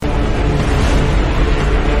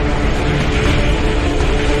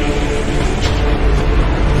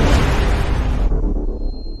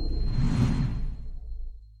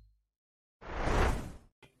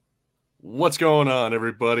What's going on,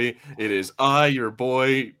 everybody? It is I, your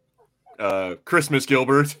boy, Christmas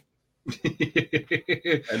Gilbert.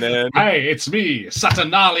 And then... Hey, it's me,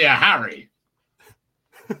 Saturnalia Harry.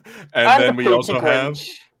 and then we also have...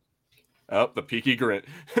 Oh, the Peaky Grinch.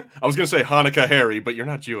 I was going to say Hanukkah Harry, but you're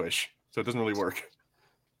not Jewish, so it doesn't really work.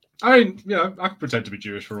 I mean, yeah, I can pretend to be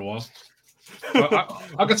Jewish for a while.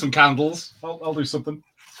 I'll get some candles. I'll do something.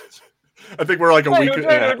 I think we're like a week.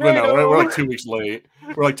 We're like 2 weeks late.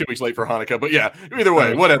 We're like 2 weeks late for Hanukkah. But yeah, either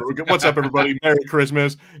way, whatever. What's up, everybody? Merry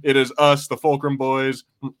Christmas. It is us, the Fulcrum Boys.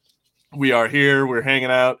 We are here. We're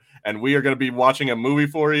hanging out, and we are going to be watching a movie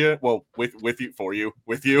for you. Well, with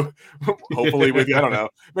you. Hopefully with you. I don't know.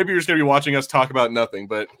 Maybe you're just going to be watching us talk about nothing.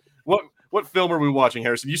 But what film are we watching,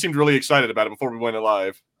 Harrison? You seemed really excited about it before we went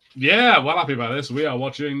live. Yeah, well happy about this. We are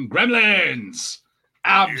watching Gremlins.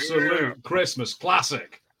 Absolute Christmas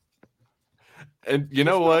classic. And you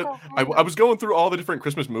know what? I was going through all the different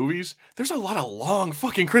Christmas movies. There's a lot of long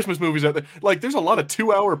fucking Christmas movies out there. Like, there's a lot of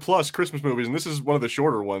 2-hour plus Christmas movies, and this is one of the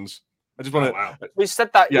shorter ones. I just want to. Wow. We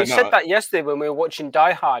said that. Yeah, said that yesterday when we were watching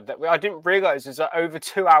Die Hard. That I didn't realize it's over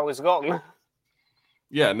 2 hours long.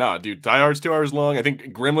 Yeah, dude. Die Hard's 2 hours long. I think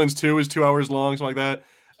Gremlins 2 is 2 hours long, something like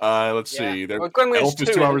that. Let's see. Gremlins 2 is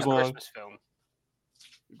 2 hours long. Christmas film.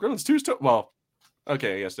 Gremlins 2 is well.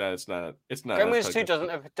 Okay, yes, it's not. Gremlins 2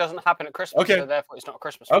 doesn't happen at Christmas, so therefore it's not a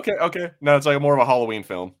Christmas film. Okay. No, it's like more of a Halloween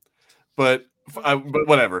film. But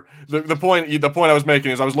whatever. The point I was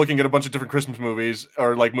making is I was looking at a bunch of different Christmas movies,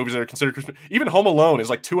 or like movies that are considered Christmas. Even Home Alone is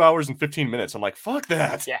like 2 hours and 15 minutes. I'm like, fuck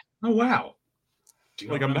that. Yeah. Oh wow.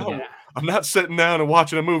 Like I'm not sitting down and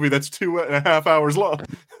watching a movie that's 2.5 hours long.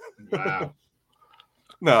 Wow.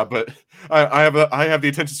 No, but I have the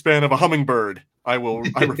attention span of a hummingbird. I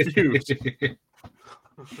refuse.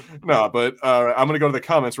 No, but I'm gonna go to the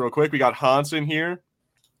comments real quick. We got Hans in here.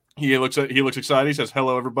 He looks excited. He says,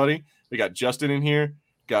 "Hello, everybody." We got Justin in here.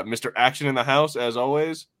 Got Mr. Action in the house as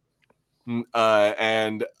always,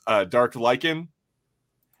 and Dark Lycan.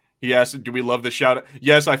 He asked, "Do we love the shout out?"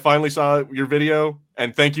 Yes, I finally saw your video,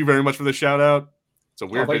 and thank you very much for the shout out. It's a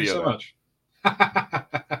weird video. Thank you so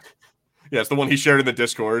much. Yeah, it's the one he shared in the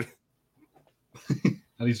Discord.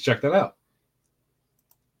 I need to check that out.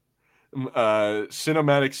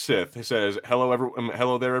 Cinematic Sith, he says,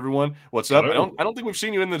 hello there, everyone. What's up? Hello. I don't think we've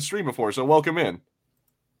seen you in the stream before, so welcome in.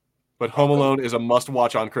 But Home Alone is a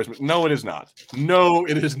must-watch on Christmas. No, it is not.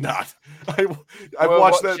 I've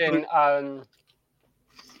watched that.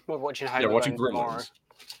 We're watching Home Alone watching tomorrow. Gremlins.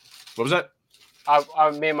 What was that?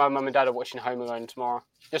 Me and my mum and dad are watching Home Alone tomorrow.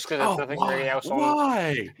 Just because there's nothing really else on.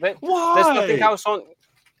 Why? There's nothing else on.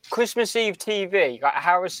 Christmas Eve TV, like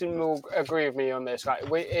Harrison will agree with me on this. Like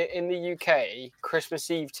in the UK,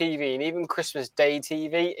 Christmas Eve TV and even Christmas Day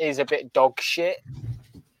TV is a bit dog shit.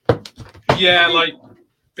 Yeah, like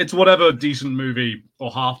it's whatever decent movie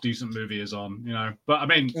or half decent movie is on, you know. But I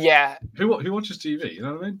mean, yeah, who watches TV? You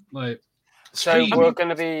know what I mean? Like, so we're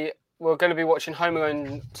gonna be watching Home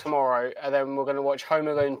Alone tomorrow, and then we're gonna watch Home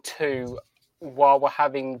Alone 2 while we're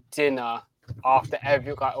having dinner. After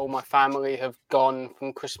all my family have gone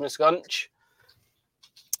from Christmas lunch,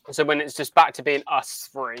 so when it's just back to being us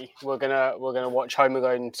three, we're gonna watch Home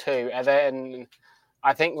Alone 2, and then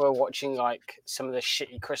I think we're watching like some of the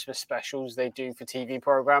shitty Christmas specials they do for TV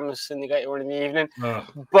programs later on in the evening.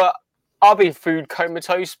 But I'll be food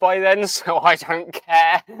comatose by then, so I don't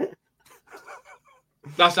care.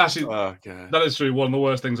 That's actually that is true. One of the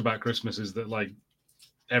worst things about Christmas is that like.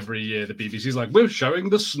 Every year, the BBC's like, we're showing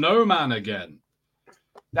The Snowman again.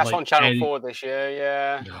 That's like, on Channel 4 this year,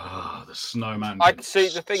 yeah. The Snowman.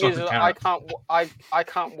 The thing is, I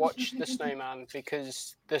can't watch The Snowman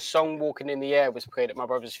because the song "Walking in the Air" was played at my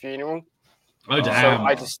brother's funeral. Oh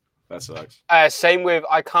damn! So that sucks. Same with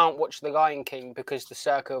I can't watch The Lion King because The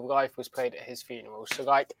Circle of Life was played at his funeral. So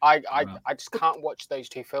like, I just can't watch those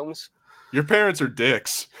two films. Your parents are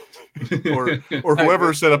dicks, or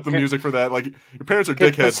whoever set up the music for that. Like your parents are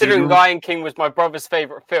dickheads. Considering Lion King was my brother's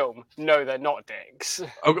favorite film, no, they're not dicks.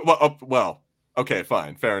 Well, okay,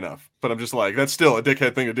 fine, fair enough. But I'm just like that's still a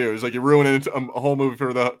dickhead thing to do. It's like you're ruining a whole movie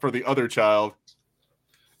for the other child.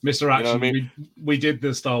 Mr. Action, you know what I mean? we did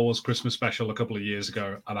the Star Wars Christmas special a couple of years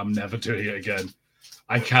ago, and I'm never doing it again.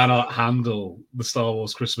 I cannot handle the Star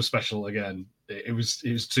Wars Christmas special again. It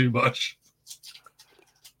was too much.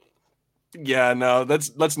 Yeah, no, let's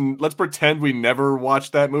pretend we never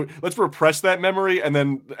watched that movie. Let's repress that memory and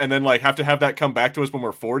then like have to have that come back to us when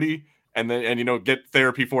we're 40 and get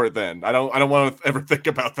therapy for it then. I don't want to ever think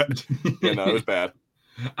about that. Yeah, no, it was bad.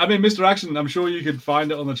 I mean, Mr. Action, I'm sure you could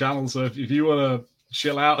find it on the channel, so if you want to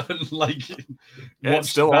chill out and like watch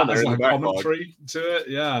still that on there as in like the commentary to it,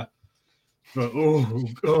 yeah. But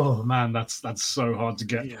oh man, that's so hard to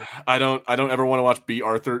get. Yeah, I don't ever want to watch B.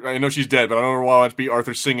 Arthur. I know she's dead, but I don't ever want to watch B.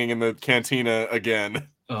 Arthur singing in the cantina again.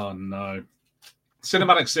 Oh no.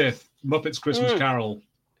 Cinematic Sith, Muppets Christmas Carol.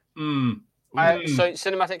 So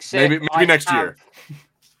Cinematic Sith. Maybe next year.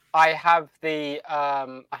 I have the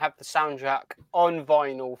soundtrack on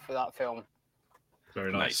vinyl for that film.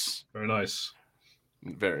 Very nice. Very nice.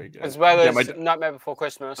 Very good. As well as Nightmare Before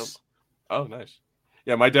Christmas. Oh, nice.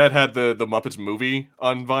 Yeah, my dad had the Muppets movie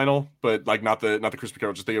on vinyl, but like not the Christmas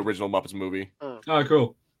Carol, just the original Muppets movie. Oh,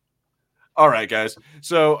 cool. All right, guys.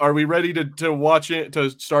 So, are we ready to watch it, to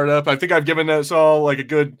start up? I think I've given us all like a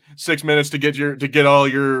good 6 minutes to get all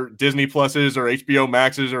your Disney Pluses or HBO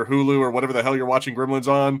Maxes or Hulu or whatever the hell you're watching Gremlins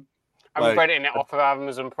on. I'm renting it off of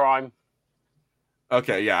Amazon Prime.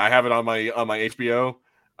 Okay, yeah, I have it on my HBO.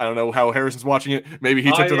 I don't know how Harrison's watching it. Maybe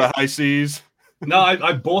he took to the high seas. No,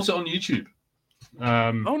 I bought it on YouTube.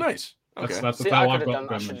 Oh, nice. Okay, that's how I've got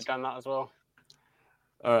I should have done that as well.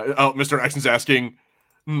 Mr. Exon's asking.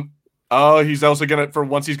 Oh, he's also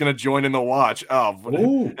he's gonna join in the watch. Oh,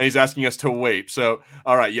 and he's asking us to wait. So,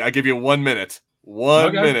 all right, yeah, I give you 1 minute.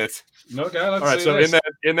 1 minute. Okay, all right. So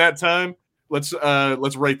in that time, let's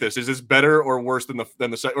rate this. Is this better or worse than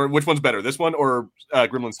the second? Or which one's better? This one or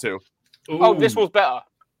Gremlins 2? Oh, this one's better.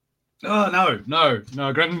 Oh no!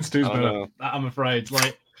 Gremlins 2 is better. No. I'm afraid.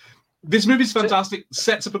 Like, this movie's fantastic.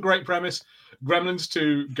 Sets up a great premise. Gremlins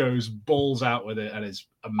 2 goes balls out with it and is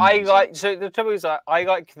amazing. The trouble is that I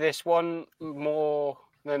like this one more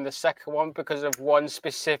than the second one because of one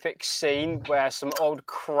specific scene where some old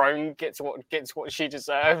crone gets what she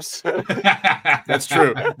deserves. That's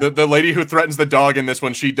true. The lady who threatens the dog in this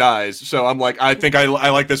one, she dies. So I'm like, I think I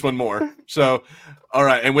like this one more. So, all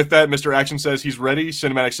right. And with that, Mr. Action says he's ready.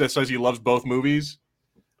 Cinematic says he loves both movies.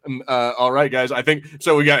 All right, guys. I think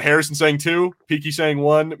so. We got Harrison saying 2, Peaky saying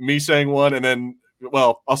 1, me saying 1, and then,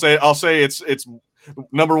 well, I'll say it's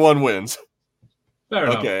number 1 wins. Fair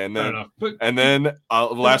enough. Okay, and then the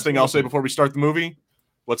last thing I'll say before we start the movie.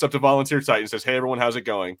 What's up to Volunteer Titan? Says, hey everyone, how's it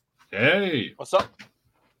going? Hey, what's up?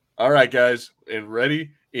 All right, guys, and ready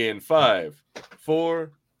in 5,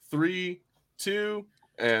 4, 3, 2,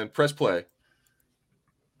 and press play.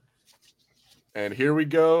 And here we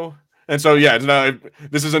go. And so, yeah,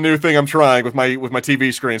 this is a new thing I'm trying with my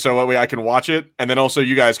TV screen. So that way I can watch it, and then also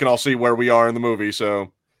you guys can all see where we are in the movie,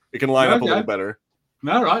 so it can line up a little better.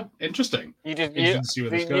 All right, interesting. You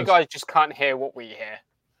guys just can't hear what we hear.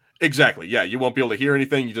 Exactly. Yeah, you won't be able to hear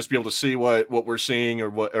anything. You just be able to see what we're seeing,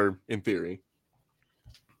 or in theory.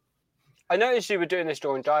 I noticed you were doing this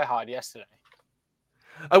during Die Hard yesterday.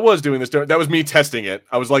 I was doing this. That was me testing it.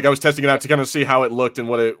 I was testing it out to kind of see how it looked and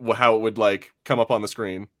how it would like come up on the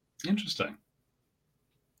screen. Interesting.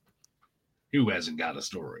 Who hasn't got a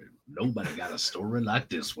story? Nobody got a story like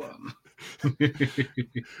this one.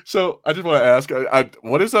 So I just want to ask,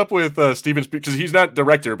 what is up with Steven Spielberg? Because he's not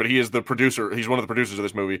director, but he is the producer. He's one of the producers of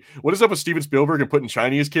this movie. What is up with Steven Spielberg and putting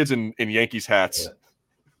Chinese kids in Yankees hats?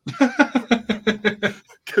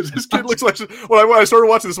 Because this kid looks like. When I started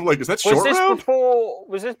watching this, I'm like, is that Short Round?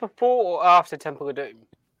 Was this before or after Temple of Doom?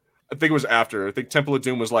 I think it was after. I think Temple of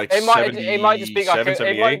Doom was like it might just be like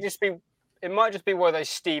it might just be one of those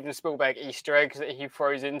Steven Spielberg Easter eggs that he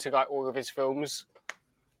throws into like all of his films.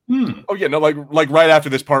 Oh yeah, no, like right after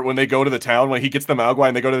this part when they go to the town, when he gets the Mogwai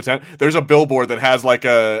and they go to the town, there's a billboard that has like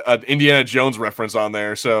an Indiana Jones reference on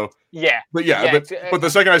there. So yeah, but the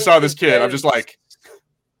second I saw this kid, I'm just like,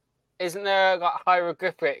 isn't there like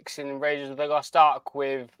hieroglyphics in Raiders of the Lost Ark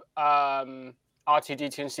with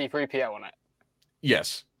R2-D2 and C-3PO on it?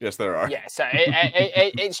 Yes, there are. Yeah, so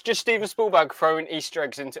it's just Steven Spielberg throwing Easter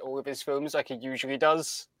eggs into all of his films like he usually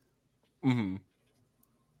does. Mm-hmm.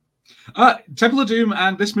 Temple of Doom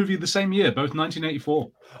and this movie the same year, both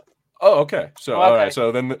 1984. Oh, okay. So, all right.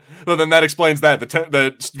 So then that explains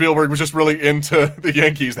that Spielberg was just really into the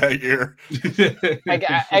Yankees that year.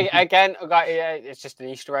 Again, it's just an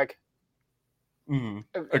Easter egg.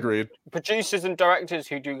 Agreed. Producers and directors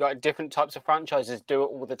who do like different types of franchises do it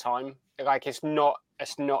all the time. Like it's not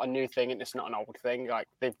a new thing and it's not an old thing. Like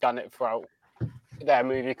they've done it throughout their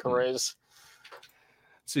movie careers.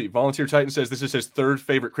 Let's see, Volunteer Titan says this is his 3rd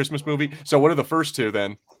favorite Christmas movie. So what are the first 2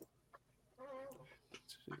 then?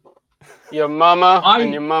 Your Mama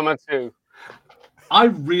and Your Mama 2. I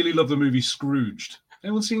really love the movie Scrooged.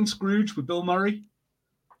 Anyone seen Scrooge with Bill Murray?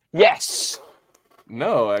 Yes.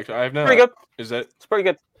 No, actually, I have not. Pretty good. Is that? It's pretty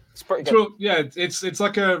good. So, yeah, it's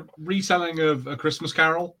like a retelling of A Christmas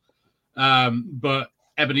Carol, but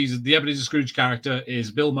the Ebenezer Scrooge character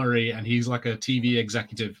is Bill Murray, and he's like a TV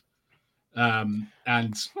executive. And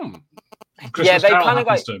Christmas Carol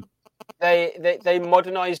happens to him. They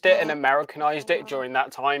modernized it and Americanized it during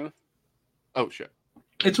that time. Oh shit!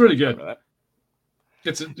 It's really good.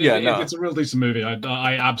 It's a real decent movie.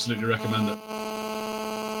 I absolutely recommend it.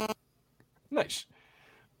 Nice.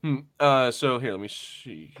 So here, let me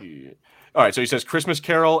see here. All right, so he says Christmas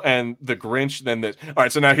Carol and the Grinch. Then this. All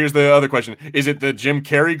right, so now here's the other question: is it the Jim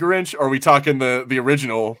Carrey Grinch, or are we talking the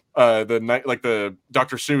original, the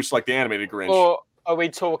Dr. Seuss, like the animated Grinch? Or are we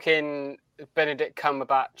talking Benedict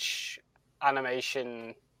Cumberbatch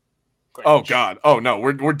animation? Grinch? Oh God! Oh no,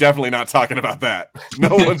 we're definitely not talking about that.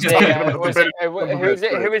 No one's talking about who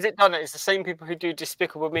is it done? It's the same people who do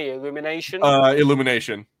Despicable Me, Illumination.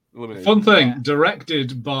 Illumination. Fun thing,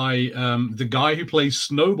 directed by the guy who plays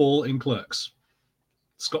Snowball in Clerks,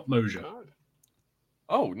 Scott Mosier.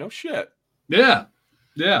 Oh no shit! Yeah.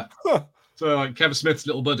 Huh. So like Kevin Smith's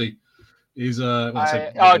little buddy. He's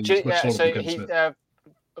Volunteer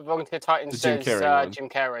Titan says Jim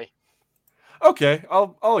Carrey. Okay,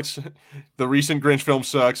 the recent Grinch film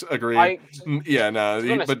sucks. Agree.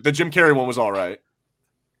 But the Jim Carrey one was all right.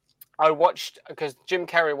 I watched because Jim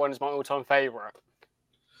Carrey one is my all-time favorite.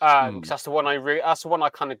 Because that's the one I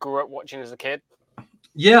kind of grew up watching as a kid.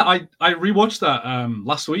 Yeah, I rewatched that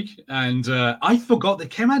last week, and I forgot that it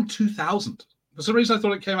came out in 2000. For some reason, I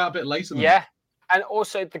thought it came out a bit later. And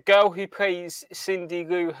also the girl who plays Cindy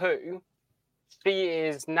Lou Who, she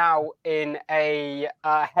is now in a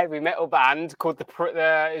heavy metal band called the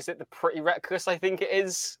Pretty Reckless? I think it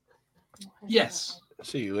is. Yes. Let's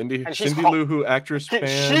see, Cindy Lou Who, actress, band.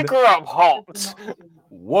 She grew up hot.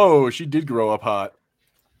 Whoa, she did grow up hot.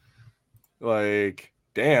 Like,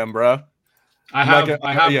 damn, bro. I have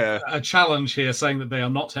a challenge here saying that they are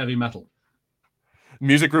not heavy metal.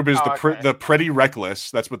 Music group is the Pretty Reckless.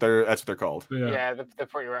 That's what they're called. Yeah, the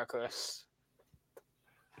Pretty Reckless.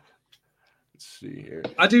 Let's see here.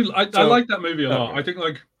 I like that movie a lot. I think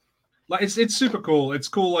like it's super cool. It's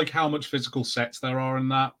cool like how much physical sets there are in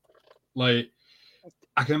that. Like,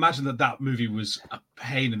 I can imagine that movie was a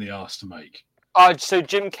pain in the ass to make. So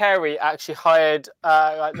Jim Carrey actually hired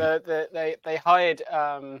they hired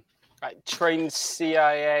trained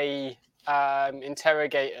CIA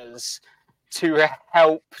interrogators to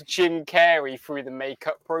help Jim Carrey through the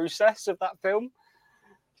makeup process of that film.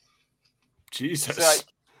 Jesus. So,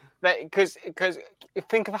 because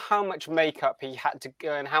think of how much makeup he had to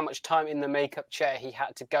go and how much time in the makeup chair he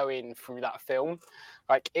had to go in through that film.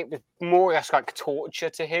 Like, it was more or less like torture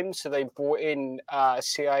to him. So they brought in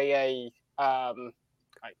CIA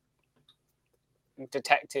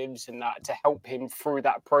detectives and that to help him through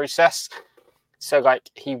that process. So like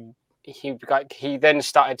he then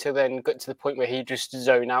started to then get to the point where he just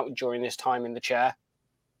zone out during this time in the chair.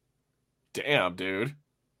 Damn, dude.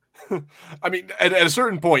 I mean, at a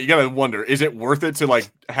certain point, you gotta wonder: is it worth it to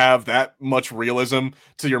like have that much realism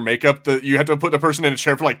to your makeup that you have to put a person in a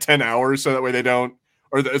chair for like 10 hours so that way they don't,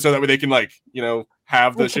 so that way they can like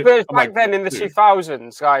have the shit. Back then in the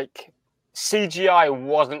 2000s, like CGI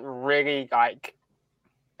wasn't really like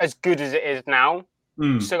as good as it is now.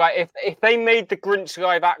 So like if they made the Grinch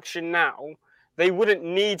live action now, they wouldn't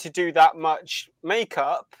need to do that much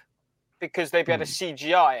makeup because they'd be able to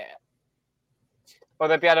CGI it. Or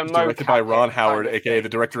they'd be able to directed by Ron Howard, aka the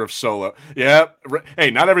director of Solo. Yeah. Hey,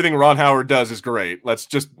 not everything Ron Howard does is great. Let's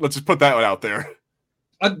just put that one out there.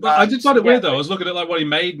 I did find it weird though. I was looking at like what he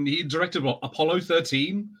made, and he directed Apollo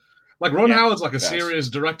 13. Like Ron Howard's like a serious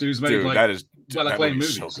director who's made well-acclaimed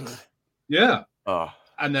movies. So good. Yeah.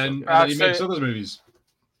 And then he makes other movies.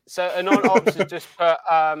 So Anonymous has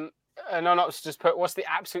just put what's the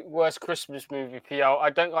absolute worst Christmas movie for you? I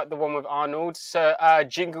don't like the one with Arnold. So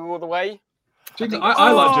Jingle All the Way. I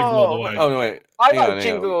like Jingle All the Way. Oh no, wait. I like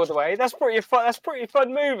Jingle All the Way. That's pretty fun. That's a pretty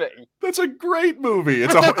fun movie. That's a great movie.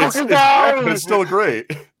 It's still great.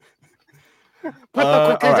 Put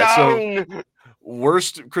the cookie down. So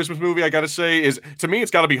worst Christmas movie I gotta say is, to me,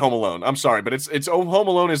 it's got to be Home Alone. I'm sorry, but it's Home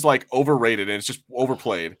Alone is like overrated and it's just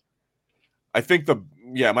overplayed. I think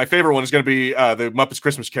my favorite one is going to be the Muppets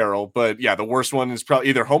Christmas Carol, but yeah, the worst one is probably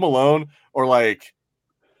either Home Alone or like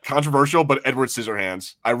controversial, but Edward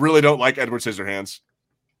Scissorhands. I really don't like Edward Scissorhands.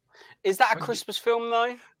 Is that a Christmas film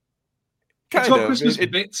though? It's got Christmas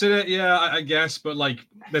bits in it, yeah, I guess, but like,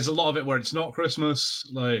 there's a lot of it where it's not Christmas.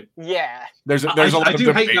 Like, yeah, there's a lot of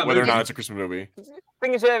debate whether or not it's a Christmas movie. The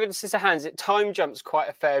thing is, with Edward Scissorhands, it time jumps quite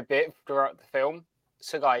a fair bit throughout the film.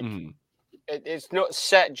 So like. It's not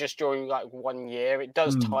set just during like 1 year. It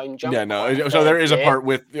does time jump. Yeah, no. So there is a part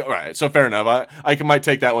with. All right. So fair enough. I might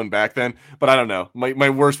take that one back then, but I don't know. My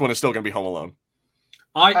worst one is still going to be Home Alone.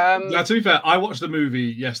 To be fair, I watched the movie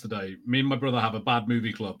yesterday. Me and my brother have a bad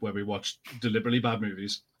movie club where we watch deliberately bad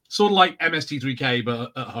movies, sort of like MST3K,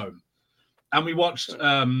 but at home. And we watched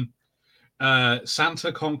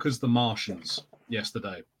Santa Conquers the Martians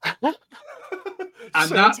yesterday. And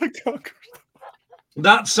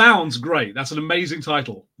that sounds great. That's an amazing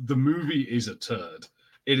title. The movie is a turd.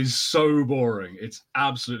 It is so boring. It's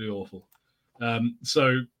absolutely awful.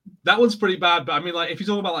 So that one's pretty bad. But I mean, like, if you're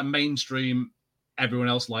talking about like mainstream, everyone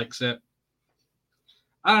else likes it.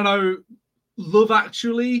 I don't know. Love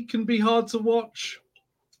Actually can be hard to watch.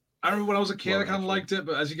 I remember when I was a kid, I kind of liked it,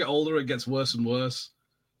 but as you get older, it gets worse and worse.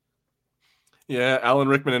 Yeah, Alan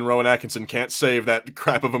Rickman and Rowan Atkinson can't save that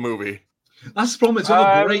crap of a movie. That's the problem. It's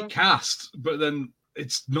got a great cast, but then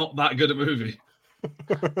it's not that good a movie.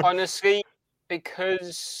 Honestly,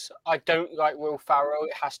 because I don't like Will Ferrell,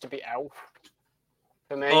 it has to be Elf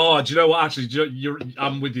for me. Oh, do you know what? Actually,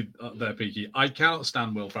 I'm with you there, Peaky. I cannot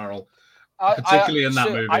stand Will Ferrell. Particularly in that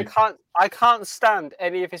movie. I can't stand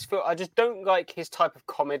any of his films. I just don't like his type of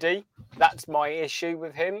comedy. That's my issue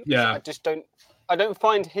with him. Yeah. I don't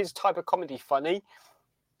find his type of comedy funny.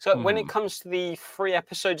 So when it comes to the 3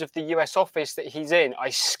 episodes of the US Office that he's in, I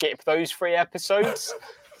skip those 3 episodes.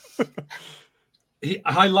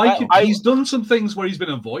 I like him. He's done some things where he's been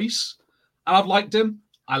a voice, and I've liked him.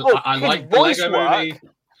 I like the Lego movie.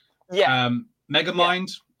 Yeah.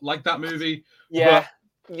 Megamind, like that movie. Yeah.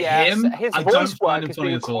 But yeah, his I voice don't find work him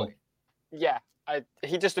funny at all. Yeah,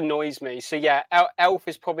 he just annoys me. So yeah, Elf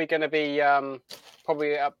is probably going to be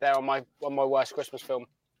probably up there on my worst Christmas film.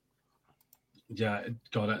 Yeah,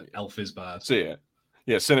 God, Elf is bad. So yeah,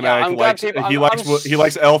 cinematic. He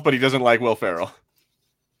likes Elf, but he doesn't like Will Ferrell.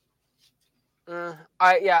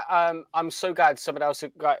 I'm so glad someone else,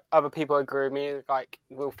 like other people, agree with me. Like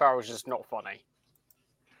Will Ferrell's just not funny.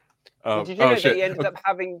 Did you know that he ended up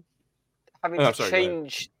having to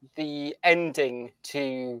change the ending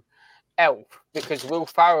to Elf because Will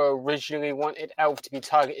Ferrell originally wanted Elf to be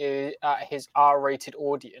targeted at his R-rated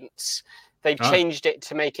audience. They changed it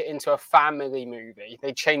to make it into a family movie.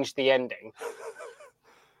 They changed the ending.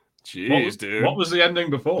 Jeez, dude. What was the ending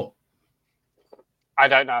before? I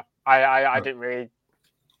don't know. I didn't really.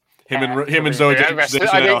 Him and Zoe have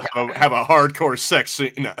a hardcore sex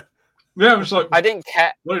scene. No. Yeah, it was like I didn't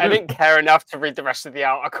care. I didn't care enough to read the rest of the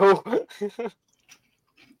article.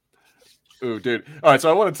 Ooh, dude. All right, so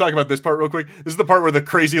I want to talk about this part real quick. This is the part where the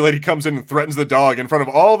crazy lady comes in and threatens the dog in front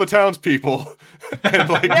of all the townspeople. And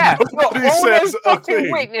like, all those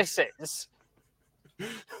fucking witnesses.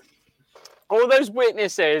 All those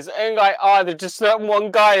witnesses, and like, there's just that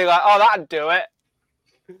one guy, like, that'd do it.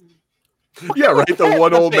 Yeah, right. The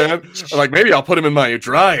one old man, like, maybe I'll put him in my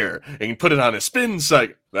dryer and put it on a spin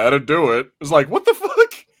cycle. That'd do it. It's like, what the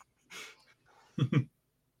fuck?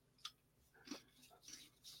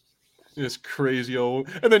 This crazy old.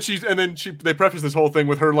 And then they preface this whole thing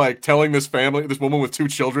with her like telling this woman with 2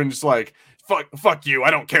 children, just like, fuck you.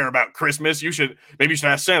 I don't care about Christmas. Maybe you should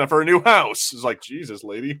ask Santa for a new house. It's like, Jesus,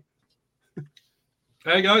 lady.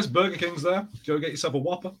 Hey guys, Burger King's there. Go get yourself a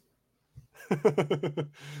Whopper.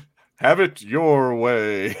 Have it your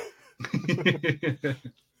way.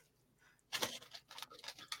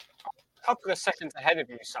 Couple of seconds ahead of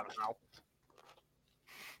you somehow.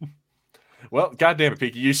 Well, goddamn it,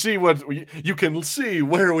 Peaky! You see you can see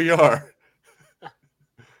where we are.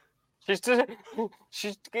 She's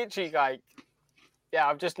literally like, yeah.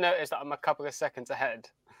 I've just noticed that I'm a couple of seconds ahead.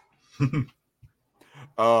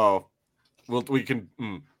 Oh, well, we can.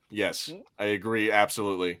 Yes, I agree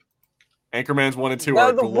absolutely. Anchorman's 1 and 2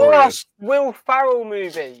 are the glorious. Worst Will Ferrell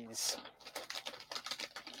movies.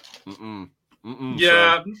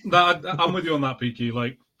 Yeah, I'm with you on that, Peaky.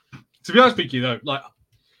 Like, to be honest, Peaky, though, like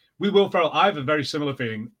with Will Ferrell, I have a very similar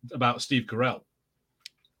feeling about Steve Carell.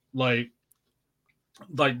 Like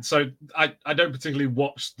so I don't particularly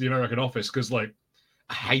watch The American Office because like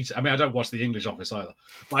I hate it. I mean, I don't watch The English Office either.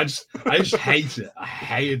 But I just hate it. I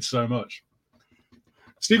hate it so much.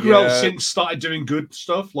 Steve Carell since started doing good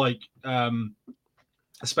stuff like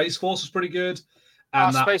Space Force was pretty good,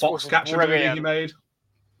 and that Foxcatcher movie he made.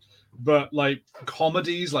 But like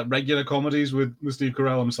comedies, like regular comedies with Steve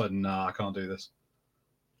Carell, I'm just like, nah, I can't do this.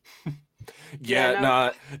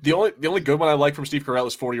 Nah. The only good one I like from Steve Carell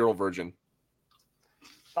is 40-Year-Old Virgin.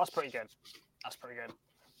 That's pretty good.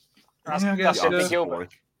 That's That's Big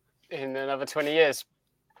Gilbert in another 20 years.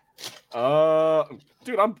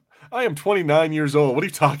 Dude, I am 29 years old. What are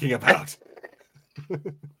you talking about?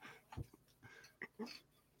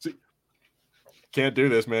 See, can't do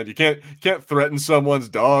this, man. You can't threaten someone's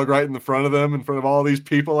dog right in the front of them, in front of all these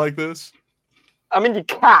people like this. I mean, you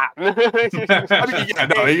can. I mean, yeah,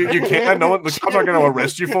 no, you can. No one, the cops aren't going to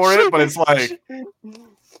arrest you for it, but it's like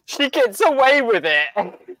she gets away with it.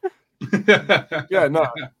 Yeah, no.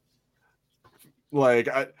 Like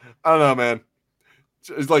I don't know, man.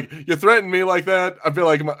 It's like you threaten me like that. I feel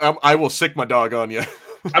like I will sick my dog on you.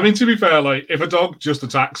 I mean, to be fair, like if a dog just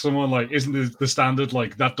attacks someone, like isn't the standard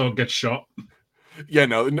like that dog gets shot? Yeah,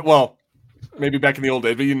 no. Well, maybe back in the old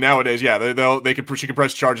days, but nowadays, yeah, she can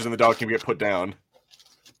press charges and the dog can get put down.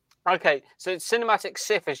 Okay, so Cinematic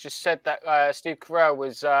Sith has just said that Steve Carell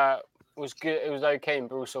was good. It was okay in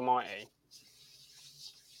Bruce Almighty.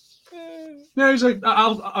 Yeah, he's like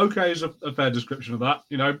okay is a fair description of that,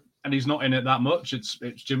 you know. And he's not in it that much. It's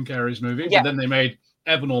Jim Carrey's movie, Yeah. But then they made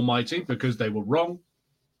Evan Almighty because they were wrong,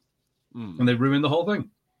 and they ruined the whole thing.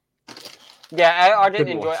 Yeah, I didn't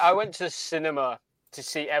enjoy it. I went to the cinema to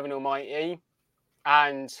see Evan Almighty,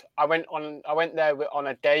 and I went there on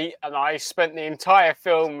a date, and I spent the entire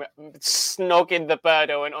film snogging the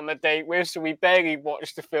bird I went on the date with. So we barely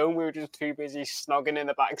watched the film. We were just too busy snogging in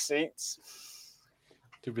the back seats.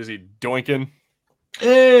 Too busy doinking.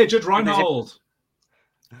 Hey, Judge Reinhold.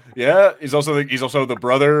 Yeah, he's also the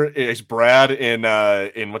brother. Is Brad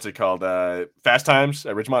in what's it called? Fast Times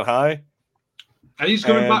at Ridgemont High. And he's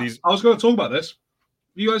coming back. I was going to talk about this.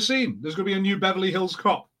 You guys seen? There's going to be a new Beverly Hills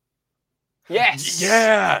Cop. Yes.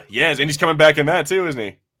 Yeah. Yes, and he's coming back in that too, isn't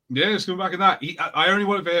he? Yeah, he's coming back in that. I only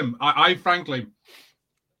want it for him. I frankly,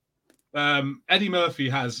 Eddie Murphy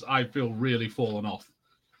has, I feel, really fallen off.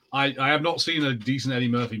 I have not seen a decent Eddie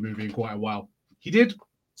Murphy movie in quite a while. He did.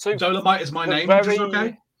 So Dolomite Is My Name, which is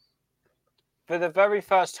okay. For the very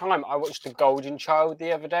first time, I watched The Golden Child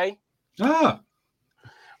the other day. Ah.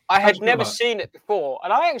 I had never seen it before,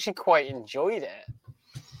 and I actually quite enjoyed it.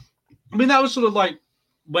 I mean, that was sort of like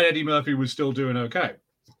when Eddie Murphy was still doing okay.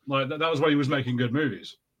 Like that was when he was making good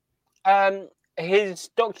movies. His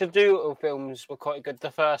Dr. Dolittle films were quite good, the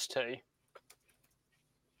first two.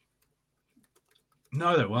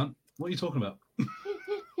 No, they weren't. What are you talking about?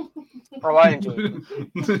 Oh, I enjoyed them.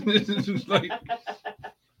 It's just like,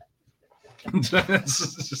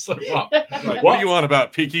 what? Like, what are you on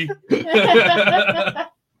about, Peaky?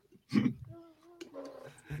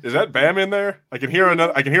 Is that Bam in there? I can hear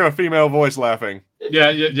a female voice laughing.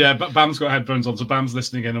 Yeah. But Bam's got headphones on, so Bam's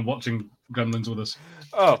listening in and watching Gremlins with us.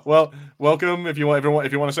 Oh well, welcome. If you want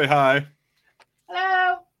to say hi.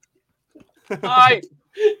 Hello. Hi.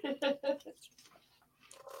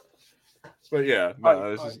 But yeah,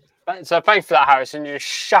 no, this is. So thanks for that, Harrison. You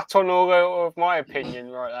shat on all of my opinion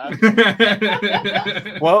right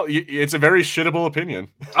there. Well, it's a very shittable opinion.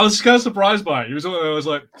 I was kind of surprised by it. I was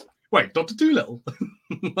like, wait, Dr. Dolittle?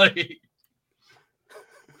 Like,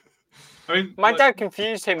 I mean, my dad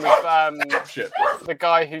confused him with the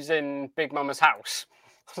guy who's in Big Mama's house.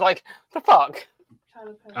 I was like, the fuck?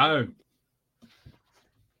 Oh.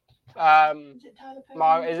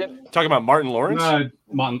 Is it talking about Martin Lawrence? No,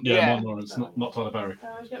 Martin Lawrence, not Tyler Perry.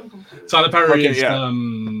 Tyler Perry is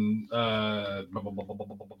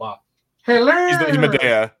Hello. He's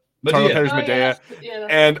Medea. Tyler Perry's Medea. Yeah.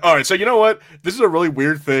 And all right, so you know what? This is a really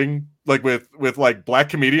weird thing, like with like black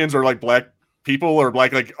comedians or like black people or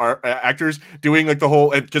black like actors doing like the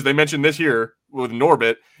whole, because they mentioned this here with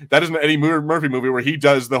Norbit. That is an Eddie Murphy movie where he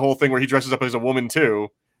does the whole thing where he dresses up as a woman too.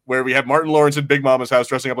 Where we have Martin Lawrence in Big Mama's house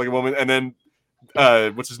dressing up like a woman, and then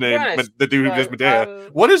what's his name? The dude who does Medea.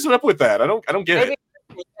 What is it up with that? I don't get it.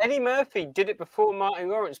 Eddie Murphy did it before Martin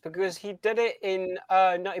Lawrence because he did it in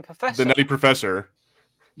Nutty Professor. The Nutty Professor.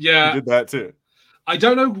 Yeah, he did that too. I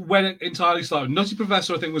don't know when it entirely started. Nutty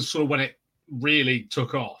Professor, I think, was sort of when it really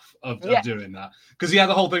took off of doing that, because he had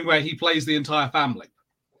the whole thing where he plays the entire family,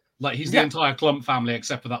 like he's the entire Clump family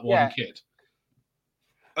except for that one kid.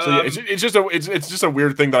 So it's just a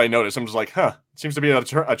weird thing that I noticed. I'm just like, it seems to be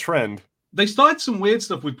a trend. They started some weird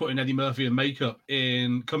stuff with putting Eddie Murphy in makeup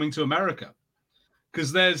in Coming to America,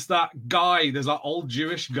 because there's that old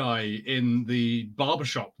Jewish guy in the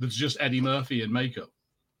barbershop that's just Eddie Murphy in makeup.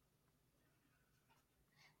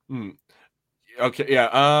 Okay,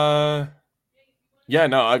 yeah. Yeah,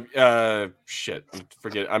 no, shit.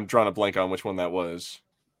 Forget. I'm drawing a blank on which one that was.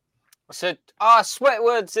 I said,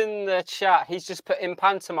 Sweatword's in the chat. He's just put in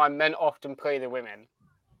pantomime, men often play the women.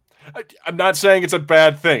 I'm not saying it's a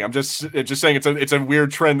bad thing. I'm just saying it's a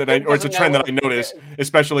weird trend that it's a trend that I notice,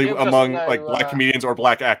 especially among like black comedians or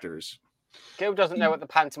black actors. Gil doesn't know what the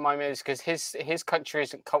pantomime is because his country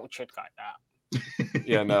isn't cultured like that.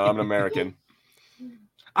 Yeah, no, I'm an American.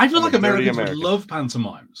 I feel like Americans would love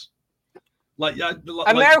pantomimes. Like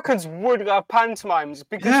Americans would love pantomimes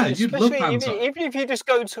because you'd love pantomime. Even if you just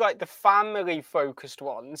go to like the family-focused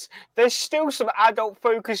ones, there's still some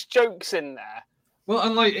adult-focused jokes in there. Well,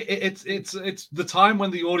 and like it's the time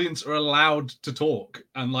when the audience are allowed to talk,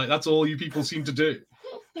 and like that's all you people seem to do.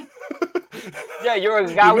 Yeah, you're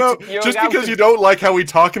allowed. Just because you don't like how we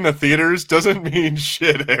talk in the theaters doesn't mean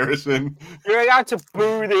shit, Harrison. You're allowed to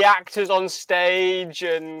boo the actors on stage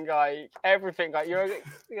and like everything. Like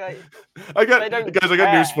I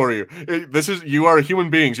got news for you. You are human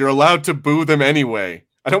beings. You're allowed to boo them anyway.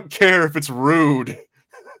 I don't care if it's rude.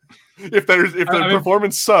 If their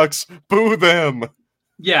performance sucks, boo them.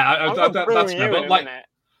 Yeah, that's fair. But like,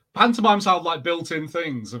 pantomimes have like built-in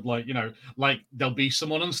things of like, like there'll be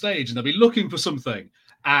someone on stage and they'll be looking for something,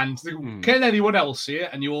 and can anyone else see it?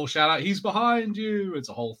 And you all shout out, "He's behind you!" It's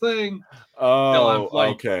a whole thing. Oh,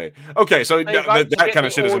 okay. So that kind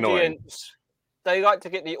of shit is annoying. They like to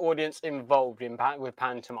get the audience involved with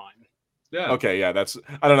pantomime. Yeah. Okay. Yeah.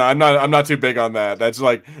 I don't know. I'm not too big on that. That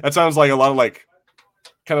sounds like a lot of like,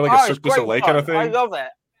 kind of like a Cirque du Soleil kind of thing. I love it.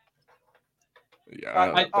 Yeah.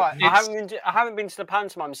 I haven't been to the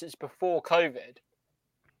pantomime since before COVID.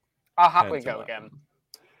 I'll happily go again.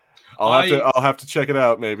 I'll have to check it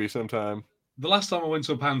out maybe sometime. The last time I went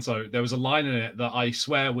to a panto, there was a line in it that I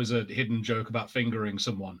swear was a hidden joke about fingering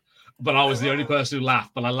someone, but I was the only person who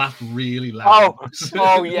laughed. But I laughed really loud.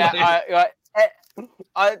 Oh yeah.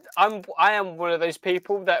 I am one of those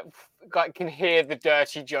people that like can hear the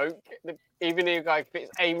dirty joke, even if like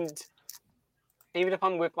it's aimed. Even if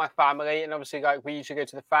I'm with my family, and obviously, like, we usually go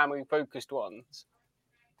to the family-focused ones,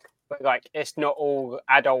 but, like, it's not all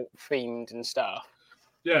adult-themed and stuff.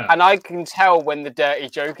 Yeah. And I can tell when the dirty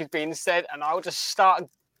joke is being said, and I'll just start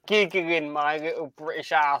giggling my little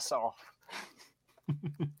British ass off.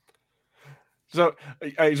 So,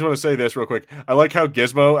 I just want to say this real quick. I like how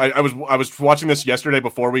Gizmo... I was watching this yesterday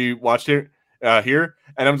before we watched here, and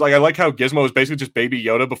I was like, I like how Gizmo is basically just Baby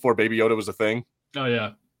Yoda before Baby Yoda was a thing. Oh,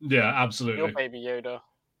 yeah. Yeah, absolutely. Your Baby Yoda.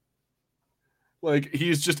 Like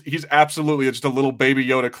he's absolutely just a little Baby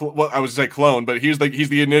Yoda. Well, I would say clone, but he's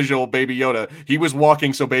the initial Baby Yoda. He was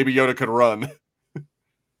walking so Baby Yoda could run.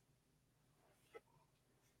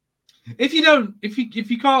 If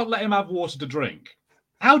you can't let him have water to drink,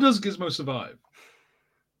 how does Gizmo survive?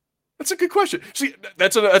 That's a good question. See,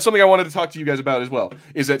 that's something I wanted to talk to you guys about as well.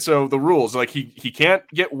 Is that so? The rules, like he can't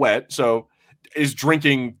get wet, so. Is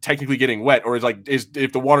drinking technically getting wet, or is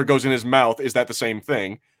if the water goes in his mouth, is that the same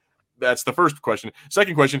thing? That's the first question.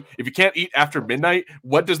 Second question: if you can't eat after midnight,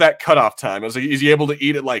 what does that cutoff time? Is he able to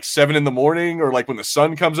eat at like 7 a.m, or like when the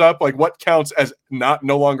sun comes up? Like what counts as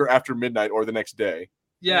no longer after midnight or the next day?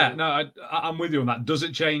 Yeah, no, I'm with you on that. Does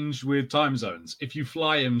it change with time zones? If you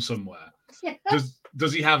fly him somewhere,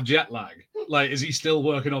 does he have jet lag? Like, is he still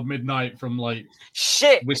working on midnight from like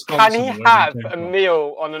Wisconsin? Can he have a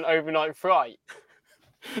meal on an overnight flight?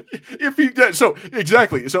 If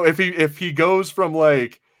he goes from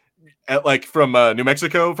from New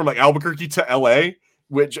Mexico, from like Albuquerque to LA,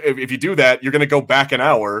 which if you do that, you're gonna go back an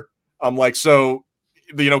hour. I'm like, so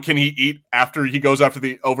can he eat after he goes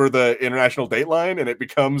over the international date line and it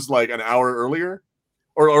becomes like an hour earlier,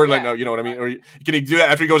 or like no, you know what I mean? Or can he do that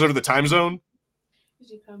after he goes over the time zone?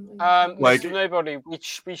 Nobody.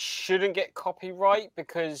 We shouldn't get copyright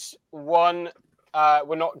because one,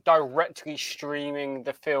 we're not directly streaming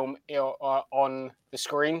the film on the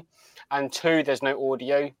screen, and two, there's no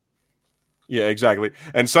audio. Yeah, exactly.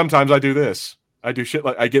 And sometimes I do this. I do shit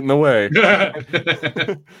like I get in the way.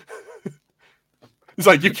 It's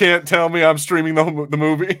like you can't tell me I'm streaming the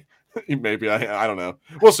movie. Maybe I don't know.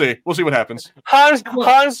 We'll see. We'll see what happens. Hans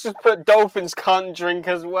just put dolphins can't drink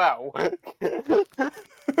as well.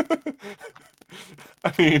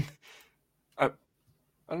 I mean, I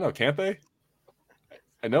don't know. Can't they?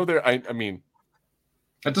 I know they're. I mean,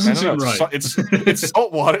 that doesn't seem right. It's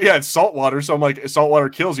salt water. Yeah, it's salt water. So I'm like, salt water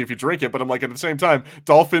kills you if you drink it. But I'm like, at the same time,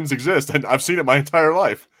 dolphins exist, and I've seen it my entire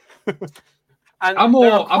life. And I'm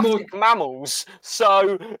more mammals.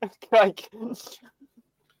 So like.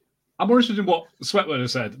 I'm more interested in what Sweatweather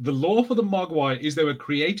said. The law for the Mogwai is they were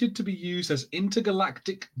created to be used as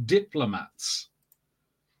intergalactic diplomats.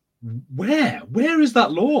 Where is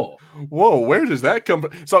that law? Whoa, where does that come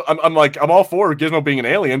from? So I'm all for Gizmo being an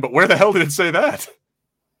alien, but where the hell did it say that?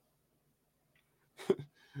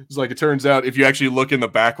 It's like, it turns out if you actually look in the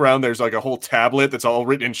background, there's like a whole tablet that's all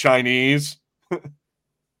written in Chinese.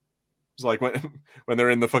 It's like when they're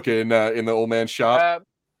in the fucking in the old man's shop.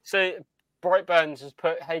 So Brightburns has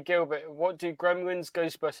put, "Hey Gilbert, what do Gremlins,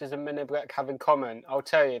 Ghostbusters, and Men in Black have in common? I'll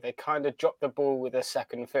tell you, they kind of dropped the ball with their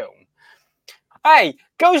second film." Hey,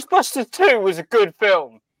 Ghostbusters 2 was a good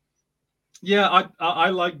film. Yeah, I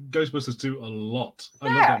like Ghostbusters 2 a lot. I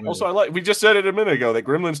love that movie. Also, we just said it a minute ago that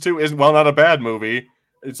Gremlins 2 isn't, well, not a bad movie.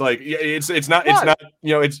 It's like it's not it's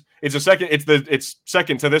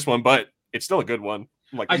second to this one, but it's still a good one.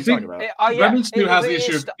 I'm like, I think Gremlins 2 has the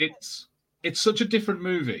issue of it's such a different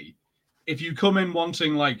movie. if you come in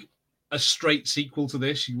wanting like a straight sequel to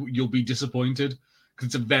this, you'll be disappointed because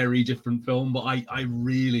it's a very different film. But I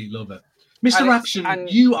really love it. Mr. Action,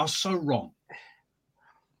 you are so wrong.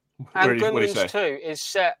 And Gremlins 2 is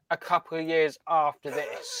set a couple of years after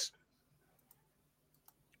this.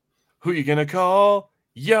 Who you gonna call?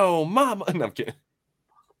 Yo, mama. No, I'm kidding.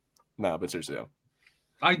 No, but seriously, though.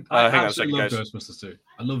 I absolutely love Ghostbusters 2.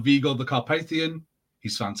 I love Viggo the Carpathian.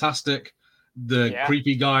 He's fantastic. The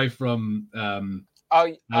creepy guy from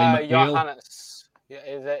Johannes.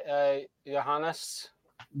 Is it Johannes?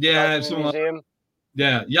 Yeah,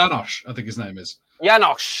 yeah, Janosch, I think his name is.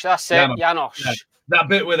 Janosch, that's it. Janosch. Yeah. That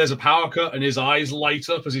bit where there's a power cut and his eyes light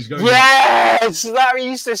up as he's going. Yes, that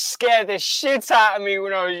used to scare the shit out of me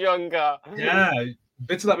when I was younger. Yeah,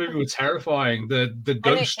 bits of that movie were terrifying. The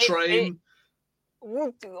ghost train.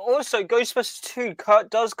 Also, Ghostbusters 2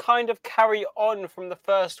 does kind of carry on from the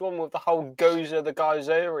first one with the whole Gozer the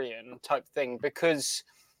Gozerian type thing, because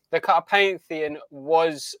the Carpathian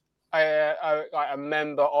was a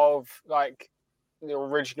member of like the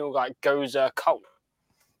original like Gozer cult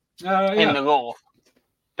in the lore.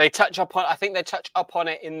 They touch upon, I think they touch upon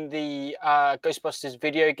it in the Ghostbusters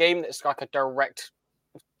video game. That's like a direct.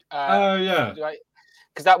 Yeah.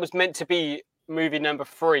 Because that was meant to be movie number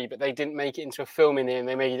 3, but they didn't make it into a film in the end.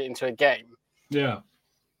 They made it into a game. Yeah.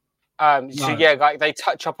 So yeah, like they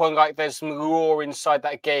touch upon like there's some lore inside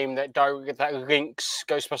that game that links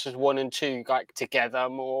Ghostbusters 1 and 2 like together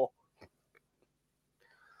more.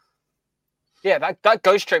 Yeah, that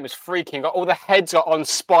ghost train was freaking. All the heads are on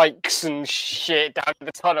spikes and shit down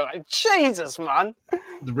the tunnel. Like, Jesus, man.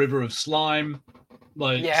 The River of Slime.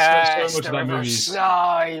 Like, yes, so much the of that movie.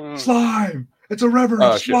 Slime. Slime! It's a river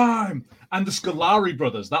of slime! Shit. And the Scolari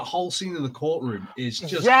brothers, that whole scene in the courtroom is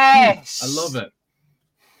just... Yes! I love it.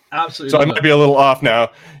 Absolutely. So I might be a little off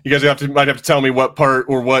now. You guys might have to tell me what part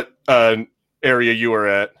or what area you were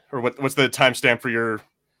at. Or what's the timestamp for your...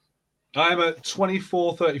 I'm at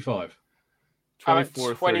 24:35.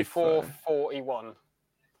 24:41.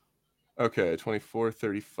 Okay,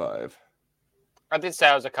 24:35. I did say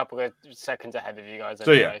I was a couple of seconds ahead of you guys.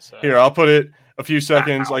 Anyway, here I'll put it a few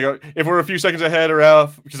seconds. Like if we're a few seconds ahead or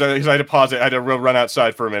out, because I had to pause it, I had to run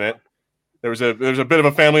outside for a minute. There was a bit of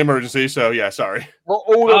a family emergency, so yeah, sorry. We're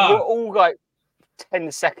all like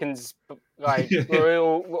 10 seconds. Like we're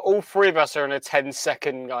all 3 of us are in a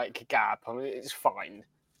 10-second like gap. I mean, it's fine.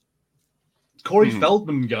 Corey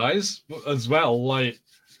Feldman, guys, as well. Like,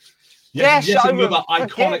 yes, another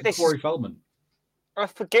iconic Corey Feldman. I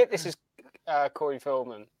forget this is Corey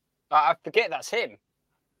Feldman. I forget that's him.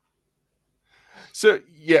 So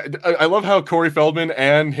yeah, I love how Corey Feldman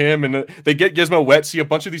and him and they get Gizmo wet, see a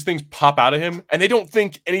bunch of these things pop out of him, and they don't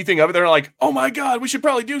think anything of it. They're like, "Oh my god, we should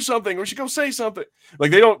probably do something, or we should go say something."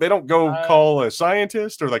 Like they don't go call a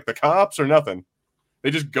scientist or like the cops or nothing. They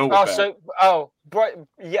just go with that.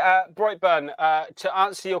 Brightburn, to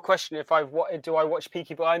answer your question, do I watch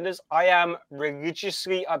Peaky Blinders? I am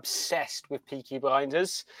religiously obsessed with Peaky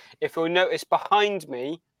Blinders. If you'll notice behind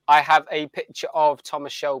me, I have a picture of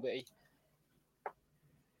Thomas Shelby.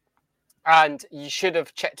 And you should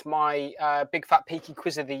have checked my Big Fat Peaky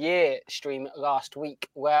Quiz of the Year stream last week,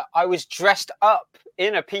 where I was dressed up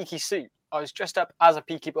in a Peaky suit. I was dressed up as a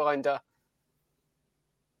Peaky Blinder.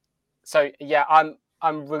 So yeah,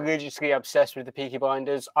 I'm religiously obsessed with the Peaky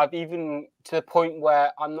Blinders. I've even to the point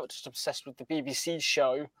where I'm not just obsessed with the BBC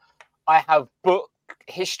show. I have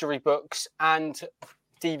history books and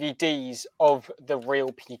DVDs of the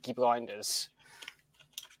real Peaky Blinders.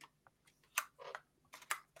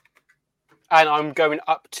 And I'm going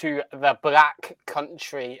up to the Black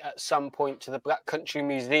Country at some point, to the Black Country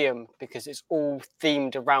Museum, because it's all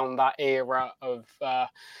themed around that era of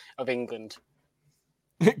England.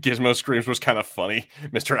 Gizmo screams was kind of funny.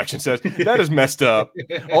 Mr. Action says, that is messed up.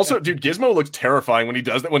 Also, dude, Gizmo looks terrifying when he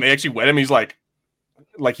does that. When they actually wet him, he's like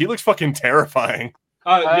he looks fucking terrifying.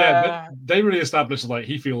 Yeah, they really established like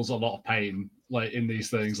he feels a lot of pain like in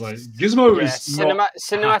these things. Like Gizmo is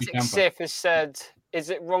Cinematic Sith has said,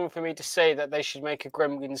 is it wrong for me to say that they should make a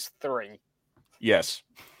Gremlins 3? Yes.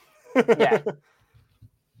 Yeah.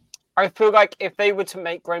 I feel like if they were to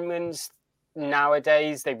make Gremlins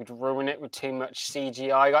nowadays, they would ruin it with too much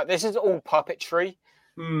CGI. Like this is all puppetry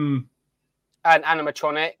and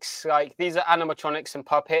animatronics. Like these are animatronics and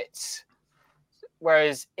puppets.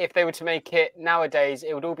 Whereas if they were to make it nowadays,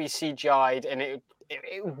 it would all be CGI'd, and it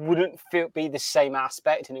wouldn't be the same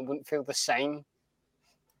aspect, and it wouldn't feel the same.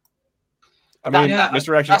 I mean,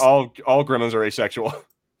 Mr. Action, all Gremlins are asexual.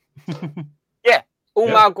 Yeah.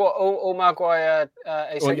 All Maguire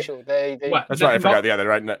asexual. They that's right. I forgot. Yeah,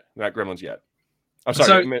 they're not Gremlins yet. I'm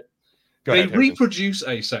sorry. So they reproduce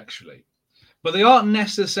asexually, but they aren't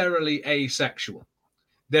necessarily asexual.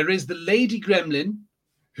 There is the Lady Gremlin,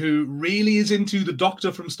 who really is into the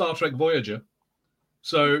Doctor from Star Trek Voyager.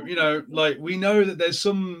 So, like, we know that there's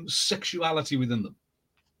some sexuality within them.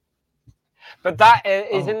 But that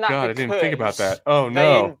isn't that God, because I didn't think about that. Oh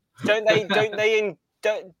no! Doesn't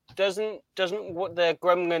what the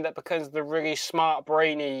gremlin that becomes the really smart,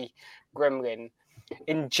 brainy gremlin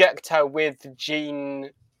inject her with gene,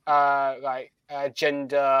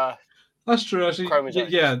 gender? That's true, actually.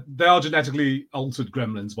 Chromosomes. Yeah, they are genetically altered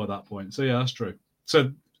gremlins by that point. So yeah, that's true.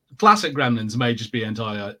 So classic gremlins may just be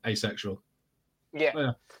entirely asexual.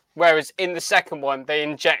 Yeah. Whereas in the second one, they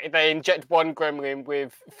inject one gremlin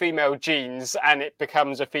with female genes, and it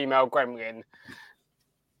becomes a female gremlin.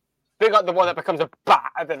 They got the one that becomes a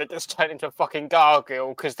bat, and then it gets turned into a fucking gargoyle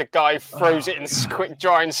because the guy throws it in quick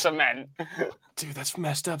drying cement. Dude, that's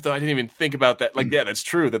messed up. Though I didn't even think about that. Like, yeah, that's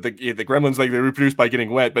true that the gremlins they reproduce by getting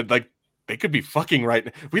wet, but like they could be fucking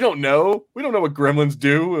right. We don't know. We don't know what gremlins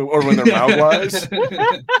do or when they're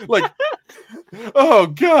Mogwais. Like. Oh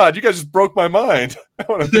God! You guys just broke my mind. I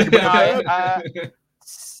want to think about that.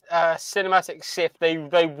 Cinematic Sith, they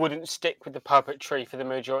wouldn't stick with the puppetry for the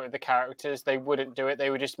majority of the characters. They wouldn't do it. They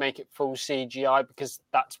would just make it full CGI because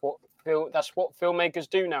that's what filmmakers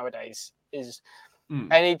do nowadays. Is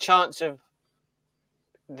any chance of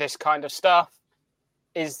this kind of stuff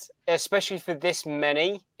is, especially for this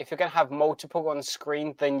many. If you're going to have multiple on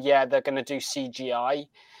screen, then yeah, they're going to do CGI.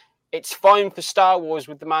 It's fine for Star Wars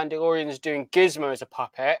with the Mandalorians doing Gizmo as a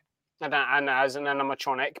puppet and as an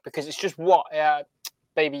animatronic because it's just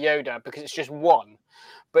Baby Yoda, because it's just one.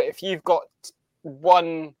 But if you've got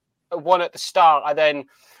one at the start and then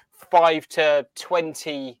 5 to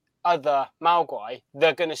 20 other Mogwai,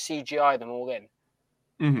 they're going to CGI them all in.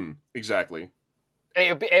 Mm-hmm. Exactly.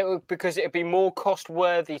 Because it'd be more cost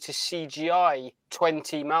worthy to CGI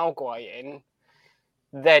 20 Mogwai in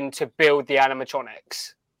than to build the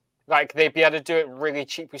animatronics. Like, they'd be able to do it really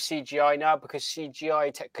cheap with CGI now because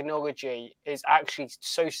CGI technology is actually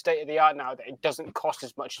so state-of-the-art now that it doesn't cost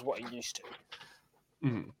as much as what it used to.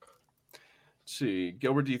 Mm-hmm. Let's see.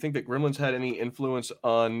 Gilbert, do you think that Gremlins had any influence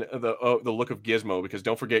on the look of Gizmo? Because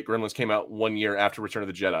don't forget, Gremlins came out 1 year after Return of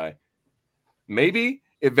the Jedi. Maybe.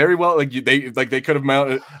 It very well, they could have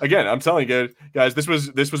mounted... Again, I'm telling you guys, this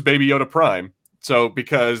was Baby Yoda Prime. So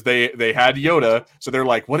because they had Yoda, so they're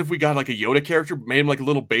like, what if we got like a Yoda character, made him like a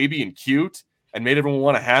little baby and cute, and made everyone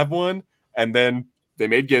want to have one? And then they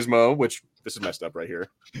made Gizmo, which this is messed up right here.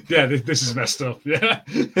 Yeah, this is messed up. Yeah.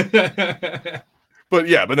 But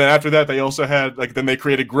then after that, they also had then they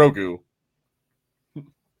created Grogu.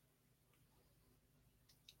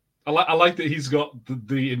 I like that he's got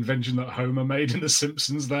the invention that Homer made in The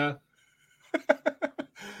Simpsons there.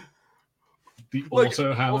 The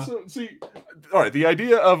auto hammer. Also, see, all right, the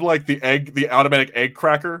idea of the automatic egg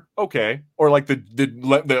cracker, okay, or like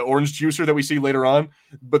the orange juicer that we see later on,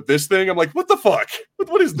 but this thing, I'm like, what the fuck?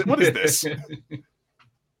 What is this?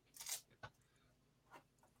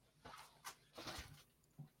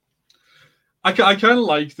 I kind of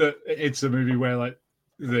like that it's a movie where like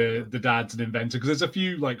the dad's an inventor, because there's a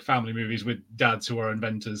few like family movies with dads who are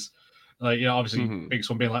inventors. Like, obviously,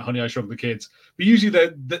 biggest one being like Honey, I Shrunk the Kids. But usually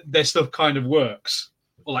their stuff kind of works.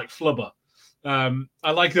 Or like Flubber.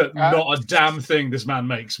 I like that not a damn thing this man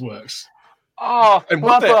makes works. Oh, and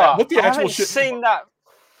Flubber! What the actual shit? I haven't seen that.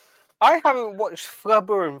 I haven't watched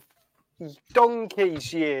Flubber in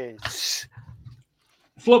donkey's years.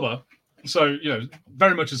 Flubber, so,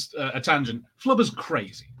 very much as a tangent, Flubber's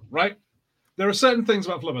crazy, right? There are certain things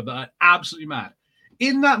about Flubber that are absolutely mad.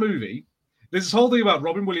 In that movie, there's this whole thing about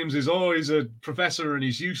Robin Williams he's a professor and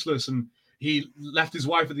he's useless and he left his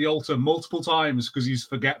wife at the altar multiple times because he's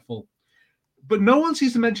forgetful. But no one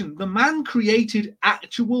seems to mention the man created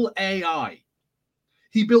actual AI.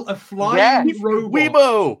 He built a flying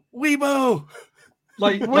robot. Weebo!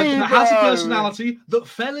 Like that has a personality, that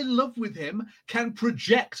fell in love with him, can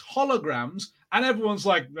project holograms, and everyone's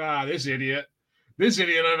like, this idiot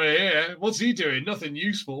over here, what's he doing? Nothing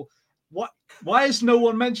useful. What? Why has no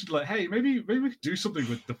one mentioned hey, maybe we could do something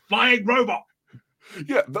with the flying robot?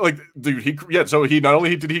 Yeah, dude, so he not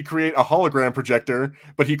only did he create a hologram projector,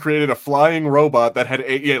 but he created a flying robot that had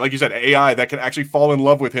like you said, AI that could actually fall in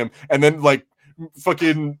love with him, and then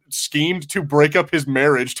fucking schemed to break up his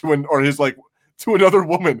marriage to another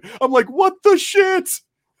woman. I'm like, what the shit?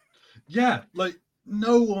 Yeah,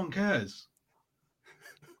 no one cares.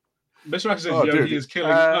 Mr. Rack says, he is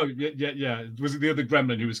killing... yeah. Was it the other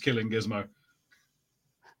gremlin who was killing Gizmo?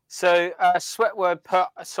 So, Sweatword put,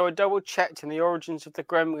 so I double-checked, and the origins of the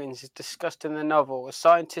Gremlins is discussed in the novel. A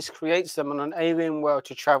scientist creates them on an alien world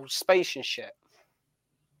to travel space and shit.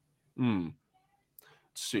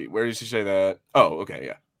 see. Where does he say that? Oh, okay,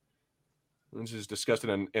 yeah. This is discussed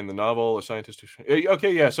in the novel. A scientist.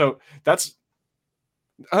 Okay, yeah. So that's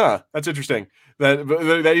interesting.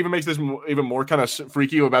 That even makes this even more kind of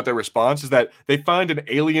freaky about their response. Is that they find an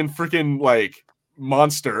alien freaking like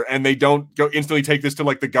monster, and they don't go instantly take this to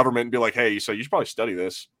like the government and be like, "Hey, so you should probably study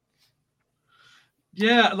this."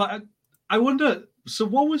 Yeah, like I wonder. So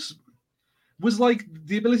what was like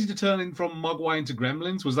the ability to turn in from Mogwai into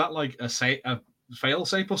Gremlins? Was that like a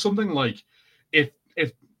fail-safe or something? Like if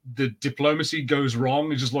the diplomacy goes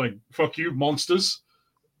wrong, it's just like fuck you, monsters.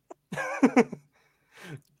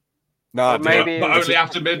 Nah, maybe but only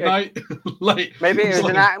after midnight. Like maybe it was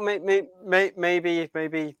like, an act.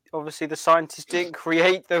 Maybe obviously the scientists didn't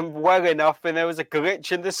create them well enough, and there was a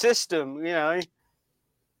glitch in the system. You know.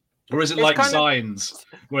 Or is it like Signs,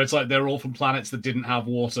 where it's like they're all from planets that didn't have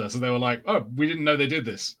water, so they were like, "Oh, we didn't know they did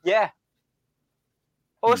this." Yeah.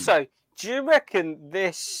 Also, do you reckon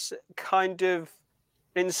this kind of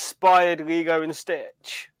inspired Lilo and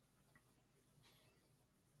Stitch?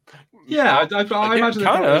 Yeah, I imagine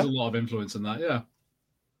there's a lot of influence in that. Yeah.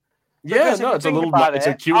 Yeah, no, it's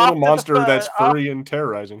a cute little monster that's furry and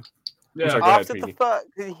terrorizing. Yeah. After the first,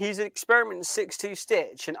 he's an experiment 6-2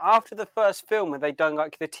 Stitch, and after the first film, where they've done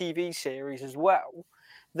like the TV series as well,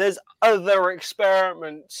 there's other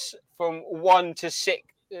experiments from 1 to 6,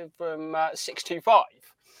 from 625.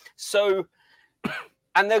 So,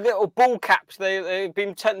 and they're little ball caps. They've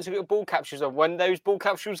been turned into little ball capsules. And when those ball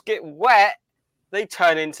capsules get wet, they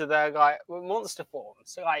turn into their like monster form.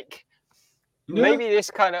 So, like, maybe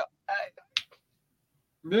this kind of.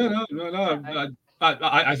 No.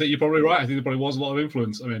 I think you're probably right. I think there probably was a lot of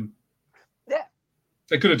influence. I mean, yeah,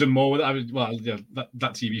 they could have done more with it. I mean, well, yeah,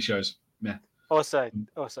 that TV shows. Yeah. Also.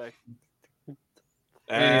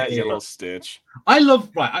 Little Stitch. I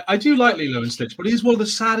love. Right, I do like Lilo and Stitch, but it is one of the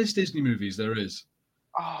saddest Disney movies there is.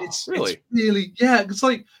 Oh, it's really? It's really, yeah. It's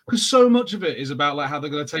like because so much of it is about like how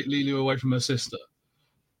they're going to take Lilo away from her sister.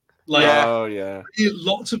 Like, oh yeah,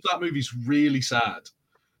 lots of that movie's really sad.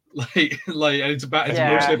 Like, and it's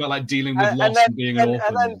mostly about like dealing with loss and being an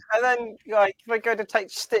orphan. And then, like, they're going to take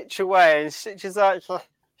Stitch away, and Stitch is like,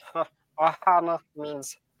 Hannah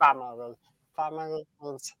means family. Family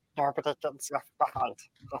means nobody gets left behind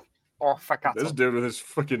or forgotten. This dude with his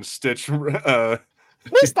fucking Stitch.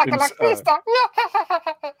 It's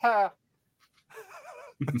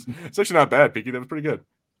actually not bad, Peaky. That was pretty good.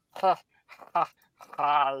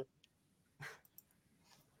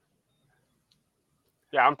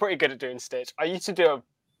 Yeah, I'm pretty good at doing Stitch. I used to do a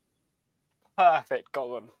perfect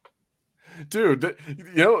Gollum. Dude,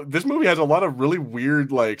 this movie has a lot of really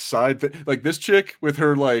weird like like this chick with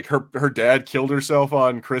her like her dad killed herself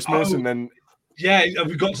on Christmas and then yeah,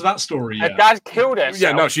 we got to that story. Her dad killed herself.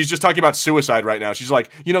 Yeah, no, she's just talking about suicide right now. She's like,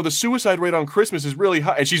 the suicide rate on Christmas is really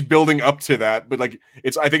high, and she's building up to that. But like,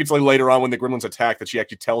 I think it's like later on when the Gremlins attack that she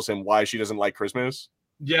actually tells him why she doesn't like Christmas.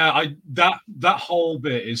 Yeah, that whole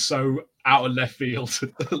bit is so out of left field.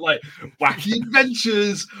 Like wacky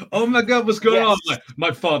adventures. Oh my god, what's going on? Like,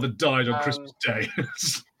 my father died on Christmas Day.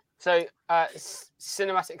 So,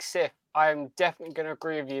 Cinematic Sith, I am definitely going to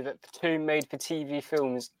agree with you that the two made-for-TV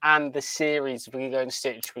films and the series of Lilo and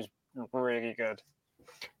Stitch was really good.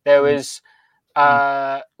 There was,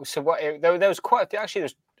 there was quite a few. Actually,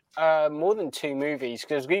 there's more than 2 movies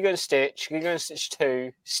because Lilo and Stitch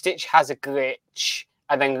 2, Stitch Has a Glitch,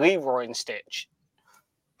 and then Leroy and Stitch.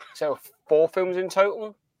 So 4 films in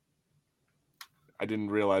total. I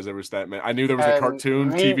didn't realize there was that many. I knew there was a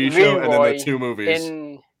cartoon TV show and then the 2 movies.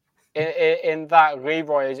 In that,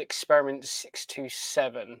 Leroy is Experiment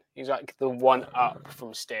 627. He's like the one up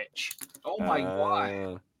from Stitch. Oh my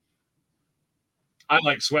god! I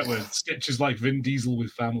like Sweatworth. Stitch is like Vin Diesel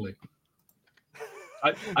with family.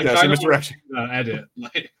 I kind of edit.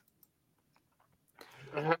 Like...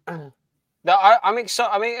 No, I'm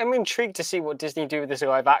excited. I mean, I'm intrigued to see what Disney do with this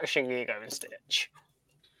live action Lilo and Stitch.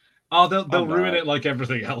 Oh, they'll ruin it like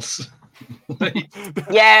everything else.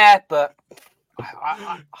 Yeah, but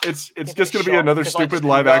it's just going to be another stupid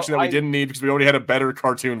live action that we didn't need because we already had a better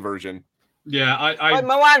cartoon version. Yeah, like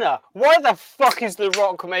Moana. Why the fuck is The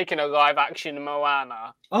Rock making a live action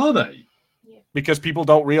Moana? Are they? Because people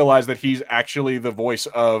don't realize that he's actually the voice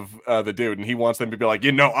of the dude, and he wants them to be like,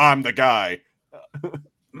 I'm the guy.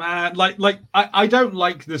 Man, I don't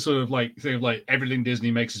like this sort of like thing of like everything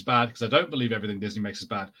Disney makes is bad because I don't believe everything Disney makes is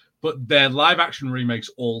bad. But their live action remakes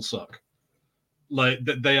all suck. Like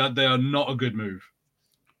they are not a good move.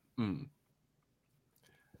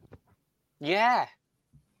 Yeah,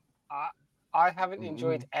 I haven't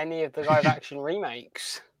enjoyed any of the live action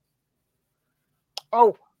remakes.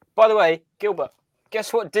 Oh, by the way, Gilbert,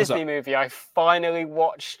 Guess what Disney movie I finally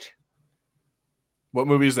watched? What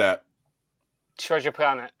movie is that? Treasure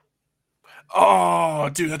Planet. Oh,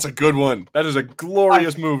 dude, that's a good one. That is a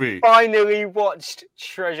glorious movie. Finally watched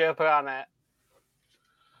Treasure Planet.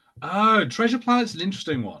 Oh, Treasure Planet's an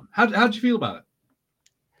interesting one. How'd you feel about it?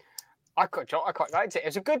 I quite liked it. It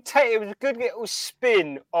was a good take. It was a good little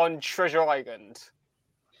spin on Treasure Island.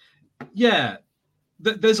 Yeah,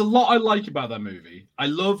 there's a lot I like about that movie. I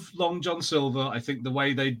love Long John Silver. I think the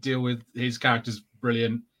way they deal with his character's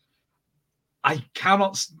brilliant. I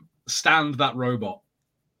cannot stand that robot.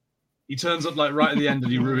 He turns up like right at the end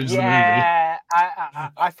and he ruins the movie. Yeah,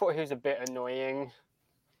 I thought he was a bit annoying.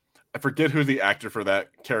 I forget who the actor for that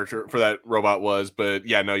character, for that robot was, but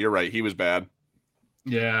yeah, no, you're right. He was bad.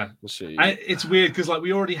 Yeah. Let's see. It's weird because like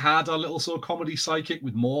we already had our little sort of comedy sidekick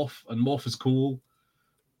with Morph, and Morph is cool.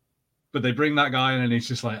 But they bring that guy in and he's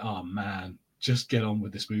just like, oh man, just get on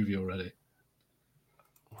with this movie already.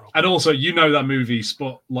 And also, you know that movie,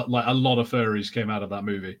 like a lot of furries came out of that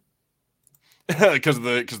movie. Because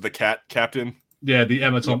the cat captain. Yeah, the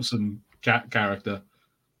Emma Thompson cat character.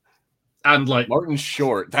 And like Martin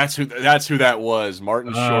Short. That's who that was.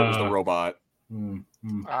 Martin Short was the robot.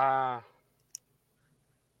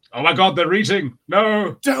 Oh my god, they're eating.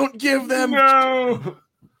 No. Don't give them. No.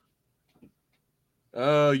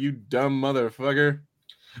 Oh, you dumb motherfucker.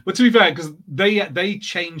 But to be fair, because they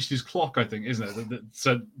changed his clock, I think, isn't it?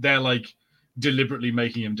 So they're like deliberately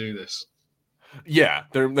making him do this. Yeah,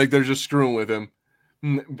 they're just screwing with him,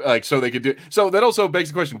 like so they could do. So that also begs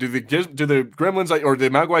the question: do the Gremlins or the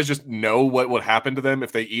Mogwais just know what would happen to them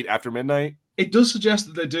if they eat after midnight? It does suggest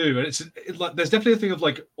that they do, and it's like there's definitely a thing of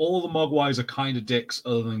like all the Mogwais are kind of dicks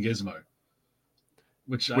other than Gizmo.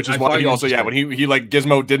 Which is why he also when he like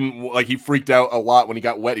Gizmo didn't like he freaked out a lot when he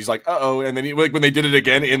got wet. He's like uh-oh, and then he, like when they did it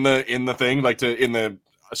again in the thing like in the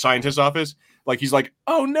scientist's office, like he's like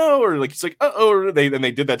oh no, or like he's like uh-oh, or they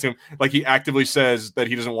did that to him. Like he actively says that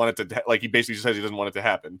he doesn't want it to like he basically says he doesn't want it to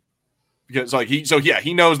happen because like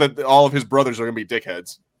he knows that all of his brothers are gonna be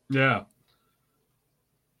dickheads. Yeah.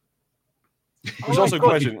 There's also a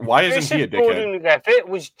question: why isn't he a dickhead? Levitt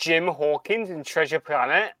was Jim Hawkins in Treasure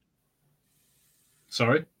Planet.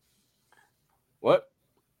 Sorry? What?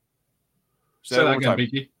 Say that again,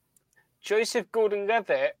 Beaky. Joseph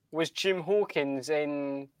Gordon-Levitt was Jim Hawkins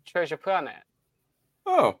in Treasure Planet.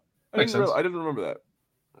 Oh, I didn't remember that.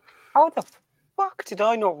 How the fuck did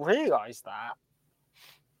I not realise that?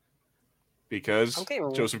 Because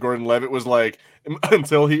Joseph Gordon-Levitt was like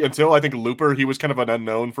until I think Looper, he was kind of an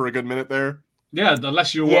unknown for a good minute there. Yeah,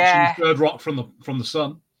 unless you're watching Third Rock from the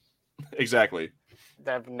Sun. Exactly.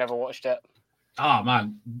 I've never watched it. Ah,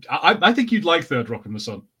 man, I think you'd like Third Rock from the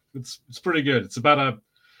Sun. It's pretty good. It's about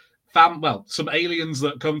some aliens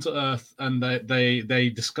that come to Earth and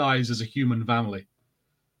they disguise as a human family.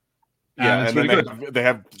 Yeah, and then they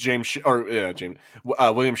have William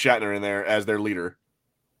Shatner in there as their leader.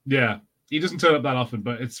 Yeah, he doesn't turn up that often,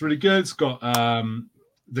 but it's really good. It's got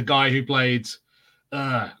the guy who played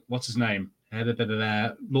what's his name?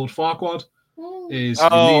 Lord Farquaad is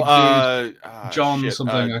John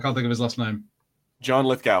something. I can't think of his last name. John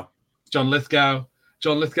Lithgow. John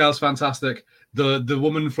Lithgow's fantastic. The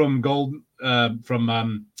woman from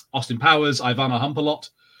Austin Powers, Ivana Humpalot,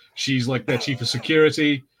 she's like their chief of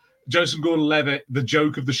security. Joseph Gordon-Levitt, the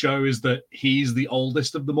joke of the show is that he's the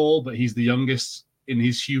oldest of them all, but he's the youngest in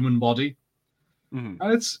his human body. Mm-hmm.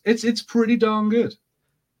 And it's pretty darn good.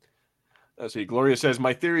 Let's see. Gloria says,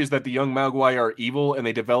 my theory is that the young Mogwai are evil and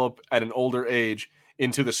they develop at an older age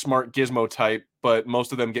into the smart Gizmo type, but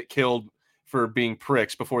most of them get killed for being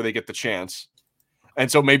pricks before they get the chance.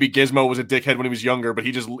 And so maybe Gizmo was a dickhead when he was younger, but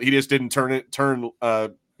he just didn't turn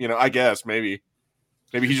I guess maybe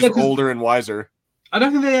he's just older and wiser. I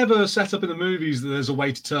don't think they ever set up in the movies that there's a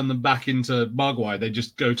way to turn them back into Mogwai. They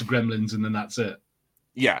just go to Gremlins and then that's it.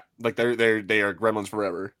 Yeah, like they are Gremlins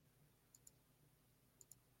forever.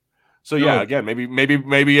 So yeah, again, maybe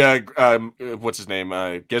what's his name?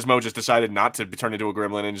 Gizmo just decided not to turn into a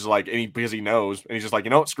gremlin, and just like because he knows, and he's just like,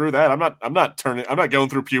 screw that. I'm not going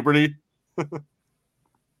through puberty.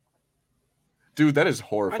 Dude, that is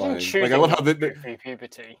horrifying. Like I love how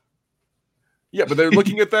puberty. Yeah, but they're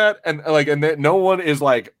looking at that, and no one is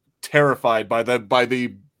like terrified by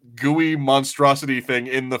the gooey monstrosity thing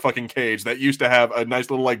in the fucking cage that used to have a nice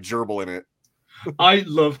little like gerbil in it. I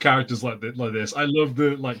love characters like this. I love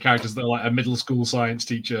the characters that are like a middle school science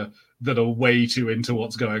teacher that are way too into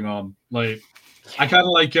what's going on. Like, I kind of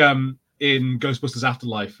like in Ghostbusters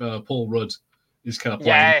Afterlife, Paul Rudd is kind of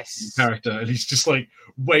playing character, and he's just like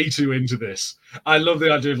way too into this. I love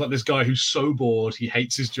the idea of like this guy who's so bored, he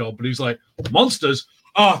hates his job, but he's like, monsters?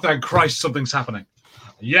 Oh, thank Christ, something's happening.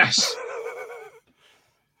 Yes.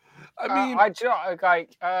 I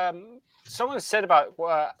mean, someone said about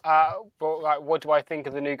like, what do I think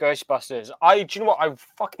of the new Ghostbusters? Do you know what? I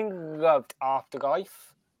fucking loved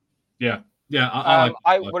Afterlife. Yeah.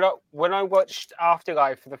 I when I watched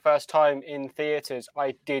Afterlife for the first time in theaters,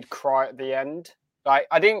 I did cry at the end. Like,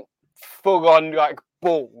 I didn't full on like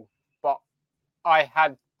bawl, but I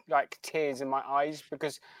had like tears in my eyes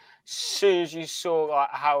because as soon as you saw like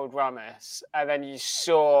Harold Ramis and then you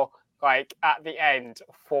saw like at the end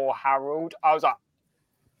for Harold, I was like,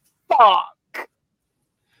 fuck.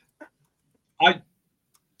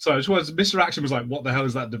 Mr. Action was like, what the hell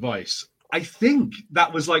is that device? I think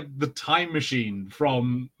that was like the time machine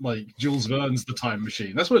from like Jules Verne's The Time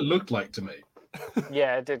Machine. That's what it looked like to me.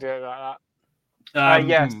 Yeah, it did look like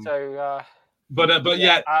that.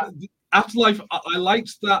 Afterlife, I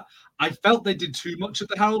liked that. I felt they did too much of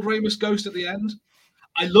the Harold Ramis ghost at the end.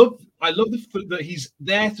 I love that he's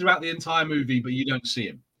there throughout the entire movie, but you don't see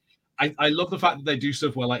him. I love the fact that they do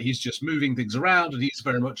stuff where like he's just moving things around and he's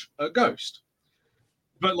very much a ghost.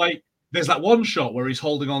 But like, there's that one shot where he's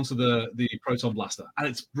holding onto the proton blaster, and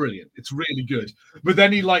it's brilliant. It's really good. But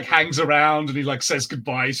then he like hangs around and he like says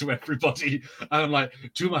goodbye to everybody, and I'm like,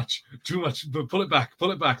 too much. But pull it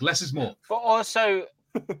back. Less is more. But also,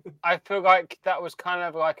 I feel like that was kind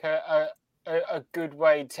of like a good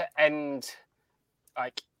way to end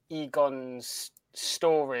like Egon's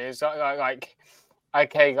story. Is like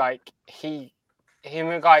okay, like him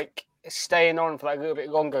like staying on for like a little bit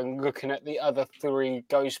longer and looking at the other three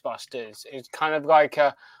Ghostbusters. It's kind of like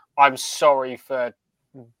I'm sorry for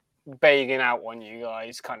bailing out on you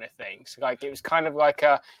guys kind of thing. So like it was kind of like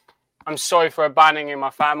I'm sorry for abandoning my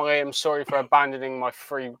family. I'm sorry for abandoning my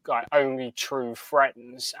three like only true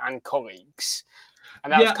friends and colleagues.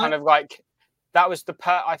 And that was kind of like that was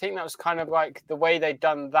I think that was kind of like the way they'd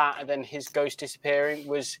done that, and then his ghost disappearing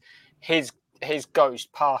was his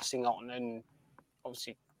ghost passing on and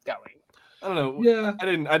obviously going. I don't know. Yeah,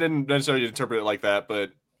 I didn't necessarily interpret it like that,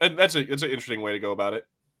 but it's an interesting way to go about it.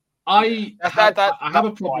 I have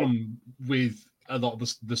a problem with a lot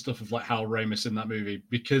of the stuff of like Hal Ramis in that movie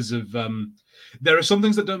because of there are some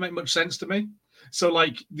things that don't make much sense to me. So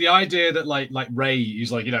like the idea that like Ray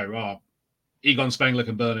is like, Egon Spengler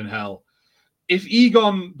can burn in hell. If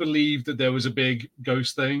Egon believed that there was a big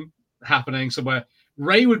ghost thing happening somewhere,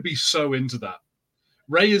 Ray would be so into that.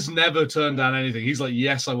 Ray has never turned down anything. He's like,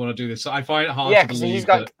 yes, I want to do this. So I find it hard to believe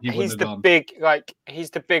that he wouldn't have gone. He's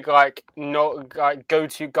the big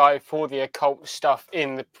go-to guy for the occult stuff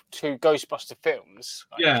in the two Ghostbuster films.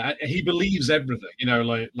 Yeah, he believes everything.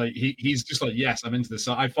 He's just like, yes, I'm into this.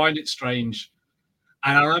 So I find it strange.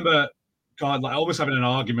 And I remember, God, like almost having an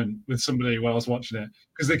argument with somebody when I was watching it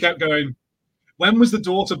because they kept going, when was the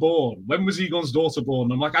daughter born? When was Egon's daughter born?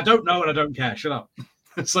 And I'm like, I don't know and I don't care. Shut up.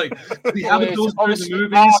 It's like the other daughter in the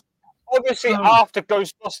movies. Obviously, after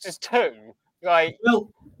Ghostbusters 2.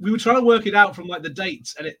 Well, we were trying to work it out from like the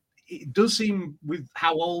dates, and it does seem with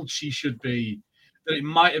how old she should be that it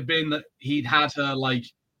might have been that he'd had her like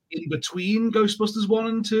in between Ghostbusters 1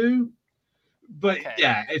 and 2. But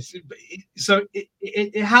yeah,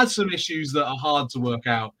 it has some issues that are hard to work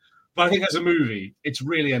out. But I think as a movie, it's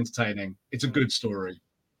really entertaining. It's a good story.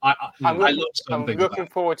 I'm looking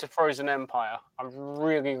forward to Frozen Empire. I'm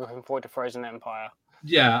really looking forward to Frozen Empire.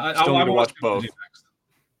 Yeah, I still need to watch both.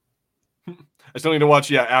 I still need to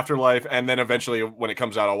watch Afterlife, and then eventually when it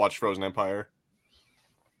comes out, I'll watch Frozen Empire.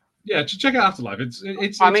 Yeah, check out Afterlife.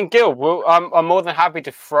 It's I mean, Gil, I'm more than happy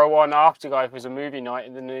to throw on Afterlife as a movie night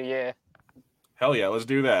in the new year. Hell yeah, let's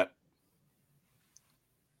do that.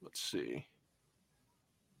 Let's see.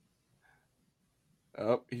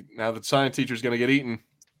 Oh, now the science teacher's going to get eaten.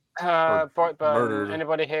 Brightburn,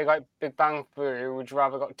 anybody here like Big Bang Theory? Would you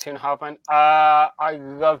rather got 2.5 Men? I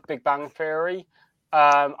love Big Bang Theory.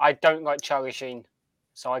 I don't like Charlie Sheen,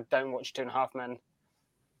 so I don't watch 2.5 Men.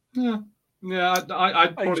 Yeah.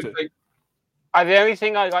 I'd probably think. The only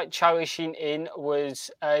thing I like Charlie Sheen in was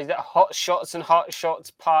is that Hot Shots and Hot Shots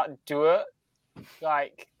Part 2.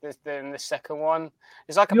 Like in the second one,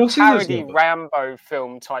 it's like a parody Rambo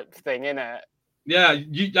film type thing, isn't it? Yeah,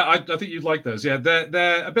 I think you'd like those. Yeah,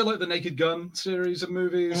 they're a bit like the Naked Gun series of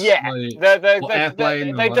movies. Yeah, like,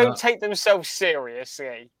 they don't take themselves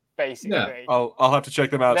seriously. Basically, yeah. I'll have to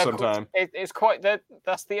check them out sometime. It's quite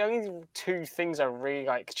that's the only two things I really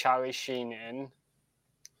like Charlie Sheen in.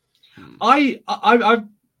 I'm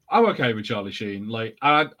okay with Charlie Sheen. Like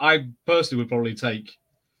I personally would probably take.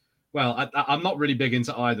 Well, I'm not really big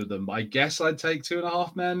into either of them, but I guess I'd take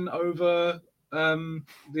 2.5 Men over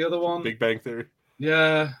the other one. Big Bang Theory.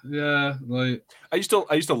 Yeah. Like I used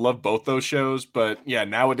to love both those shows, but yeah,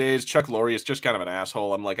 nowadays Chuck Lorre is just kind of an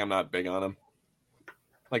asshole. I'm not big on him.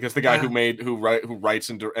 Like it's the guy who writes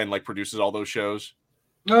and like produces all those shows.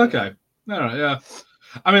 Okay, all right, yeah.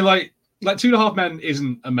 I mean, like 2.5 Men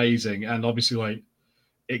isn't amazing, and obviously, like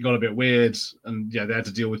it got a bit weird, and yeah, they had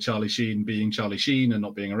to deal with Charlie Sheen being Charlie Sheen and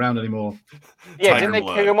not being around anymore. Yeah, didn't they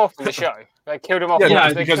kill him off in the show? They killed him off.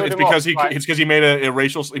 Yeah, it's because he made a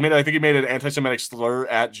racial. I think he made an anti-Semitic slur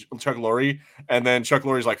at Chuck Lorre, and then Chuck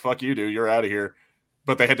Lorre's like, "Fuck you, dude, you're out of here."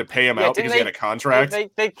 But they had to pay him out because he had a contract.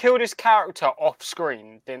 They killed his character off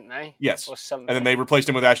screen, didn't they? Yes. Or something. And then they replaced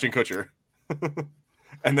him with Ashton Kutcher.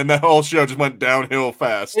 And then that whole show just went downhill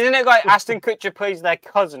fast. Isn't it like Ashton Kutcher plays their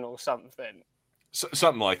cousin or something?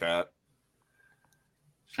 Something like that.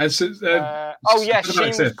 Sheen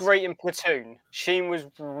was great in Platoon. Sheen was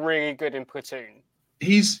really good in Platoon.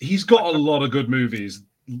 He's got a lot of good movies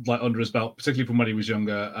like under his belt, particularly from when he was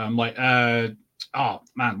younger. Why can't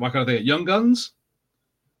I think of Young Guns?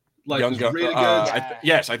 Like Young Guns, really good.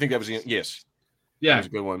 Yes, I think that was yes. Yeah, that was a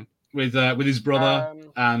good one with his brother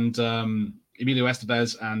and Emilio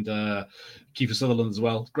Estevez and Kiefer Sutherland as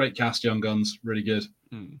well. Great cast, Young Guns, really good.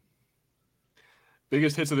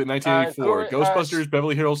 Biggest hits of the 1984: Ghostbusters,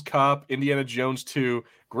 Beverly Hills Cop, Indiana Jones 2,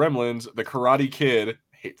 Gremlins, The Karate Kid.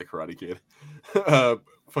 I hate The Karate Kid.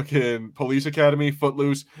 Fucking Police Academy,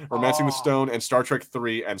 Footloose, Romancing the Stone, and Star Trek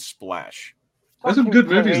 3 and Splash. There's some good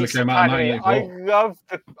movies that came out in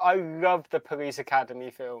 1984. I love the Police Academy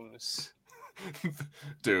films.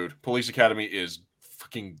 Dude, Police Academy is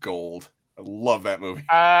fucking gold. I love that movie.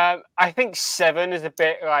 I think 7 is a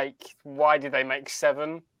bit like, why did they make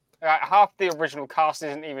 7? Half the original cast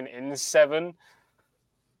isn't even in 7.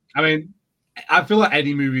 I mean, I feel like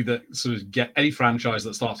any movie that sort of any franchise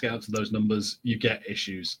that starts getting up to those numbers, you get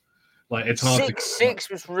issues. Like it's hard. Six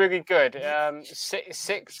was really good.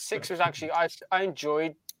 Six was actually I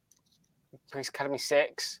enjoyed Police Academy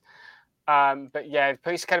 6, but yeah,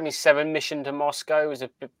 Police Academy 7, Mission to Moscow was a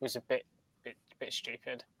bit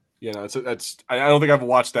stupid. Yeah, no, I don't think I've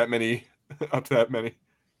watched that many up to that many.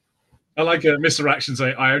 I like Mr. Action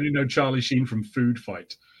say, I only know Charlie Sheen from Food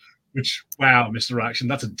Fight, which wow, Mr. Action,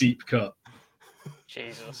 that's a deep cut.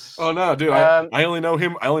 Jesus. Oh no, dude, I only know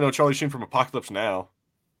him. I only know Charlie Sheen from Apocalypse Now.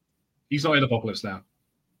 He's not in Apocalypse Now.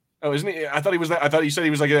 Oh, isn't he? I thought he was that. I thought you said he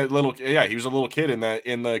was like a little. Yeah, he was a little kid in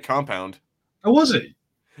the compound. Oh, was he?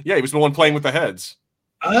 Yeah, he was the one playing with the heads.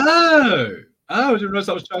 Oh, I didn't realize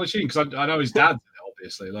that was Charlie Sheen because I know his dad,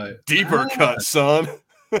 obviously. Like deeper cut, son.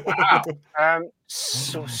 Wow.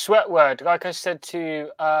 Sweat word. Like I said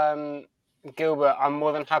to Gilbert, I'm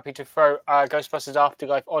more than happy to throw Ghostbusters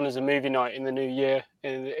Afterlife on as a movie night in the new year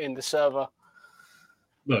in the server.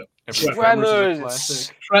 Look,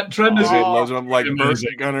 Tremors. Tremors. I'm like Burt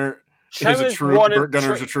Gunner. Burt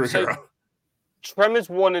Gunner's a true hero. Tremors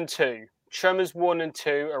 1 and 2. Tremors 1 and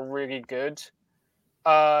 2 are really good.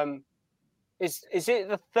 Is it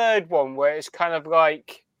the third one where it's kind of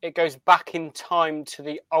like it goes back in time to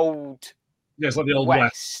the old? Yeah, it's like the old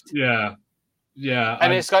West. Yeah.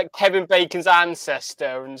 And it's like Kevin Bacon's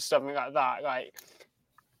ancestor and something like that.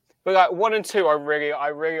 But like 1 and 2, I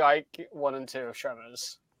really like 1 and 2 of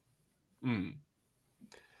Tremors.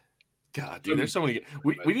 God, dude, there's so many.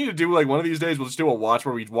 We need to do like one of these days. We'll just do a watch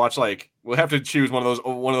where we watch like we'll have to choose one of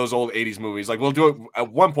those old '80s movies. Like we'll do it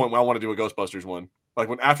at one point. I want to do a Ghostbusters one. Like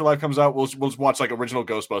when Afterlife comes out, we'll just watch like original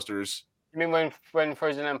Ghostbusters. You mean when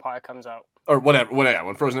Frozen Empire comes out? Or whatever.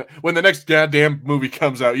 When the next goddamn movie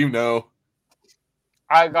comes out, you know.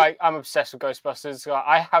 I'm obsessed with Ghostbusters.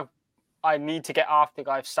 I need to get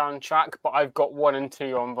Afterlife soundtrack, but I've got 1 and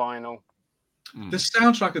 2 on vinyl. The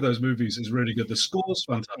soundtrack of those movies is really good. The score's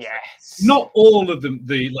fantastic. Yes. Not all of them.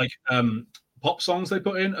 The pop songs they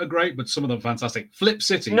put in are great, but some of them are fantastic. Flip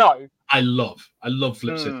City. No. I love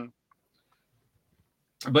Flip City.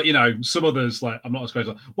 But some others like I'm not as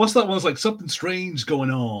crazy. What's that one? It's like something strange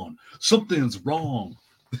going on. Something's wrong.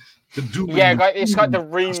 It's like the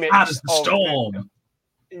remix as the storm.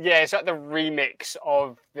 It's like the remix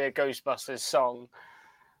of the Ghostbusters song.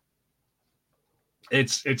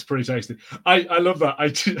 It's pretty tasty. I love that.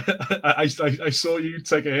 I saw you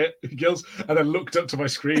take a hit, Gills, and then looked up to my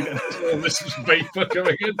screen and saw this vapor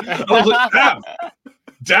coming in. And I was like,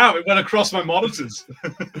 damn! It went across my monitors.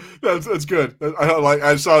 That's good.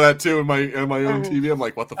 I saw that too in my own TV. I'm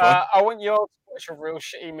like, what the fuck? I want you all to watch a real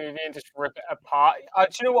shitty movie and just rip it apart. Do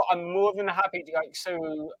you know what? I'm more than happy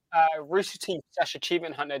to Rooster Teeth /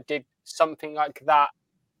 Achievement Hunter did something like that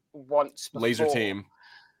once before. Laser Team.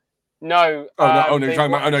 No. You're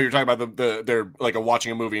talking about they're like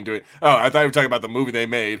watching a movie and doing. Oh, I thought you were talking about the movie they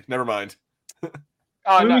made. Never mind.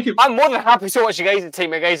 Oh, no. I'm more than happy to watch Against the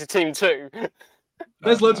Team, Against the Team 2.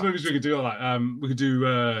 There's loads of movies we could do like we could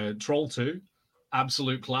do Troll 2,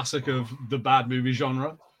 absolute classic of the bad movie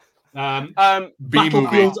genre.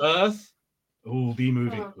 Battlefield Earth. Oh, B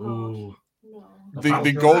movie. Oh. No.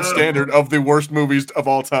 The gold standard of the worst movies of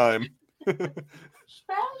all time. Spell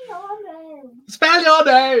your name. Spell your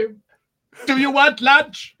name. Do you want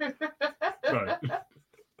lunch? Right.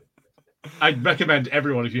 I'd recommend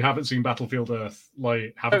everyone, if you haven't seen Battlefield Earth,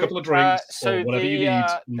 like have a couple of drinks or whatever you need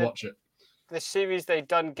and watch it. The series they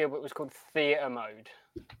done, Gilbert, was called Theatre Mode.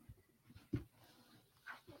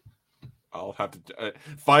 I'll have to.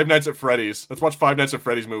 Five Nights at Freddy's. Let's watch Five Nights at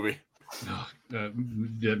Freddy's movie. Yeah,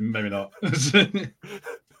 maybe not.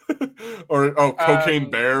 Or Cocaine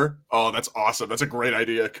Bear. Oh, that's awesome. That's a great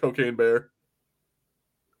idea. Cocaine Bear.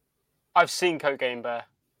 I've seen Cocaine Bear.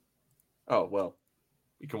 Oh well,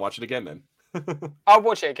 you can watch it again then. I'll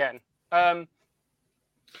watch it again.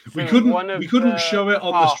 We couldn't show it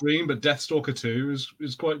on the stream, but Deathstalker 2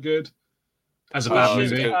 is quite good as a bad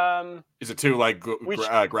movie. Is it too like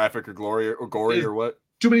graphic or gory or what?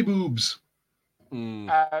 Too many boobs.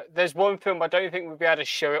 There's one film I don't think we'll be able to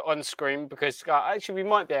show it on screen because actually we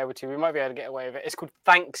might be able to. We might be able to get away with it. It's called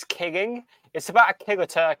Thanksgiving. It's about a killer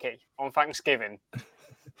turkey on Thanksgiving.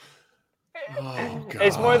 Oh, God.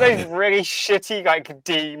 It's one of those really shitty like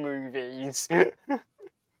D movies.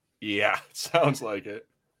 Yeah, sounds like it.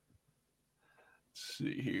 Let's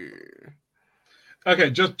see here. Okay,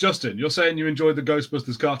 Justin, you're saying you enjoyed the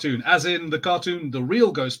Ghostbusters cartoon, as in the cartoon, the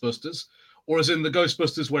real Ghostbusters, or as in the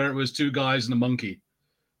Ghostbusters where it was two guys and a monkey,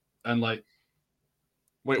 and like.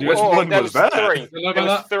 Wait, which one was that?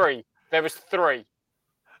 There was three.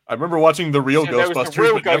 I remember watching the real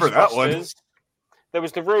Ghostbusters, but never that one. There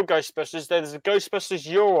was the real Ghostbusters. There's the Ghostbusters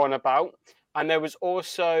you're on about. And there was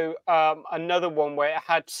also another one where it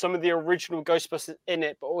had some of the original Ghostbusters in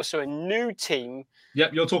it, but also a new team.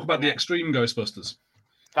 Yep, you're talking about the Extreme Ghostbusters.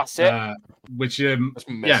 That's it. Which, I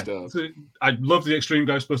love the Extreme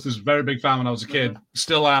Ghostbusters. Very big fan when I was a kid.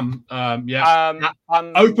 Still am.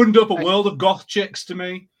 Opened up a world of goth chicks to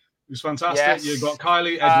me. It was fantastic. Yes. You got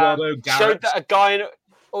Kylie, Eduardo, Garrett.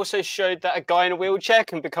 Showed that a guy in a wheelchair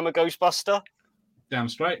can become a Ghostbuster. Damn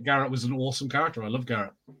straight. Garrett was an awesome character. I love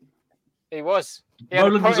Garrett. He was.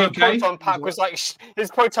 Roland was okay. His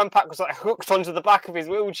proton pack was like hooked onto the back of his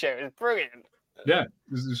wheelchair. It was brilliant. Yeah, it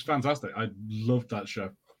was fantastic. I loved that show.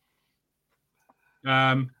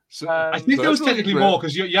 I think there was technically more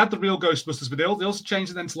because you had the real Ghostbusters, but they also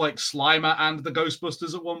changed it then to like Slimer and the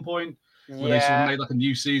Ghostbusters at one point, where they sort of made like a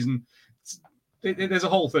new season. There's a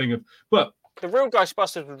whole thing of, but the real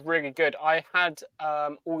Ghostbusters was really good. I had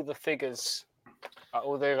all the figures.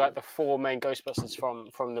 All the four main Ghostbusters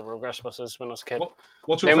from the real Ghostbusters when I was a kid.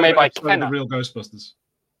 What's your favorite episode of the real Ghostbusters?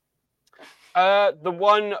 The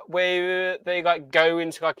one where they go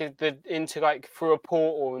into through a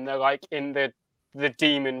portal and they're like in the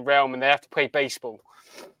demon realm and they have to play baseball.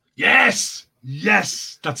 Yes,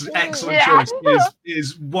 that's an excellent choice. It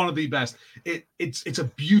is one of the best. It's a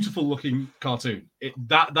beautiful looking cartoon.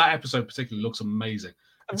 That episode particularly looks amazing.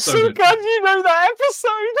 I'm so glad you know that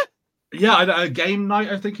episode. Yeah, a game night,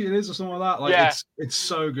 I think it is, or something like that. Like it's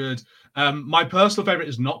so good. My personal favorite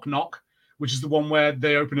is Knock Knock, which is the one where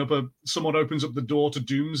they someone opens up the door to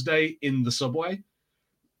Doomsday in the subway,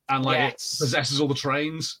 and it possesses all the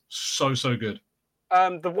trains. So good.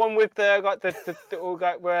 The one with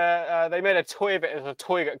where they made a toy of it as a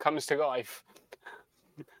toy that comes to life.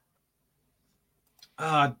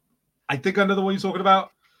 I think I know the one you're talking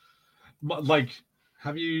about. Like.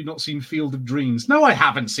 Have you not seen Field of Dreams? No, I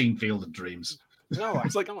haven't seen Field of Dreams. No,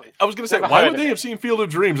 it's like I was going to say, why would they have seen Field of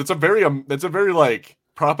Dreams? It's a very like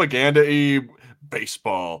propaganda-y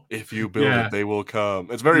baseball. If you build it, they will come.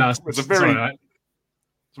 It's a very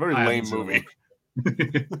lame movie.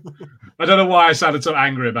 I don't know why I sounded so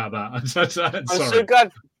angry about that.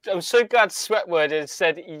 I'm so glad Sweatword has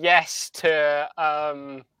said yes to.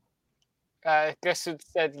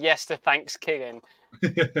 Said yes to Thanksgiving.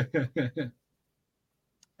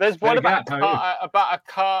 There's one about a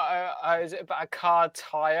car. Is it about a car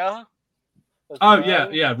tire? Oh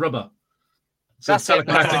yeah, rubber. So it's a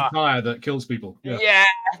telekinetic tire that kills people. Yeah.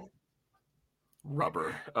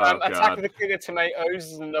 Rubber. Attack of the Killer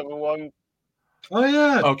Tomatoes is another one. Oh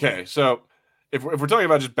yeah. Okay, so if we're talking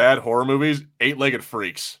about just bad horror movies, 8-Legged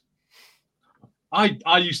Freaks.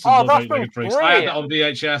 I used to love 8-Legged Freaks. I had that on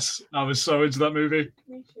VHS. I was so into that movie.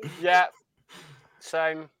 Yeah.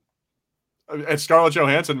 Same. And Scarlett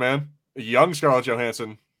Johansson, man. Young Scarlett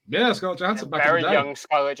Johansson. Yeah, Scarlett Johansson. Back very in the day. Young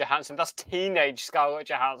Scarlett Johansson. That's teenage Scarlett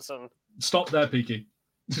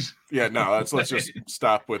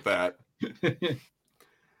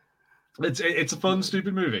It's a fun,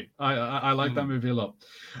 stupid movie. I like that movie a lot.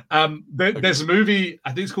 There's a movie,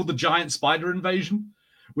 I think it's called The Giant Spider Invasion,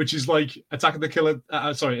 which is like Attack of the Killer.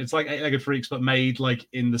 It's like Eight-Legged Freaks, but made like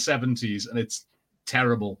in the 70s, and it's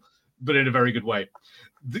terrible, but in a very good way.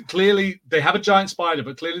 Clearly, they have a giant spider,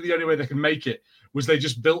 but clearly the only way they can make it was they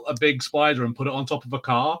just built a big spider and put it on top of a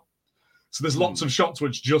car. So there's lots of shots where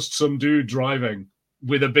it's just some dude driving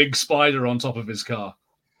with a big spider on top of his car.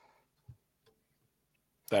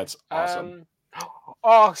 That's awesome.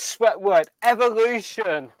 Sweat word.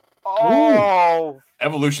 Evolution. Oh. Ooh.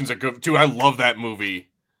 Evolution's a good... Dude, I love that movie.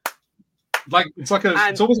 It's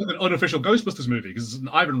almost like an unofficial Ghostbusters movie because it's an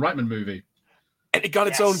Ivan Reitman movie. And it got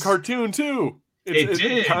its own cartoon, too. It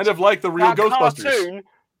did. Kind of like the real Ghostbusters.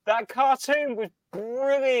 That cartoon was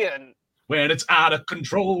brilliant. When it's out of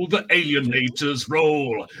control, the alienators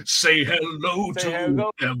roll. Say hello to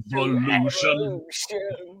evolution.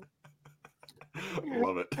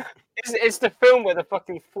 Love it. It's the film where the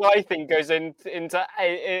fucking fly thing goes into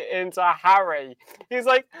Harry. He's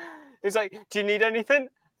like, do you need anything?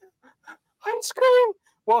 I'm screaming.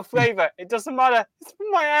 What flavor? It doesn't matter. It's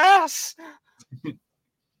my ass.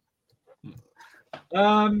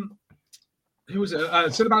 Who was it?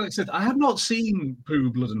 Cinematic said, I have not seen Pooh,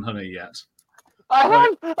 Blood and Honey yet.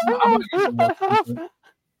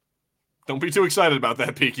 Don't be too excited about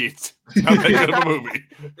that, Peaky. It's not that good of a movie.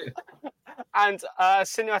 And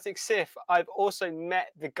Cinematic Sith, I've also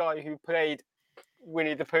met the guy who played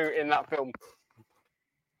Winnie the Pooh in that film.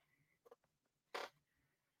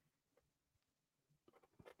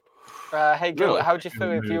 Hey, Gil, how do you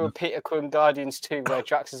feel if you were Peter Quill in Guardians 2, where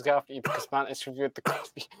Drax is after you because Mantis revealed the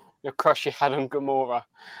crush you had on Gamora?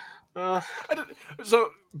 So,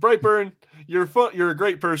 Brightburn, you're a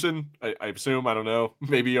great person. I assume. I don't know.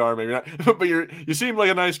 Maybe you are, maybe not. But you seem like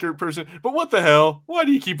a nice person. But what the hell? Why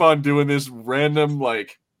do you keep on doing this random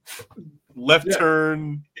left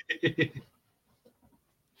turn?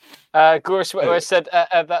 Guru said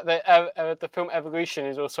that the film Evolution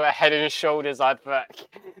is also a Head and Shoulders advert.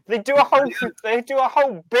 They do a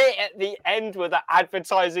whole bit at the end with the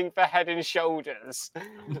advertising for Head and Shoulders.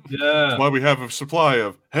 Yeah, that's why we have a supply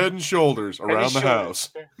of Head and Shoulders around the house.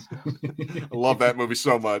 I love that movie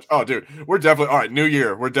so much. Oh, dude, we're definitely all right. New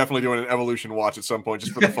Year, we're definitely doing an Evolution watch at some point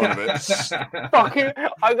just for the fun of it. Fucking,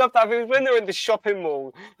 I love that. It was when they're in the shopping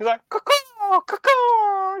mall. He's like,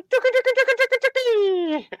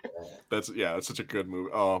 that's such a good movie.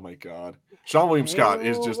 Oh my god, Sean William Scott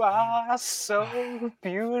is just so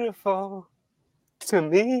beautiful to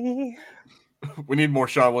me. We need more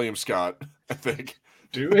Sean William Scott, I think.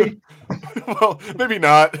 Do we? Well, maybe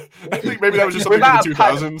not. I think maybe that was just something in the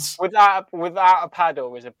 2000s. Without a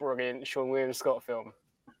Paddle was a brilliant Sean William Scott film.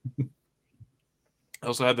 I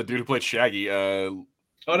also had the dude who played Shaggy. Oh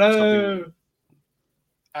no,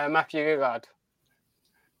 Matthew Lillard.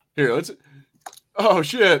 Here, let's. Oh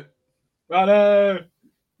shit! Oh no.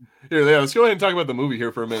 Here, let's go ahead and talk about the movie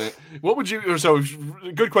here for a minute. What would you? So,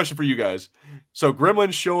 good question for you guys. So,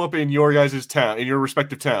 Gremlins show up in your guys' town, in your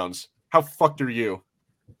respective towns. How fucked are you?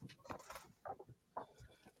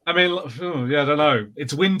 I mean, I don't know.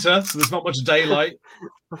 It's winter, so there's not much daylight.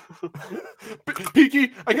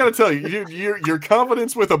 Peaky, I gotta tell you, your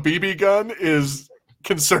confidence with a BB gun is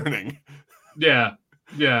concerning. Yeah.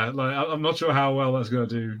 I'm not sure how well that's gonna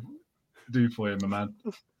do for you, my man.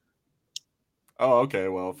 Oh, okay.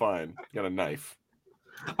 Well, fine. You got a knife.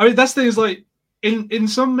 I mean, that's the thing is like in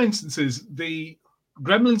some instances the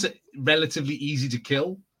Gremlins are relatively easy to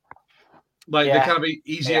kill. They kind of be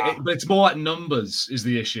easier, but it's more like numbers is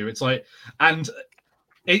the issue. It's like, and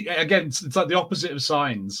it's like the opposite of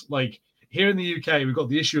Signs. Like here in the UK, we've got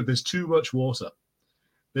the issue of there's too much water.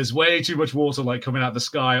 There's way too much water coming out of the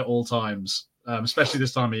sky at all times, especially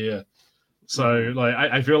this time of year. So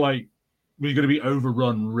I feel like we're going to be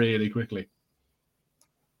overrun really quickly.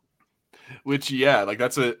 Which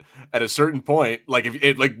that's at a certain point, if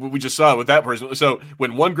it like we just saw with that person. So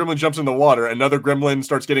when one gremlin jumps in the water, another gremlin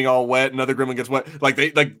starts getting all wet, another gremlin gets wet.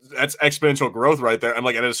 That's exponential growth right there. I'm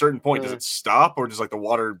at a certain point, does it stop or does the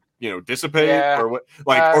water dissipate or what?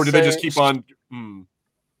 Or do they just keep on?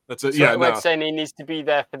 That's it. So we're saying he needs to be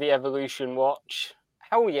there for the Evolution watch.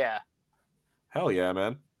 Hell yeah,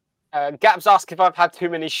 man. Gap's asked if I've had too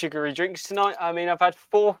many sugary drinks tonight. I mean, I've had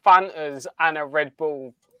 4 Fantas and a Red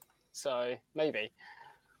Bull. So maybe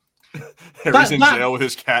Harry's in jail with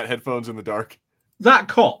his cat headphones in the dark. That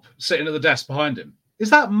cop sitting at the desk behind him, is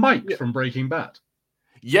that Mike from Breaking Bad?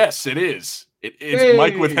 Yes, it is. It's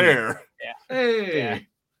Mike with hair. Yeah. Hey. Yeah.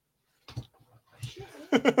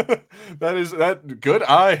 that good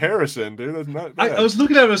eye Harrison, dude. That's not bad. I was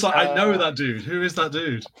looking at him. I was like, I know that dude. Who is that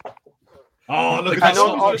dude? Oh, look at that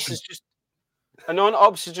stop motion. Anon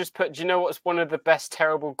Ops has just put, do you know what's one of the best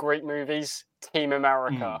terrible Greek movies? Team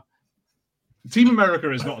America. Team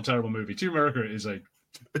America is not a terrible movie. Team America is a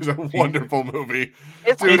wonderful movie.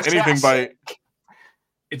 It's anything by...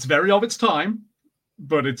 It's very of its time,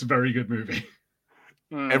 but it's a very good movie.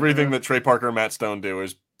 Everything that Trey Parker and Matt Stone do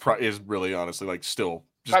is really, honestly, like, still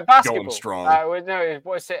just going strong. No,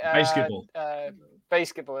 what's it? Basketball.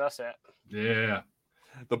 Basketball, that's it. Yeah.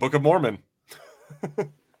 The Book of Mormon.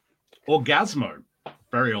 Orgasmo.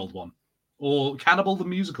 Very old one. Or Cannibal the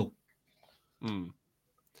Musical. And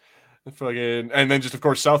then just, of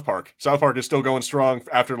course, South Park. South Park is still going strong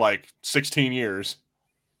after, like, 16 years.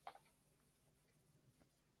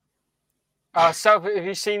 So have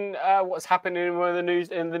you seen what's happening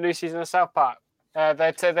in the new season of South Park? They're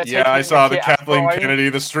I saw the Kathleen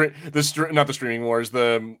Kennedy, not the streaming wars.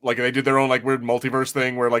 They did their own like weird multiverse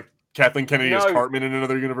thing where like Kathleen Kennedy is Cartman in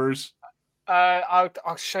another universe.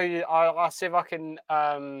 I'll show you. I'll see if I can.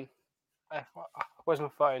 Where's my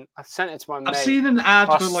phone? I sent it to my mate. I've seen an ad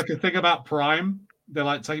for like a thing about Prime. They're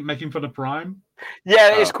like making fun of Prime.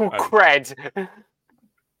 Yeah, it's called Cred.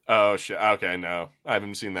 Oh shit! Okay, no, I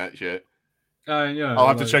haven't seen that yet. Yeah, I'll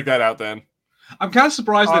have to check that out then. I'm kind of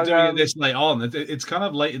surprised they're doing it this late on. It's kind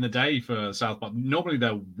of late in the day for South Park. Normally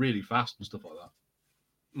they're really fast and stuff like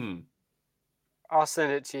that. I'll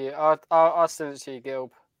send it to you. I'll send it to you,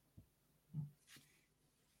 Gilb.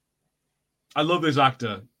 I love this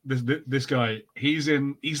actor. This guy. He's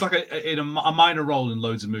like in a minor role in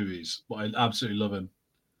loads of movies, but I absolutely love him.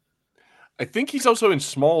 I think he's also in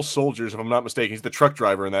Small Soldiers, if I'm not mistaken. He's the truck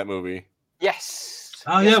driver in that movie. Yes.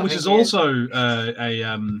 Oh yeah, which is also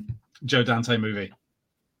a Joe Dante movie.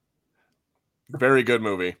 Very good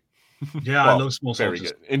movie. Yeah, I love Small Soldiers.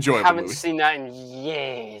 Very good. Enjoyable. I haven't seen that in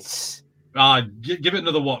years. Give it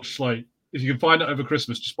another watch. Like if you can find it over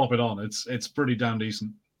Christmas, just pop it on. It's pretty damn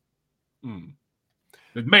decent.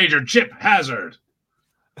 With Major Chip Hazard,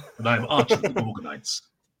 and I'm Archie the Morganites.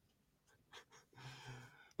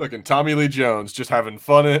 Looking, Tommy Lee Jones just having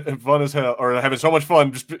fun as hell, or having so much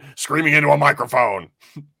fun just screaming into a microphone.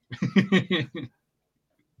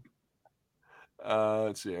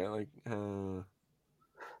 Let's see. I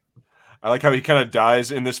like how he kind of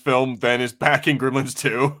dies in this film, then is back in Gremlins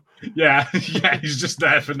 2. Yeah, he's just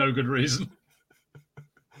there for no good reason.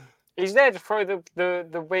 He's there to throw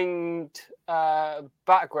the winged bat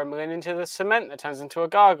gremlin into the cement that turns into a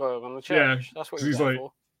gargoyle on the church. Yeah, that's what he's there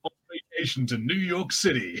for. On vacation to New York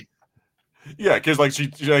City. Yeah, because like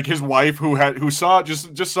his wife who saw a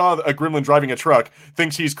gremlin driving a truck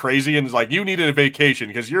thinks he's crazy and is like, you needed a vacation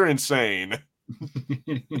because you're insane.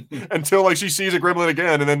 Until like she sees a gremlin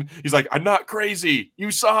again and then he's like, I'm not crazy. You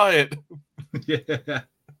saw it. Yeah.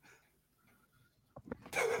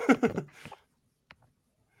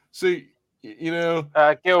 See, Gil,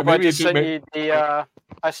 I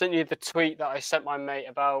sent you the tweet that I sent my mate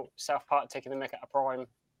about South Park taking the mick out of Prime.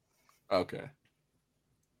 Okay.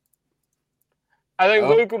 I think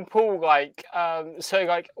Logan Paul, once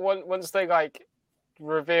they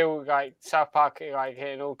reveal South Park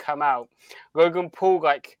it'll all come out. Logan Paul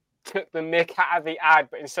took the mick out of the ad,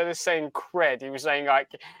 but instead of saying cred, he was saying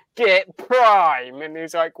get Prime, and he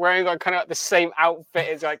was wearing kind of the same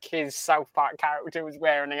outfit as his South Park character was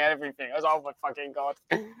wearing and everything. I was oh my fucking god!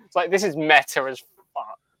 It's this is meta as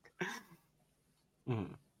fuck.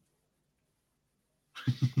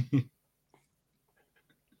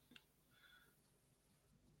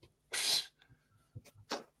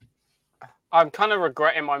 I'm kind of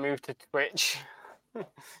regretting my move to Twitch,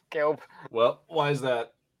 Gilb. Well, why is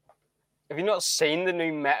that? Have you not seen the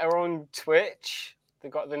new meta on Twitch? They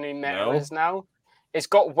got the new meta now. It's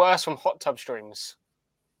got worse from hot tub streams.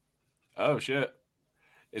 Oh shit!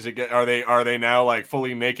 Is it? Are they now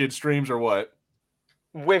fully naked streams or what?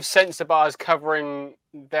 With censor bars covering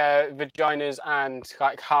their vaginas and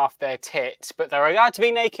half their tits, but they're allowed to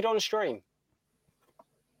be naked on stream.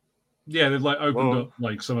 Yeah, they've opened up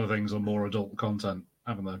some of the things on more adult content,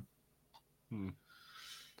 haven't they?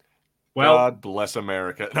 Well, God bless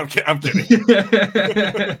America. No, I'm kidding. I'm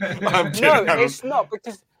kidding. No, it's not,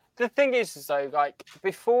 because the thing is though,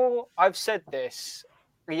 before I've said this,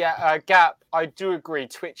 Gap, I do agree.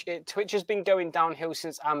 Twitch has been going downhill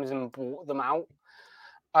since Amazon bought them out.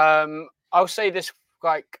 I'll say this,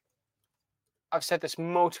 I've said this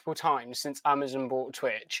multiple times since Amazon bought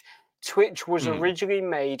Twitch. Twitch was originally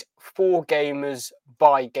made for gamers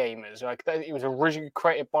by gamers. It was originally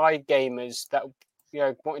created by gamers that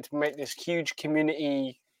wanted to make this huge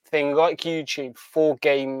community thing like YouTube for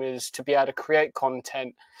gamers to be able to create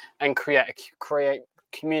content and create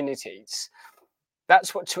communities.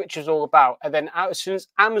 That's what Twitch was all about. And then as soon as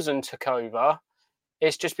Amazon took over,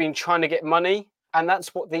 it's just been trying to get money. And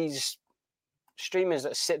that's what these streamers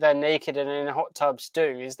that sit there naked and in hot tubs do,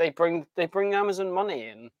 is they bring Amazon money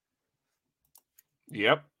in.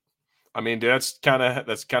 Yep. I mean, that's kind of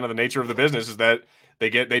the nature of the business, is that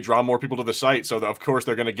they draw more people to the site. So of course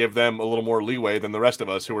they're going to give them a little more leeway than the rest of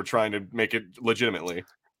us who are trying to make it legitimately.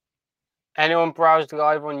 Anyone browsed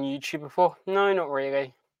live on YouTube before? No, not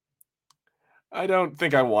really. I don't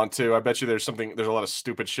think I want to. I bet you there's a lot of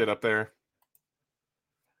stupid shit up there.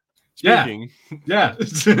 Speaking. Yeah. I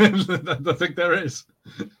think there is.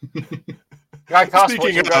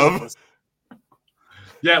 Speaking of,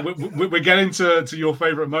 yeah, we're getting to your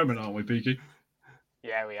favorite moment, aren't we, Peaky?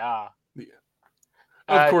 Yeah, we are. Yeah.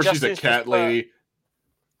 Of course, she's a cat lady.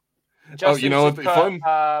 Oh, you know what's fun?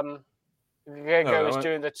 Lego was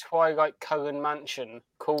doing the Twilight Cullen Mansion.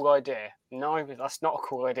 Cool idea. No, that's not a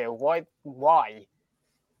cool idea. Why?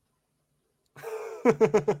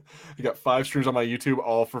 You got 5 streams on my YouTube,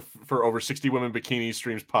 all for over 60 women bikini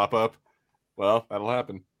streams pop up. Well, that'll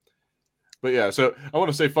happen. But yeah, so I want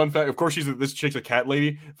to say fun fact. Of course, this chick's a cat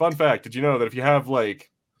lady. Fun fact: did you know that if you have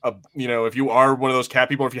if you are one of those cat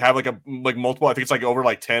people, if you have like multiple, I think it's like over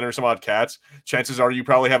like 10 or some odd cats, chances are you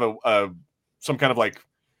probably have some kind of like,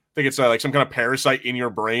 I think it's like some kind of parasite in your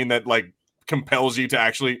brain that like compels you to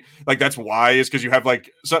actually like. That's why, is because you have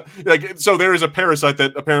so there is a parasite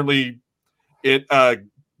that apparently it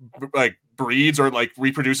like breeds or like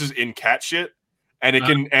reproduces in cat shit. And it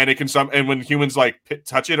can, and when humans like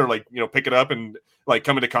touch it or like, pick it up and like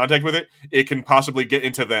come into contact with it, it can possibly get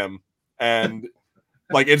into them. And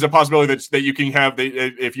like, it's a possibility that you can have,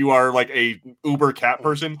 if you are like a uber cat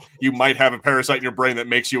person, you might have a parasite in your brain that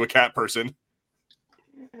makes you a cat person.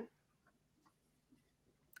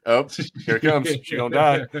 Oh, here it comes. She's gonna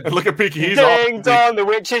die. And look at Peaky. He's Ding dong, the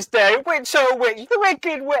witch is dead. Witch, oh witch, the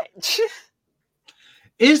wicked witch.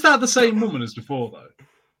 Is that the same woman as before, though?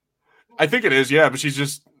 I think it is, yeah, but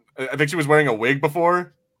I think she was wearing a wig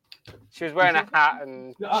before. She was wearing a hat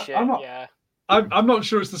and shit, yeah. I'm not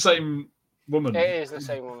sure it's the same woman. It is the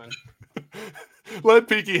same woman. Let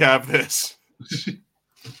Peaky have this.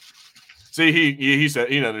 See, he said,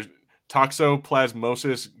 there's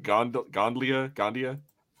toxoplasmosis gondia.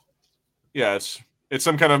 Yeah, it's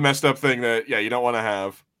some kind of messed up thing that, you don't want to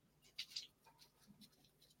have.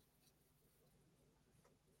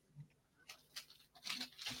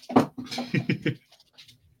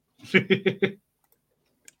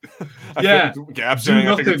 Yeah, Gap saying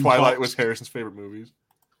I think Twilight was Harrison's favorite movies.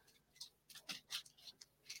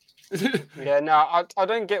 Yeah, no, I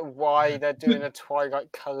don't get why they're doing a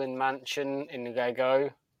Twilight Cullen Mansion in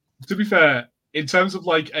Lego. To be fair, in terms of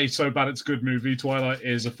like a so bad it's good movie, Twilight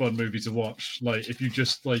is a fun movie to watch. Like if you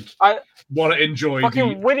just want to enjoy.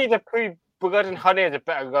 Fucking Winnie the Pooh, Blood and Honey has a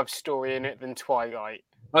better love story in it than Twilight.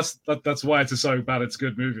 That's why it's a so bad it's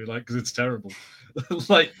good movie, like, because it's terrible.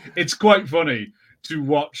 Like, it's quite funny to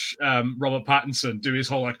watch Robert Pattinson do his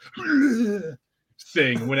whole like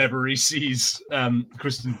thing whenever he sees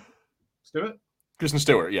Kristen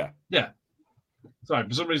Stewart, yeah. Sorry,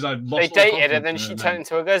 for some reason I lost. They dated and then she turned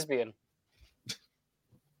into a lesbian.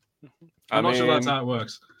 I'm not sure that's how it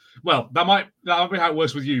works. Well, that might be how it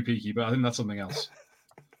works with you, Peaky, but I think that's something else.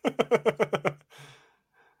 Because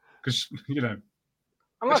I'm gonna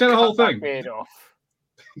cut the whole thing. Beard off.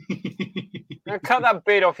 I'm gonna cut that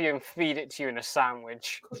beard off you and feed it to you in a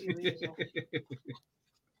sandwich.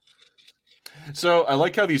 So I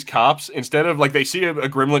like how these cops, instead of like they see a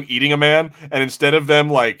gremlin eating a man, and instead of them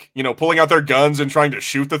like pulling out their guns and trying to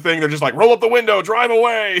shoot the thing, they're just like, roll up the window, drive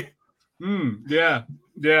away. Yeah.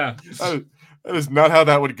 That is not how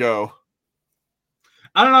that would go.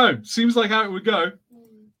 I don't know. Seems like how it would go.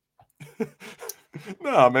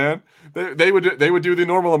 No, man. They would do the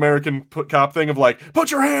normal American cop thing of like,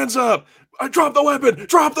 put your hands up, drop the weapon, bang,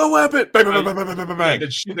 bang, bang, bang, bang, bang.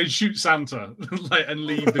 Yeah, they'd shoot Santa and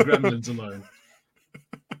leave the gremlins alone.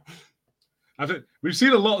 I think we've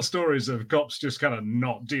seen a lot of stories of cops just kind of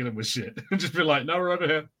not dealing with shit and just be like, no, we're over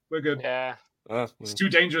here, we're good. Yeah, it's too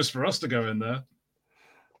dangerous for us to go in there.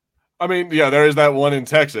 I mean, yeah, there is that one in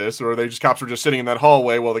Texas where cops were just sitting in that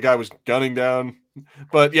hallway while the guy was gunning down.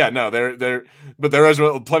 But yeah, no, but there is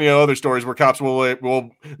plenty of other stories where cops they'll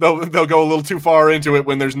go a little too far into it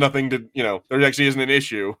when there's nothing to, there actually isn't an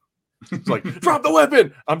issue. It's like, drop the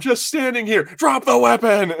weapon. I'm just standing here. Drop the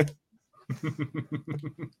weapon.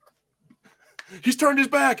 He's turned his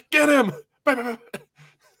back. Get him.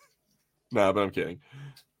 Nah, but I'm kidding.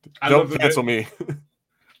 Don't cancel me.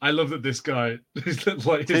 I love that this guy is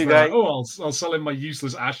like, I'll sell him my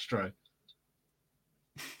useless ashtray.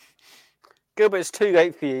 Gilbert, it's too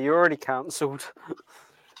late for you. You're already cancelled.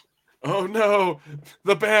 Oh no,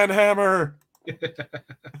 the band hammer.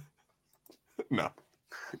 No.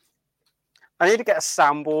 I need to get a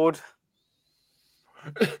soundboard.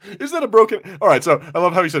 Is that a broken? All right, so I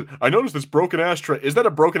love how he said, "I noticed this broken ashtray." Is that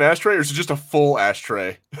a broken ashtray, or is it just a full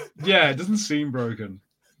ashtray? Yeah, it doesn't seem broken.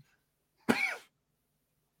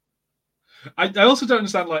 I also don't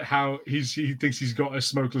understand like how he thinks he's got a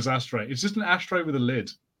smokeless ashtray. It's just an ashtray with a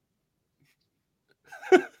lid.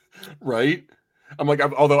 Right? I'm like,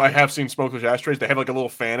 although I have seen smokeless ashtrays, they have like a little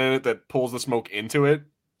fan in it that pulls the smoke into it.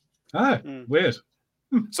 Weird.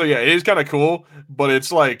 So yeah, it is kind of cool, but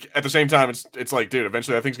it's like at the same time, it's like, dude,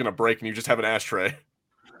 eventually that thing's gonna break, and you just have an ashtray.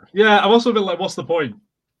 Yeah, I'm also a bit like, what's the point?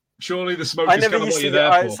 Surely the smoke is kind of what you're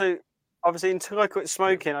there for. So obviously, until I quit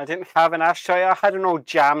smoking, I didn't have an ashtray. I had an old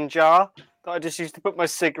jam jar that I just used to put my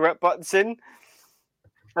cigarette butts in,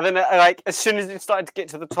 and then like as soon as it started to get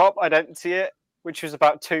to the top, I'd empty it, which was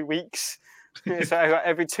about 2 weeks. So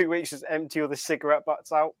every 2 weeks, just empty all the cigarette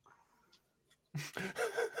butts out.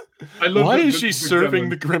 Why is she serving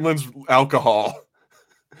the gremlins alcohol?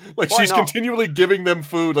 Like Why she's not? continually giving them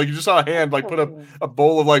food. Like you just saw a hand like put a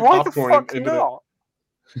bowl of like Why popcorn the fuck into not?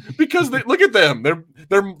 because they look at them.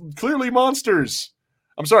 They're clearly monsters.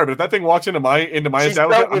 I'm sorry, but if that thing walks into my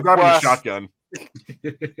establishment, I'm grabbing a shotgun.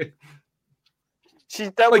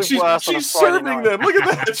 She's dealt Like with worse. she's serving them. Look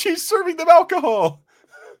at that. She's serving them alcohol.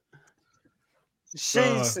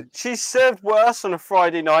 She's served worse on a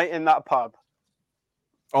Friday night in that pub.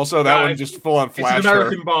 Also, that one just full on flash. It's an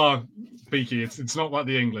American bar, Beaky. It's not like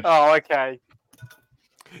the English. Oh, okay.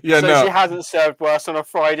 Yeah, so no. she hasn't served worse on a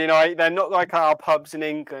Friday night. They're not like our pubs in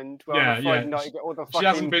England. Where on a Friday night you get all the fucking... She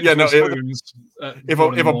hasn't been to spoons. If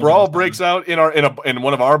a brawl breaks out in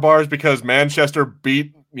one of our bars because Manchester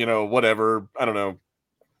beat whatever, I don't know.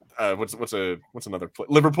 What's another place?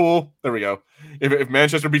 Liverpool. There we go. If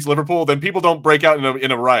Manchester beats Liverpool, then people don't break out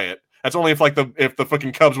in a riot. That's only if the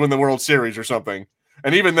fucking Cubs win the World Series or something.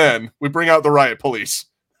 And even then, we bring out the riot police.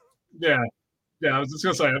 Yeah. I was just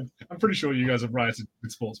gonna say, I'm pretty sure you guys have rioted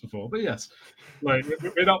with sports before, but yes, like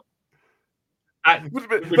we're not.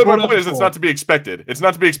 But my point is, it's not to be expected. It's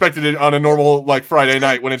not to be expected on a normal like Friday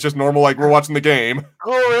night when it's just normal, like we're watching the game.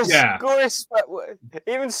 Glorious Sweatword.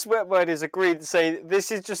 Even Sweatword is agreed to say this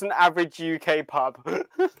is just an average UK pub.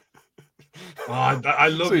 I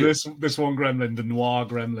love this one gremlin, the noir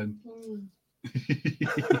gremlin.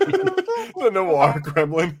 The noir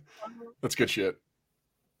gremlin. That's good shit.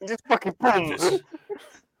 Just fucking boom.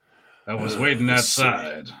 I was waiting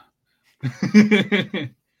outside.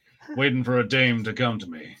 Waiting for a dame to come to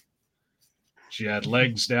me. She had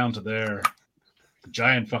legs down to their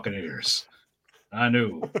giant fucking ears. I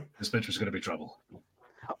knew this bitch was going to be trouble.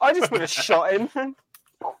 I just would have shot him.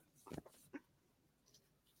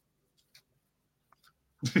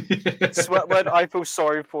 Sweatword, I feel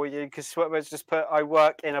sorry for you because Sweatword's just put, I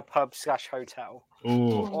work in a pub/hotel.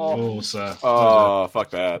 Sir. Oh,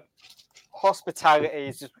 fuck that. Hospitality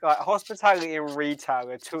is just like hospitality and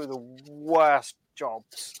retail are two of the worst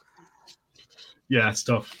jobs. Yeah, it's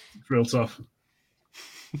tough. It's real tough.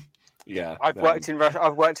 Yeah, I've worked in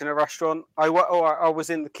a restaurant. I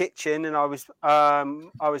was in the kitchen and I was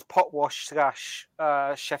pot wash /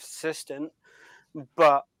 chef's assistant.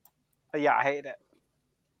 But yeah, I hated it.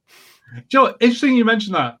 Joe, interesting you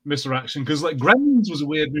mentioned that, Mr. Action, because like Gremlins was a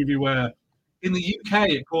weird movie where in the UK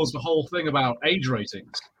it caused a whole thing about age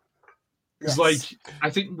ratings. Because like I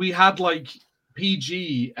think we had like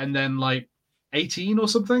PG and then like 18 or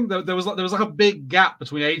something. There was like a big gap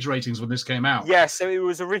between age ratings when this came out. Yeah, so it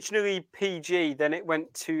was originally PG, then it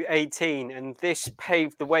went to 18, and this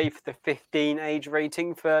paved the way for the 15 age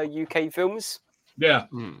rating for UK films. Yeah,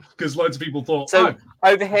 because loads of people thought. So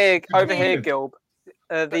over here, Gilb,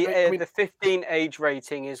 the 15 age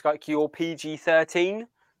rating is like your PG-13.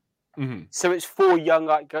 Mm-hmm. So it's for young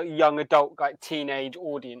adult, like teenage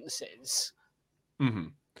audiences. Mm-hmm.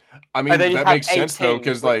 I mean, that makes sense though,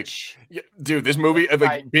 because dude, this movie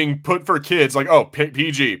being put for kids, like,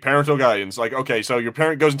 PG, parental guidance, like, okay, so your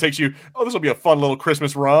parent goes and takes you, this will be a fun little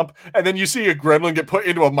Christmas romp, and then you see a gremlin get put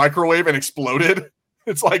into a microwave and exploded.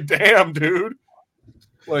 It's like, damn, dude,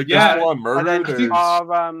 like, there's full on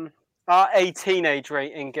murder. Our 18 age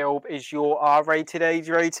rating, Gilb, is your R-rated age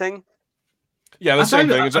rating. Yeah, the same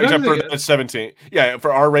thing. Except for 17. Yeah,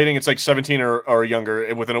 for R rating, it's like 17 or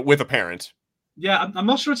younger with a parent. Yeah, I'm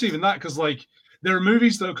not sure it's even that because like there are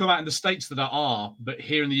movies that have come out in the States that are R, but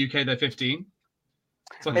here in the UK they're 15.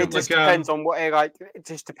 So it just depends on what it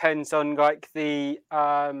just depends on like the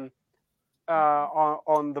on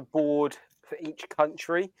the board for each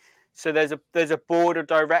country. So there's a board of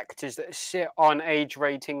directors that sit on age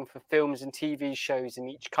rating for films and TV shows in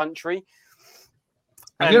each country.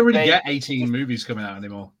 And you don't really get 18 movies coming out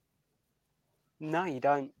anymore. No, you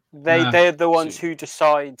don't. They're the ones who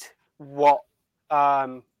decide what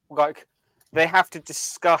like they have to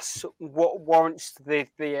discuss what warrants the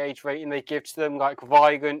age rating they give to them, like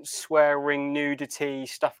violence, swearing, nudity,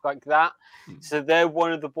 stuff like that. So they're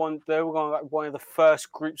one of the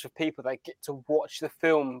first groups of people that get to watch the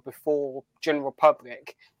film before general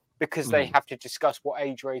public, because they have to discuss what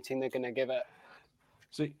age rating they're going to give it.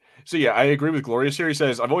 So yeah, I agree with Glorious here. He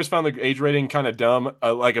says, I've always found the age rating kind of dumb,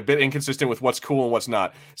 like a bit inconsistent with what's cool and what's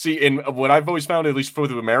not. See, in what I've always found, at least for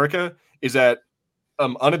America, is that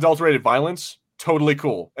unadulterated violence, totally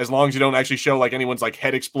cool. As long as you don't actually show like anyone's like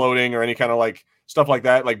head exploding or any kind of like stuff like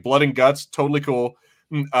that, like blood and guts, totally cool.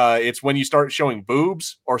 It's when you start showing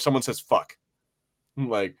boobs or someone says fuck.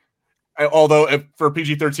 Like, although for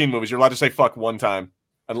PG-13 movies, you're allowed to say fuck one time.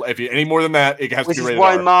 If you any more than that, it has to be rated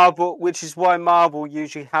R. Which is why Marvel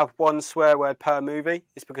usually have one swear word per movie.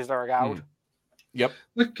 It's because they're allowed. Yep.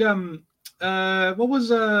 Look, what was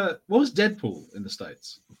Deadpool in the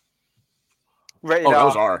States? Rated R. That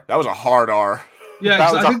was R. That was a hard R. Yeah,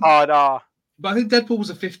 that was a hard R. But I think Deadpool was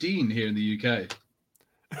a 15 here in the UK.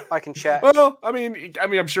 I can check. Well, I mean,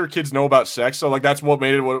 I'm sure kids know about sex, so like that's what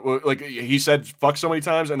made it. What like he said, fuck so many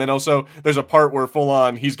times, and then also there's a part where full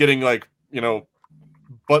on he's getting like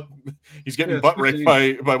but he's getting butt raped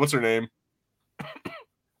by what's her name?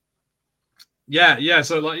 Yeah.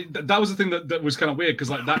 So like that was the thing that was kind of weird because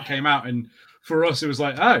like that came out and for us it was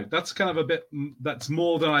like, oh, that's kind of a bit that's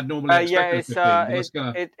more than I'd normally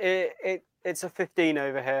expect. It's a 15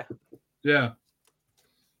 over here. Yeah,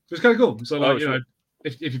 so it's kind of cool. So like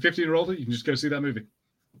if you're 15 or older, you can just go see that movie.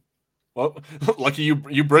 Well, lucky you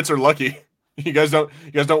Brits are lucky. You guys don't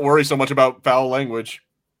worry so much about foul language.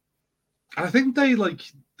 I think they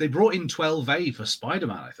brought in 12A for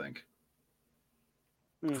Spider-Man. I think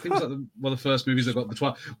it was like one of the first movies that got the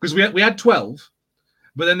 12 because we had 12,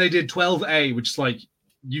 but then they did 12A, which is like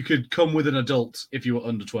you could come with an adult if you were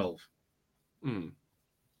under 12.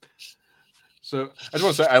 So I just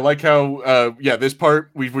want to say I like how this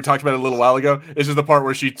part we talked about it a little while ago. This is the part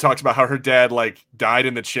where she talks about how her dad like died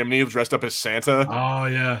in the chimney dressed up as Santa. Oh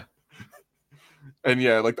yeah. And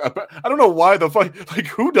yeah, like I don't know why the fuck, like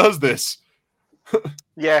who does this?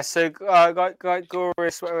 Yeah, so like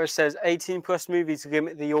Glorious whatever says, 18 plus movies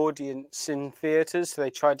limit the audience in theaters, so they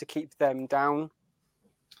tried to keep them down.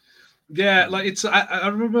 Yeah, like it's. I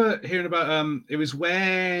remember hearing about it was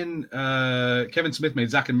when Kevin Smith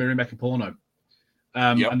made Zack and Miri Make a Porno.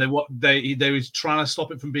 And they was trying to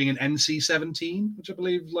stop it from being an NC-17, which I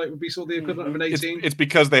believe like would be sort of the equivalent of an 18. It's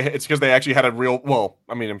because they actually had a real. Well,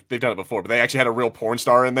 I mean they've done it before, but they actually had a real porn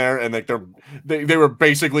star in there, and like they were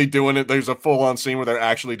basically doing it. There's a full on scene where they're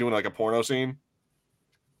actually doing like a porno scene.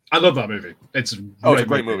 I love that movie. It's a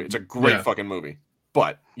great movie. It's a great fucking movie.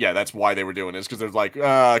 But yeah, that's why they were doing this because they're like,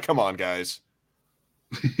 come on, guys.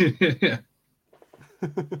 Yeah.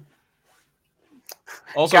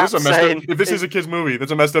 Also, this is a messed up, if this is a kid's movie,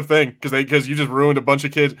 that's a messed up thing because you just ruined a bunch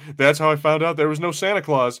of kids. That's how I found out there was no Santa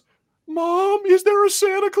Claus. Mom, is there a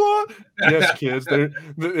Santa Claus? Yes, kids.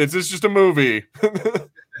 It's just a movie.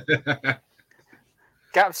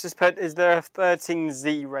 Gaps has put, is there a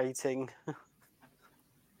 13Z rating?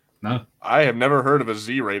 No. I have never heard of a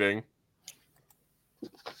Z rating.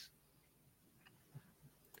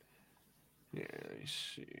 Yeah, let me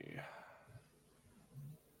see.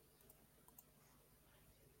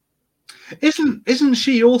 Isn't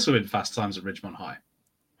she also in Fast Times at Ridgemont High?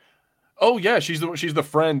 Oh yeah, she's the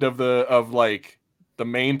friend of the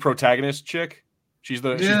main protagonist chick. She's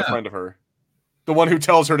the friend of her, the one who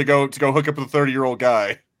tells her to go hook up with a 30-year-old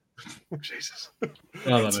guy. Jesus, that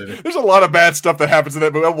movie. There's a lot of bad stuff that happens in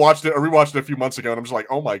that movie. I rewatched it a few months ago, and I'm just like,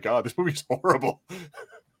 oh my god, this movie's horrible.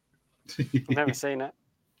 I've never seen it.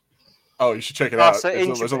 Oh, you should check it out. So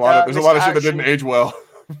there's a lot of shit that didn't age well.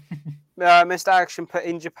 Mr. Action put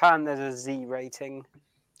in Japan there's a Z rating.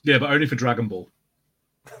 Yeah, but only for Dragon Ball.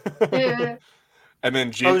 And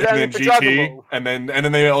then GT, and then they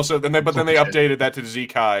updated that to Z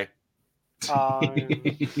Kai. Oh,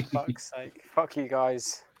 fuck's sake! Fuck you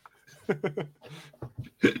guys. I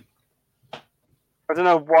don't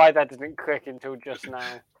know why that didn't click until just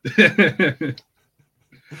now.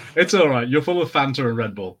 It's all right. You're full of Fanta and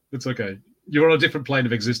Red Bull. It's okay. You're on a different plane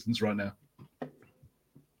of existence right now.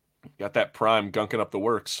 Got that Prime gunking up the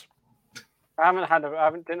works. I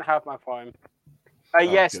didn't have my Prime.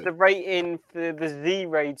 Yes, good. The rating for the Z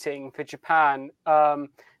rating for Japan.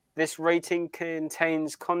 This rating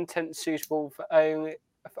contains content suitable for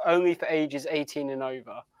only for ages 18 and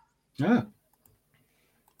over. Yeah.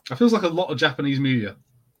 It feels like a lot of Japanese media.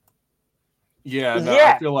 Yeah, no,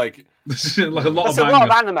 Yeah. I feel like like a lot That's of a lot of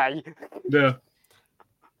manga. anime. Yeah.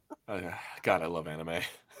 God, I love anime.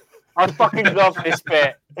 I fucking love this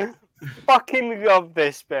bit. Fucking love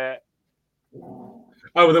this bit.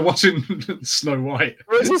 Oh, they're watching Snow White.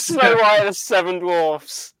 This is Snow White and the Seven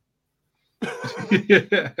Dwarfs.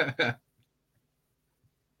 Yeah.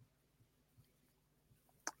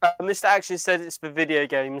 Mr. Action said it's for video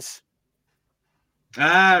games.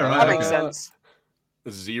 Ah, That right. makes Okay. sense.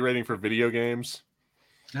 The Z rating for video games.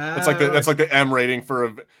 Ah, That's like the right. that's like the M rating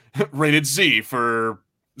for rated Z for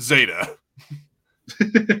Zeta.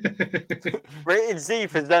 Rated Z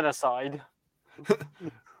for Xenocide.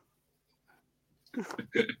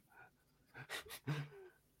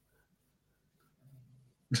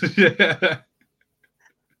 Yeah.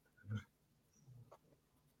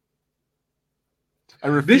 I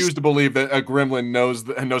refuse to believe that a gremlin knows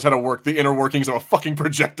how to work the inner workings of a fucking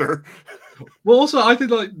projector. Well, also, I think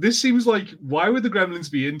like this seems like why would the Gremlins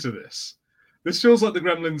be into this? This feels like the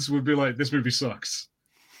Gremlins would be like, this movie sucks.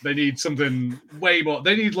 They need something way more.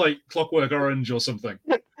 They need like Clockwork Orange or something.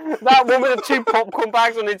 That woman with 2 popcorn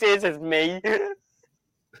bags on his ears is me.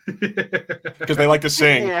 Because they like to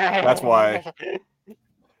sing. Yeah. That's why.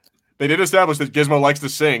 They did establish that Gizmo likes to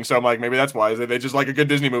sing, so I'm like, maybe that's why. They just like a good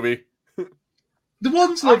Disney movie. The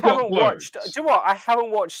ones I that got haven't watched. Do you know what? I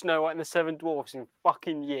haven't watched Snow White and the Seven Dwarfs in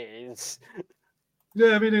fucking years.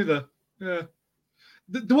 Yeah, me neither. Yeah.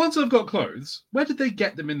 The ones that have got clothes, where did they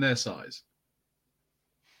get them in their size?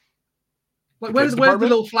 Like, where did the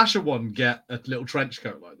little Flasher one get a little trench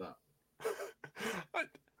coat like that?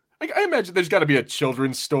 I imagine there's got to be a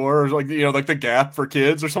children's store, or like like the Gap for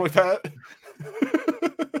kids or something like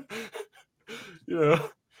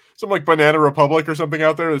that. Some like Banana Republic or something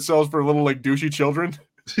out there that sells for little like douchey children.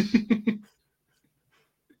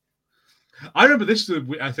 I remember this is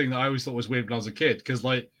a thing that I always thought was weird when I was a kid, because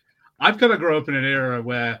like I've kind of grown up in an era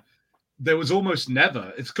where there was almost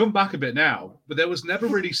never, it's come back a bit now, but there was never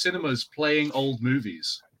really cinemas playing old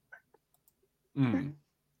movies.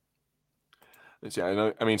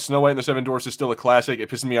 Yeah, I mean, Snow White and the Seven Dwarfs is still a classic. It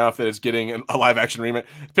pisses me off that it's getting a live action remake.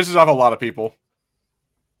 It pisses off a lot of people.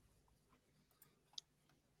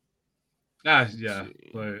 Yeah.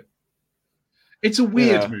 Like, it's a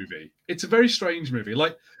weird movie. It's a very strange movie.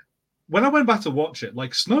 Like, when I went back to watch it,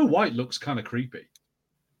 like, Snow White looks kind of creepy.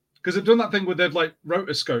 Because they've done that thing where they've, like,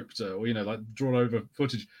 rotoscoped her, or, like, drawn over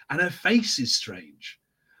footage. And her face is strange.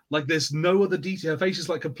 Like, there's no other detail. Her face is,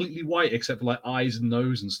 like, completely white, except for, like, eyes and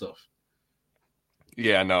nose and stuff.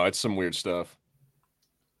 Yeah, no, it's some weird stuff.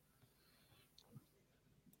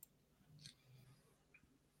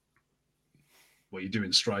 What are you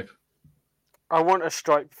doing, Stripe? I want a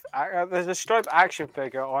Stripe. There's a Stripe action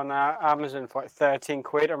figure on Amazon for like 13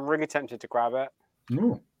 quid. I'm really tempted to grab it.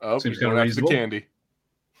 Seems kind of reasonable. The candy.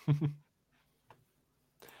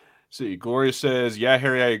 See, Gloria says, "Yeah,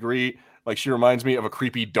 Harry, I agree. Like, she reminds me of a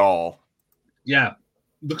creepy doll." Yeah,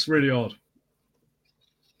 looks really odd.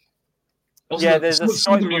 Also, yeah, there's a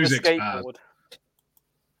Stripe with a skateboard.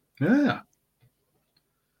 Yeah,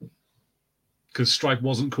 because Stripe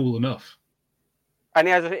wasn't cool enough. And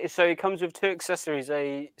he comes with 2 accessories: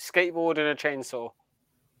 a skateboard and a chainsaw.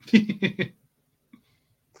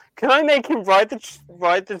 Can I make him ride the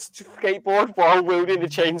skateboard while wielding the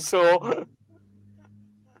chainsaw?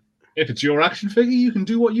 If it's your action figure, you can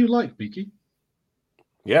do what you like, Beaky.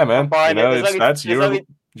 Yeah, man. That's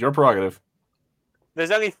your prerogative.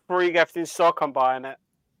 There's only 3 left in stock. I'm buying it.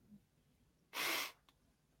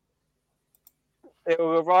 It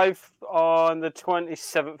will arrive on the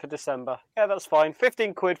 27th of December. Yeah, that's fine.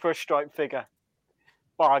 15 quid for a Stripe figure.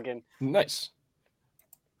 Bargain. Nice.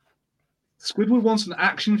 Squidward wants an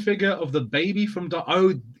action figure of the baby from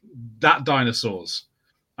that dinosaurs.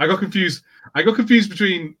 I got confused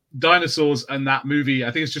between dinosaurs and that movie.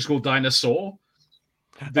 I think it's just called Dinosaur.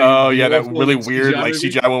 That really weird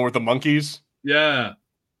CGI one with the monkeys. Yeah.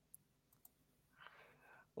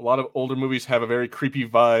 A lot of older movies have a very creepy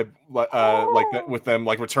vibe, like that with them,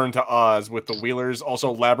 like Return to Oz with the Wheelers.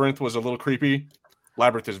 Also, Labyrinth was a little creepy.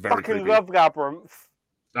 Labyrinth is very creepy. Love Labyrinth.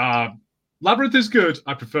 Labyrinth is good.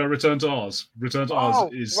 I prefer Return to Oz. Return to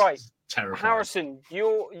Oz is terrifying. Harrison,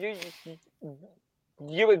 you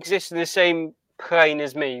exist in the same plane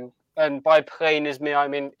as me, and by plane as me,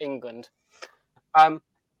 I'm in England. I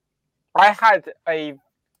had a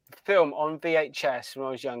film on VHS when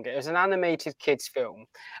I was younger. It was an animated kids film,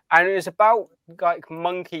 and it was about like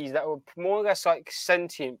monkeys that were more or less like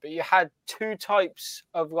sentient, but you had 2 types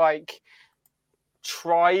of like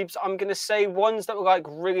tribes. I'm gonna say ones that were like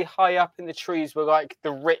really high up in the trees were like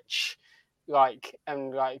the rich like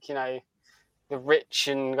the rich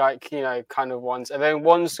and kind of ones, and then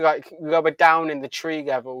ones like lower down in the tree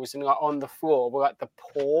levels and like on the floor were like the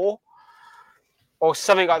poor, or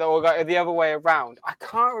something like that, or like the other way around. I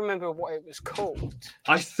can't remember what it was called.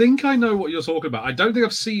 I think I know what you're talking about. I don't think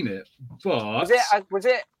I've seen it, but was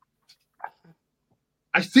it?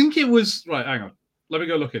 I think it was right. Hang on, let me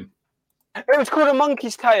go looking. It was called A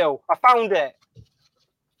Monkey's Tale. I found it.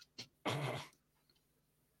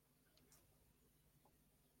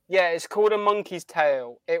 Yeah, it's called A Monkey's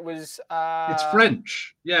Tale. It was. It's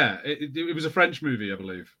French. Yeah, it was a French movie, I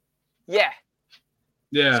believe. Yeah.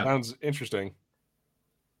 Yeah. Sounds interesting.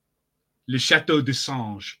 Le Château de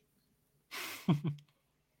Singe.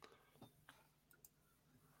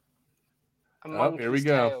 Here we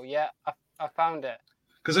go. Tale. Yeah, I found it.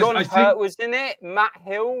 Because John Hurt was in it. Matt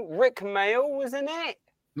Hill, Rick Mail was in it.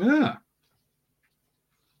 Yeah.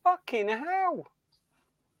 Fucking hell.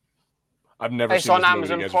 I've never it's seen on this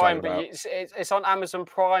Amazon movie Prime, but it's on Amazon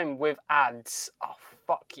Prime with ads. Oh,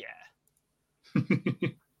 fuck yeah. I'm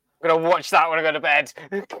going to watch that when I go to bed.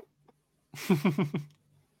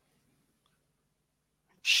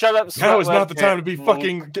 Shut up, Now is not the time to be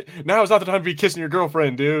fucking. Now is not the time to be kissing your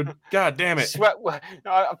girlfriend, dude. God damn it. Sweatword.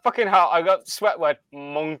 Fucking hell, I got sweat word.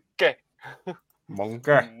 Monkey.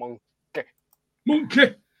 Monkey. Monkey.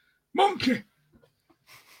 Monkey. Monkey.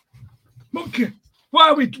 Monkey. Why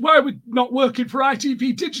are we not working for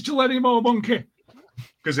ITV Digital anymore, Monkey?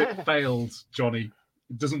 Because it failed, Johnny.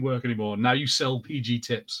 It doesn't work anymore. Now you sell PG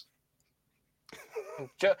tips.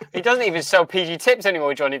 He doesn't even sell PG tips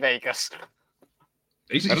anymore, Johnny Vegas.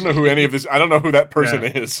 I don't know who any of this. I don't know who that person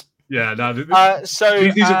is. Yeah, no. These are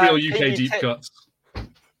real UK deep cuts.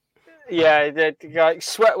 Yeah, like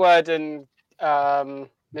Sweatword and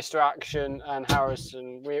Mr. Action and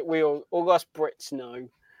Harrison. We all us Brits know.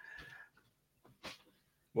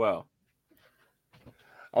 Well,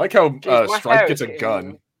 I like how Stripe gets a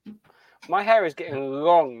gun. My hair is getting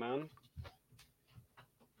long, man.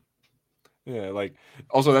 Yeah, like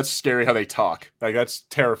also that's scary how they talk. Like that's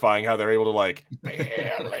terrifying how they're able to like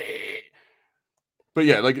barely. But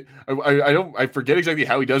yeah, like I forget exactly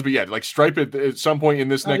how he does, but yeah, like Stripe at some point in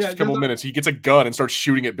this next couple minutes, he gets a gun and starts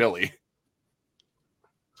shooting at Billy.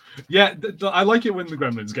 Yeah, I like it when the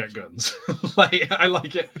Gremlins get guns. Like I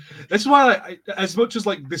like it. That's why, as much as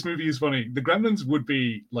like this movie is funny, the Gremlins would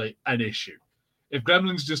be like an issue if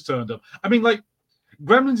Gremlins just turned up. I mean, like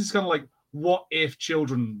Gremlins is kind of like, what if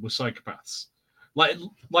children were psychopaths? Like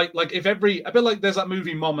if I bet like there's that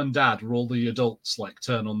movie Mom and Dad where all the adults like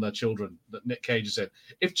turn on their children that Nick Cage is in.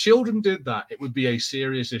 If children did that, it would be a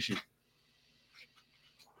serious issue.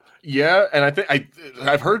 Yeah, and I think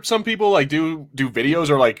I've heard some people like do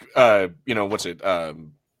videos or like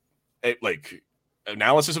like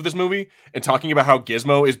analysis of this movie and talking about how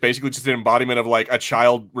Gizmo is basically just an embodiment of like a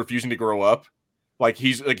child refusing to grow up. Like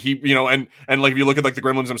he's like and like if you look at like the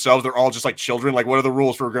Gremlins themselves, they're all just like children. Like what are the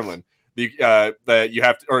rules for a Gremlin? That you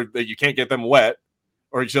have to, or that you can't get them wet,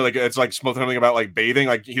 or so like it's like something about like bathing.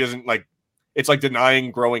 Like he doesn't like it's like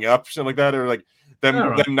denying growing up, something like that, or like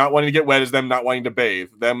them not wanting to get wet is them not wanting to bathe.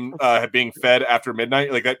 Them being fed after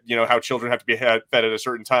midnight, like that. You know how children have to be fed at a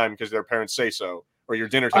certain time because their parents say so, or your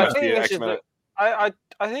dinner time has to be X amount. I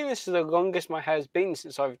think this is the longest my hair's been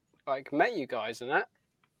since I've like met you guys, isn't it?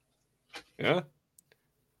 Yeah.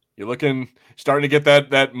 You're starting to get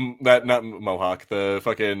that not mohawk, the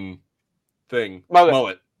fucking thing,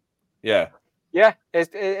 mullet. Yeah,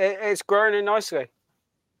 it's growing in nicely.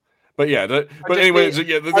 But yeah, anyways, I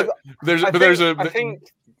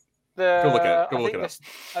think go look at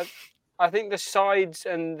it. I think the sides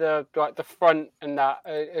and the front and that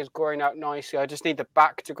is growing out nicely. I just need the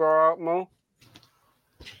back to grow out more.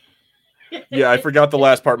 Yeah, I forgot the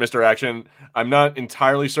last part, Mr. Action. I'm not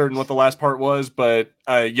entirely certain what the last part was, but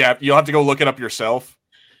yeah, you'll have to go look it up yourself.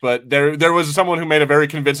 But there was someone who made a very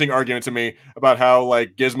convincing argument to me about how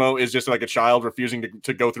like Gizmo is just like a child refusing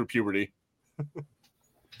to go through puberty.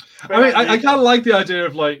 I mean, I kind of like the idea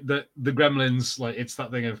of like the Gremlins, like it's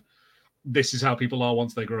that thing of this is how people are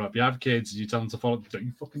once they grow up. You have kids, you tell them to follow. Don't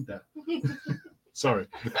you fucking dare. Sorry,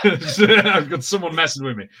 I've got someone messing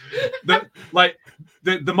with me. The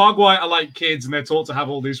Mogwai are like kids, and they're taught to have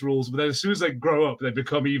all these rules. But then, as soon as they grow up, they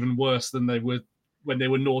become even worse than they were when they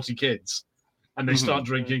were naughty kids, and they start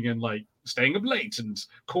drinking and like staying up late and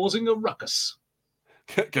causing a ruckus.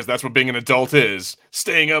 Because that's what being an adult is: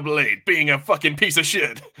 staying up late, being a fucking piece of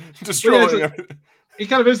shit, destroying everything. It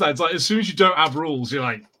kind of is that. It's like as soon as you don't have rules, you're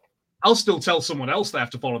like, I'll still tell someone else they have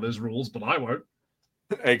to follow those rules, but I won't.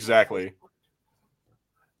 Exactly.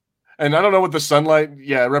 And I don't know what the sunlight,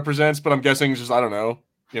 represents, but I'm guessing just, I don't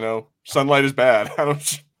know, sunlight is bad.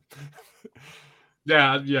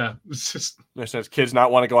 Yeah. It's just There's kids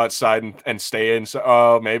not want to go outside and stay in.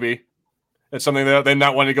 So, maybe it's something that they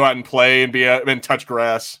not want to go out and play and and touch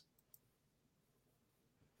grass.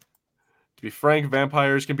 To be frank,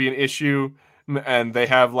 vampires can be an issue, and they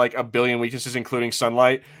have like a billion weaknesses, including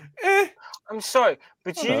sunlight. I'm sorry,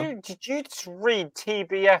 but did you just read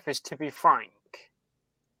TBF as to be frank?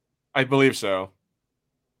 I believe so.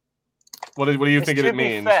 What do you think it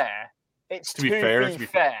means? Fair. It's to be fair. To be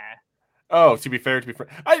fair. Oh, to be fair.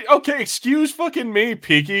 Okay, excuse fucking me,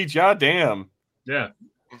 Peaky. God damn. Yeah.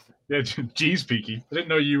 Geez, Peaky. I didn't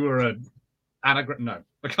know you were an anagram. No,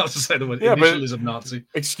 I can't say the word. Initialism Nazi.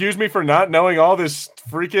 Excuse me for not knowing all this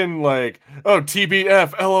freaking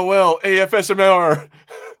TBF, LOL, AFSMR.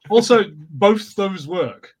 Also, both those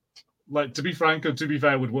work. Like, to be frank and to be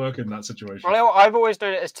fair would work in that situation. Well, I've always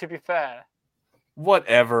done it as to be fair.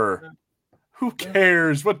 Whatever. Who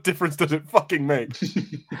cares? What difference does it fucking make?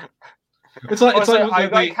 It's like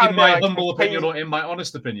in my humble opinion or in my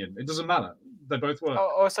honest opinion. It doesn't matter. They both work.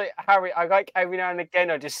 Also, Harry, I like every now and again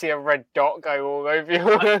I just see a red dot go all over you.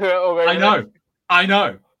 I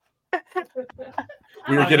know.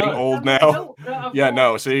 We are getting old now. Yeah,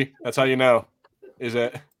 no, see? That's how you know. Is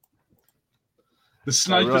it? The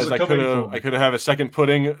snipers are coming for me. I could have a second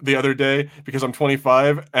pudding the other day because I'm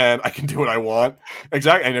 25 and I can do what I want.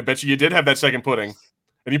 Exactly. And I bet you did have that second pudding.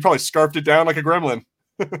 And you probably scarfed it down like a gremlin.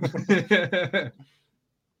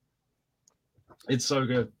 It's so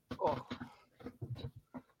good. Oh.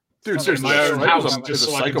 Dude, seriously, my own house just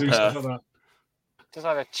a psychopath. Like just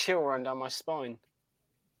had a chill run down my spine.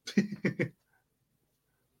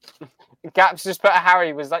 Gaps just put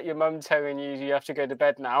Harry, was that your mum telling you have to go to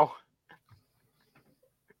bed now?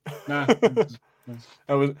 Nah.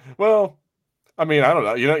 I was I mean, I don't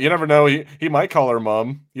know. You never know. He might call her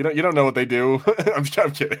mom. You don't know what they do. I'm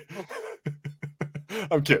kidding.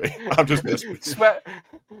 I'm kidding. I'm just messing.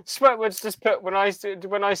 Sweatwood's just put when I said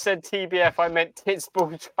TBF, I meant tits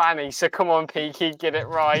balls fanny. So come on, Peaky, get it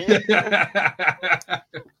right.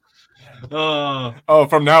 Oh,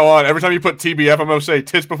 from now on, every time you put TBF, I'm gonna say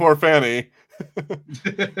tits before fanny.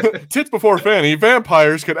 Tits before fanny.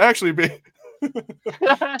 Vampires could actually be.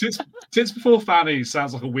 Tits before fanny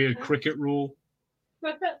sounds like a weird cricket rule.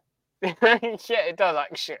 Yeah, it does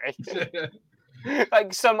actually.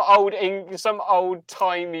 Like some old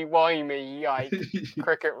timey wimey like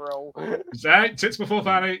cricket rule. Say tits before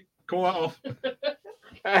fanny. Call that off.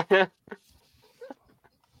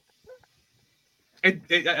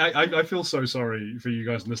 I feel so sorry for you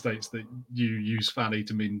guys in the States that you use fanny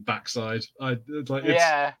to mean backside. I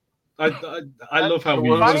love how we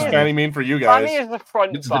use what does fanny mean for you guys? Fanny is the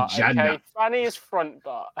front it's butt. Okay? Fanny is front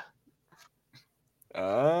butt.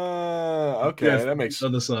 Okay, yeah, that makes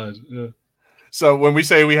other side. Yeah. So when we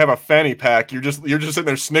say we have a fanny pack, you're just sitting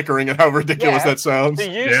there snickering at how ridiculous that sounds. So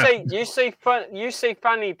you say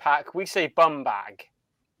fanny pack, we say bum bag.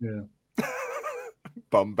 Yeah.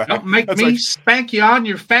 Bum bag. Don't make me spank you on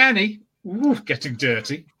your fanny. Ooh, getting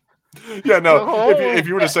dirty. Yeah, no. If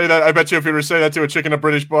you were to say that, I bet you if you were to say that to a chick in a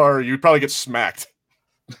British bar, you'd probably get smacked.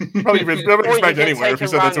 Probably get smacked anywhere if you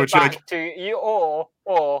said that to a chick.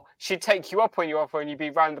 Or she'd take you up on your offer and you'd be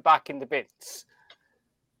round the back in the bits.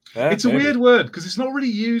 Yeah, it's a weird word because it's not really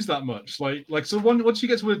used that much. So once you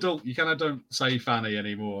get to an adult, you kind of don't say fanny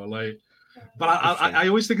anymore. But I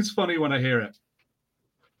always think it's funny when I hear it.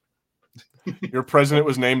 Your president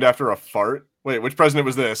was named after a fart? Wait, which president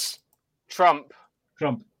was this? Trump.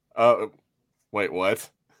 Wait, what?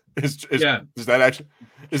 Is that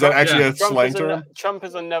actually a Trump slang term? Trump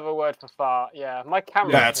is another word for fart. Yeah, my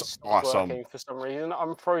camera that's awesome. Working for some reason.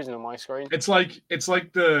 I'm frozen on my screen. It's like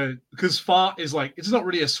because fart is like it's not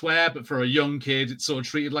really a swear, but for a young kid, it's sort of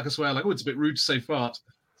treated like a swear. Like, oh, it's a bit rude to say fart,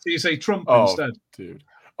 so you say Trump instead. Dude.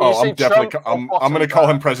 Oh, I'm definitely. I'm going to call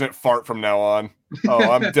him President Fart from now on.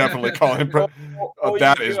 Oh, I'm definitely calling him.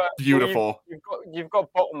 That is beautiful. You've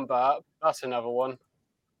got bottom butt. That's another one.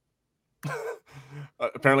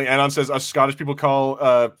 Apparently, Anon says us Scottish people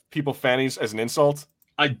call people fannies as an insult.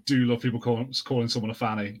 I do love people calling someone a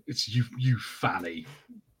fanny. It's you fanny.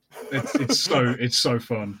 It's so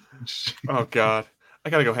fun. Oh God, I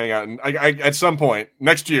gotta go hang out and I at some point sometime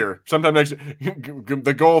next year,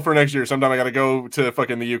 the goal for next year. Sometime I gotta go to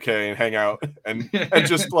fucking the UK and hang out and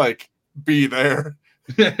just like be there.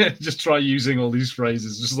 Just try using all these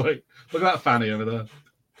phrases. Just like look at that fanny over there.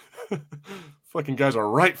 Fucking guys are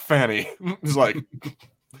right, fanny. It's like,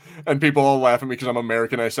 and people all laugh at me because I'm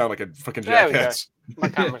American. I sound like a fucking jackass. My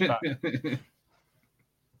camera's back.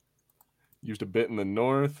 Used a bit in the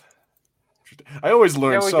north. I always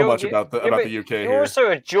learn so much about the UK you're here. You're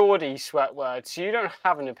also a Geordie sweat word, so you don't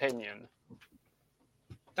have an opinion.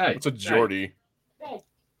 Hey, what's a Geordie?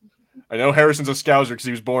 I know Harrison's a Scouser because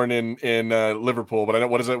he was born in Liverpool, but I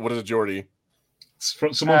don't. What is it? What is a Geordie? It's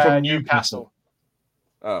someone from Newcastle.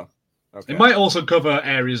 Oh, okay. It might also cover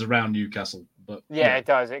areas around Newcastle, but yeah, it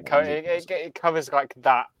does. It covers like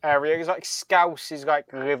that area. It's like Scouse is like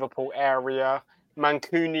Liverpool area.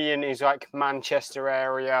 Mancunian is like Manchester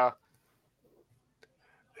area.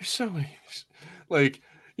 There's so many, like,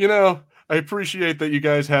 you know, I appreciate that you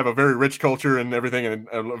guys have a very rich culture and everything and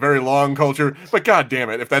a very long culture, but god damn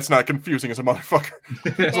it, if that's not confusing as a motherfucker.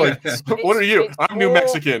 It's like, what are you? I'm New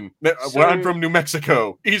Mexican. I'm from New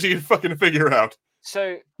Mexico. Easy to fucking figure out.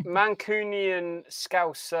 So Mancunian,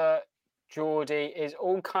 Scouser, Geordie is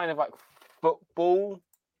all kind of like football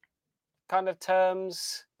kind of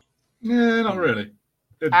terms. Yeah, not really.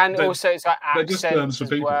 Also it's like accents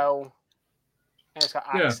as well. And it's got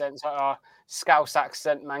accents like Scouse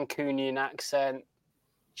accent, Mancunian accent,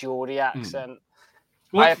 Geordie accent.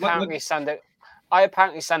 Well, I apparently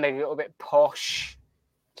sound a little bit posh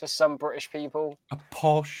to some British people. A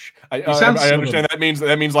posh. I understand that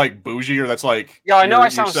means like bougie, or that's like. Yeah, I know I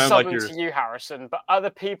sound southern to you, Harrison, but other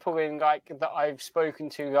people in like that I've spoken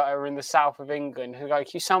to that are in the south of England who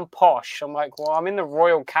like, you sound posh. I'm like, well, I'm in the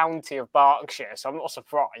Royal County of Berkshire, so I'm not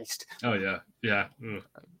surprised. Oh yeah.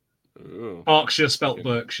 Ooh. Berkshire spelt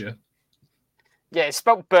Berkshire. Yeah, it's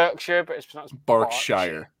spelled Berkshire, but it's pronounced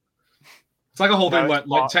Berkshire. It's like a whole thing.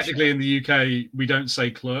 Like technically in the UK, we don't say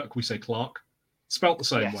clerk, we say clerk. Spelt the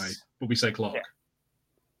same way, but we say clerk. Yeah.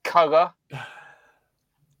 Cugger.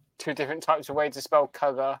 Two different types of ways to spell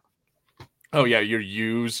cugger. Oh yeah,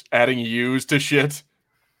 you're adding U's to shit,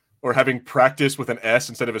 or having practice with an S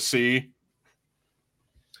instead of a C.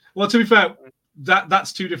 Well, to be fair,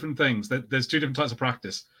 that's two different things. There's two different types of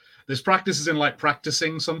practice. There's practices in like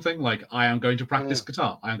practicing something, like I am going to practice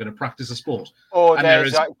guitar. I am going to practice a sport. Or and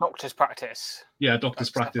there's like doctor's practice. Yeah,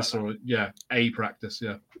 doctor's practice, like a practice.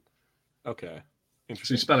 Yeah. Okay.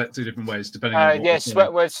 So you spell it two different ways depending on. Yes,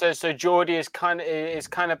 so Geordie is kind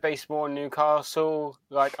of based more on Newcastle.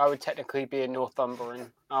 Like I would technically be a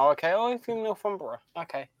Northumbrian. Oh, okay. Oh, if you're Northumbria.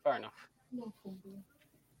 Okay, fair enough.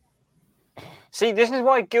 See, this is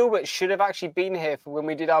why Gilbert should have actually been here for when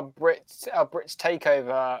we did our Brits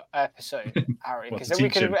Takeover episode, Harry, because then we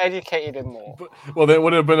could have educated him more. Well, that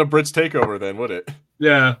would have been a Brits Takeover then, would it?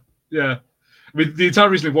 Yeah. I mean, the entire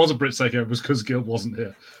reason it was a Brits Takeover was because Gil wasn't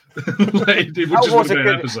here. It would have been an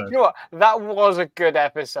episode. You know what? That was a good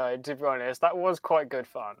episode, to be honest. That was quite good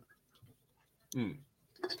fun.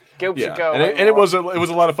 Gil should go. And it was a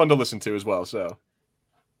lot of fun to listen to as well. So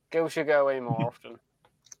Gil should go away more often.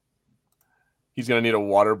 He's going to need a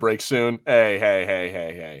water break soon.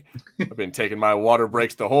 Hey. I've been taking my water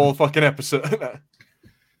breaks the whole fucking episode.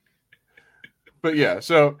 But yeah,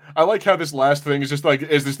 so I like how this last thing is just like,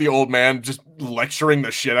 is this the old man just lecturing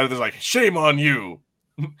the shit out of this? Like, shame on you.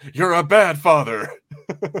 You're a bad father.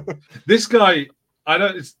 This guy, I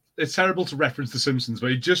know it's terrible to reference The Simpsons,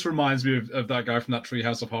 but he just reminds me of that guy from that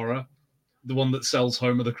Treehouse of Horror. The one that sells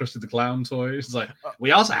Homer the Krusty the Clown toys. It's like,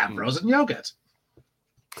 we also have frozen yogurt.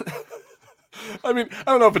 I mean, I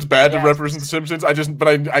don't know if it's bad to reference The Simpsons. I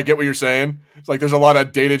get what you're saying. It's like there's a lot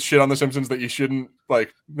of dated shit on The Simpsons that you shouldn't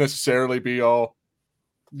like necessarily be all.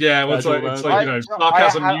 Yeah, well, it's like you know,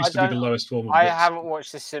 sarcasm used to be the lowest form of I haven't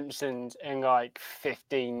watched The Simpsons in like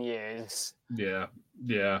 15 years. Yeah.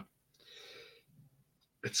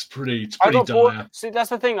 It's pretty dire. See,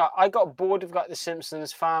 that's the thing. I got bored of like The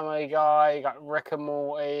Simpsons, Family Guy, like Rick and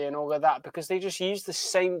Morty, and all of that because they just use the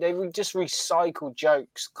same. They just recycle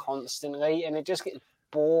jokes constantly, and it just gets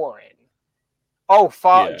boring. Oh,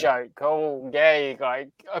 fart joke. Oh, yeah. Like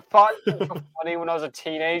I thought they were funny when I was a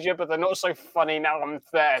teenager, but they're not so funny now. I'm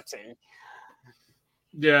 30.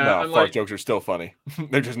 Yeah, no, fart jokes are still funny.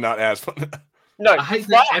 They're just not as funny. No,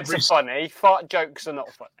 farts are funny. Fart jokes are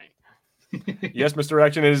not funny. Yes,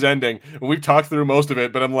 Misdirection is ending. We've talked through most of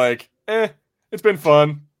it, but I'm like, it's been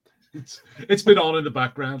fun. It's been on in the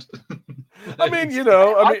background. I mean,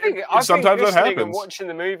 sometimes that happens. I'm watching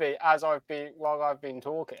the movie while I've been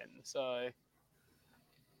talking. So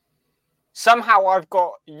somehow I've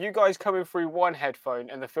got you guys coming through one headphone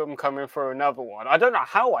and the film coming through another one. I don't know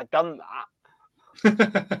how I've done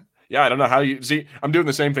that. Yeah, I don't know how you see. I'm doing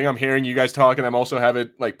the same thing. I'm hearing you guys talk, and I'm also have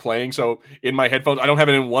it like playing. So in my headphones, I don't have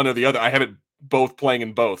it in one or the other. I have it both playing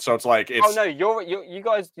in both. So it's like it's. Oh no, you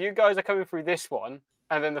guys are coming through this one,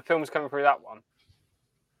 and then the film's coming through that one.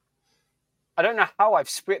 I don't know how I've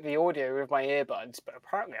split the audio with my earbuds, but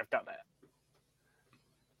apparently I've done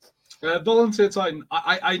it. Volunteer Titan.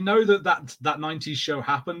 I know that 90s show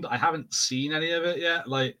happened. I haven't seen any of it yet.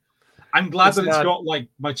 Like. I'm glad that it's got like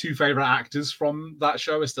my two favorite actors from that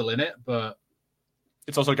show are still in it, but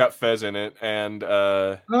It's also got Fez in it, and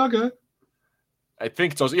Okay. I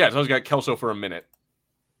think it's also got Kelso for a minute.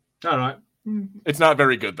 All right. It's not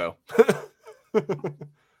very good though.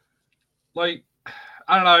 Like,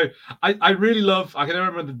 I don't know. I really love. I can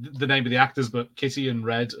never remember the name of the actors, but Kitty and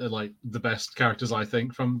Red are like the best characters I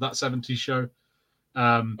think from that '70s show.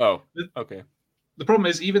 Okay. The problem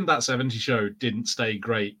is, even that '70s show didn't stay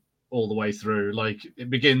great all the way through. Like, it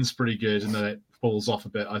begins pretty good and then it falls off a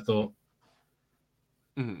bit, I thought.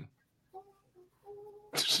 Mm.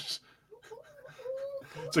 It's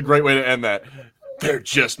a great way to end that. There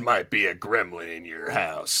just might be a gremlin in your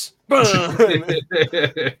house.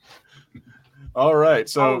 All right,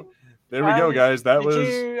 so there we go, guys. That was.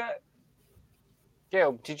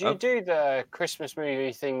 Gil, did you do the Christmas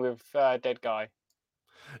movie thing with Dead Guy?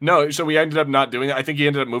 No, so we ended up not doing it. I think he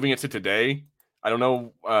ended up moving it to today. I don't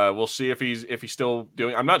know. We'll see if he's still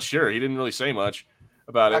doing. I'm not sure. He didn't really say much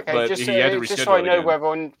about it, but he had to reschedule just so I know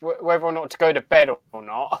whether or not to go to bed or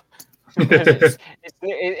not.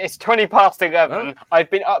 it's 20 past 11. Huh? I've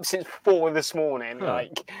been up since 4 this morning. Huh.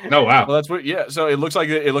 Like, oh wow. Well, that's what. Yeah. So it looks like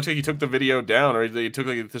he took the video down, or he took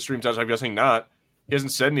the stream down. So I'm guessing not. He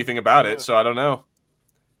hasn't said anything about it, so I don't know.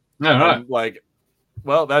 No, right. Like,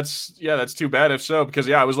 well, that's too bad if so, because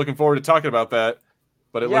I was looking forward to talking about that,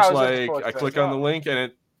 but it looks like I click on the link and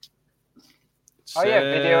it says,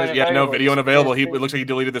 video unavailable. Video unavailable. It looks like he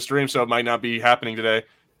deleted the stream, so it might not be happening today.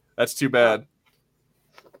 That's too bad.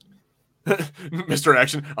 Mr.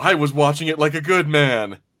 Action, I was watching it like a good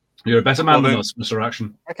man. You're a better man than us, Mr.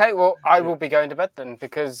 Action. Okay, well, I will be going to bed then,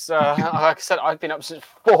 because, like I said, I've been up since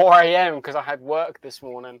 4 a.m. because I had work this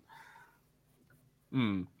morning.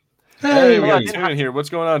 Hey, we got Tim in here. What's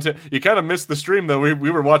going on, Tim? You kind of missed the stream, though.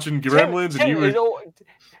 We were watching Gremlins, and you were...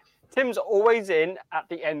 Tim's always in at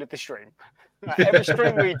the end of the stream. Every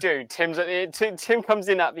stream we do, Tim comes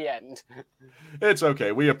in at the end. It's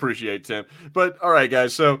okay. We appreciate Tim. But all right,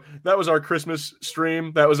 guys. So that was our Christmas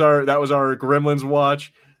stream. That was our Gremlins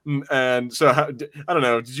watch. And so I don't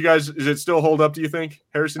know. Did you guys? Does it still hold up? Do you think,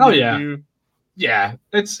 Harrison? Oh yeah. Yeah,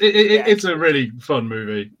 it's a really fun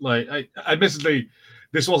movie. Like, admittedly,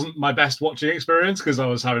 this wasn't my best watching experience because I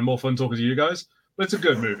was having more fun talking to you guys. But it's a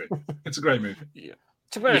good movie. It's a great movie. Yeah.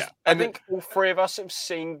 To be honest, I think all three of us have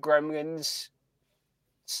seen Gremlins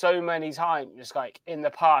so many times. Like, in the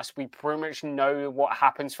past, we pretty much know what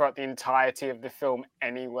happens throughout the entirety of the film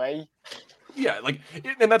anyway. Yeah, like,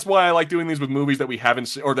 and that's why I like doing these with movies that we haven't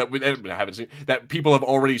seen, or that we haven't seen, that people have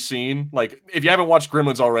already seen. Like, if you haven't watched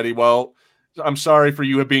Gremlins already, well, I'm sorry for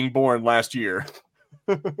you being born last year.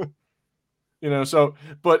 So,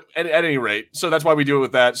 but at any rate, so that's why we do it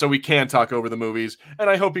with that, so we can talk over the movies, and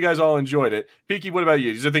I hope you guys all enjoyed it. Peaky, what about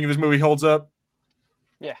you? Does you think this movie holds up?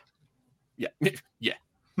 Yeah. Yeah. Yeah.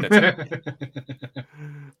 That's it.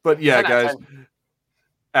 But yeah, guys,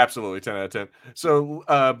 absolutely 10 out of 10. So,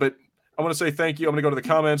 but I want to say thank you. I'm going to go to the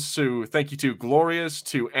comments thank you to Glorious,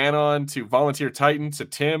 to Anon, to Volunteer Titan, to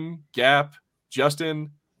Tim, Gap,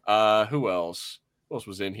 Justin, who else? Who else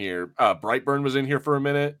was in here? Brightburn was in here for a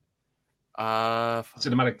minute.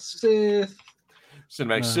 Cinematic Sith.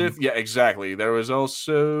 Sith, yeah, exactly. There was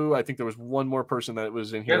also, I think there was one more person that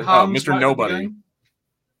was in here. Mr. Nobody.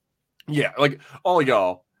 Yeah, like all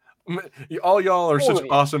y'all are such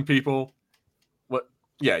awesome people. What?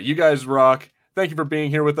 Yeah, you guys rock. Thank you for being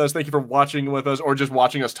here with us. Thank you for watching with us, or just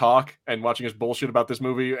watching us talk and watching us bullshit about this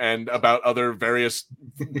movie and about other various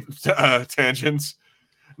tangents.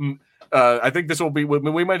 I think this will be.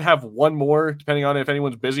 We might have one more, depending on if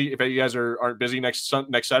anyone's busy. If you guys aren't busy next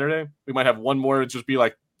Saturday, we might have one more. It'll just be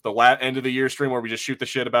like the end of the year stream where we just shoot the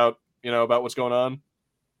shit about about what's going on,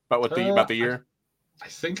 about the year. I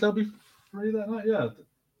think I'll be free that night. Yeah,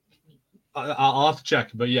 I'll have to check,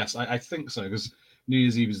 but yes, I think so because New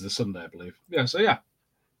Year's Eve is the Sunday, I believe. Yeah, so yeah.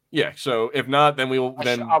 Yeah, so if not, then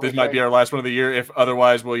this might be our last one of the year. If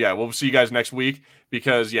otherwise, we'll see you guys next week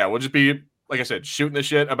because we'll just be, like I said, shooting the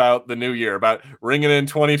shit about the new year, about ringing in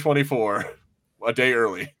 2024 a day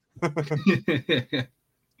early. But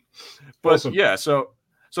awesome. Yeah, so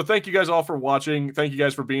thank you guys all for watching. Thank you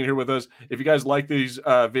guys for being here with us. If you guys like these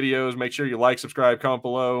videos, make sure you like, subscribe, comment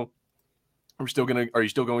below. Are you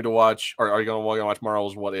still going to watch, or are you going to watch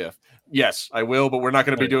Marvel's What If? Yes, I will, but we're not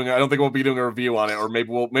going to be doing. I don't think we'll be doing a review on it, or maybe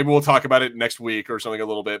we'll talk about it next week or something a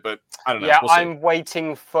little bit. But I don't know. Yeah, I'm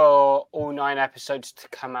waiting for all 9 episodes to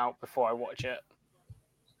come out before I watch it.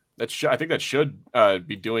 I think that should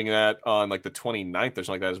be doing that on like the 29th or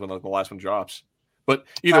something like that is when the last one drops. But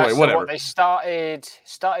either way, whatever. They started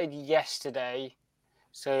yesterday,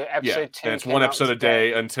 so episode 2. And it's one episode a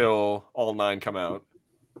day until all 9 come out.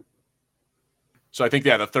 So I think the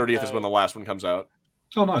 30th is when the last one comes out.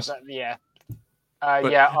 Oh, nice. Yeah.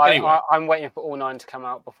 I'm waiting for all 9 to come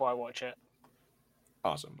out before I watch it.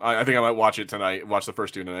 Awesome. I think I might watch it tonight. Watch the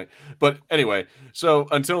first 2 tonight. But anyway, so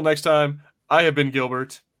until next time, I have been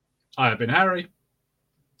Gilbert. I have been Harry.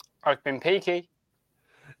 I've been Peaky.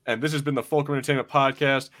 And this has been the Fulcrum Entertainment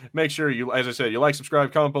Podcast. Make sure you, as I said, you like,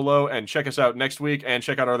 subscribe, comment below, and check us out next week. And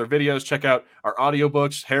check out our other videos. Check out our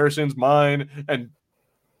audiobooks, Harrison's, mine, and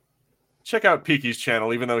check out Peaky's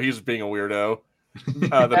channel, even though he's being a weirdo. You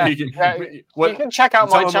can check out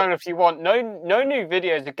my channel if you want. No new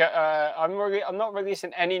videos. I'm not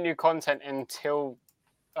releasing any new content until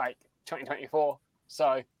like 2024.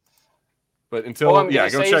 So, but until go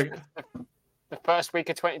check the first week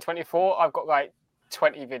of 2024. I've got like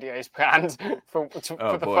 20 videos planned for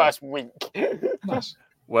the first week. Nice.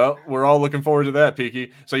 Well, we're all looking forward to that,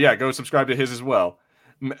 Peaky. So yeah, go subscribe to his as well.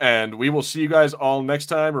 And we will see you guys all next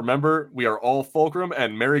time. Remember, we are all Fulcrum,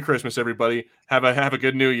 and Merry Christmas, everybody. Have a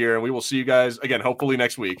good New Year, and we will see you guys again, hopefully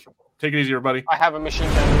next week. Take it easy, everybody. I have a machine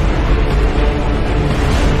gun.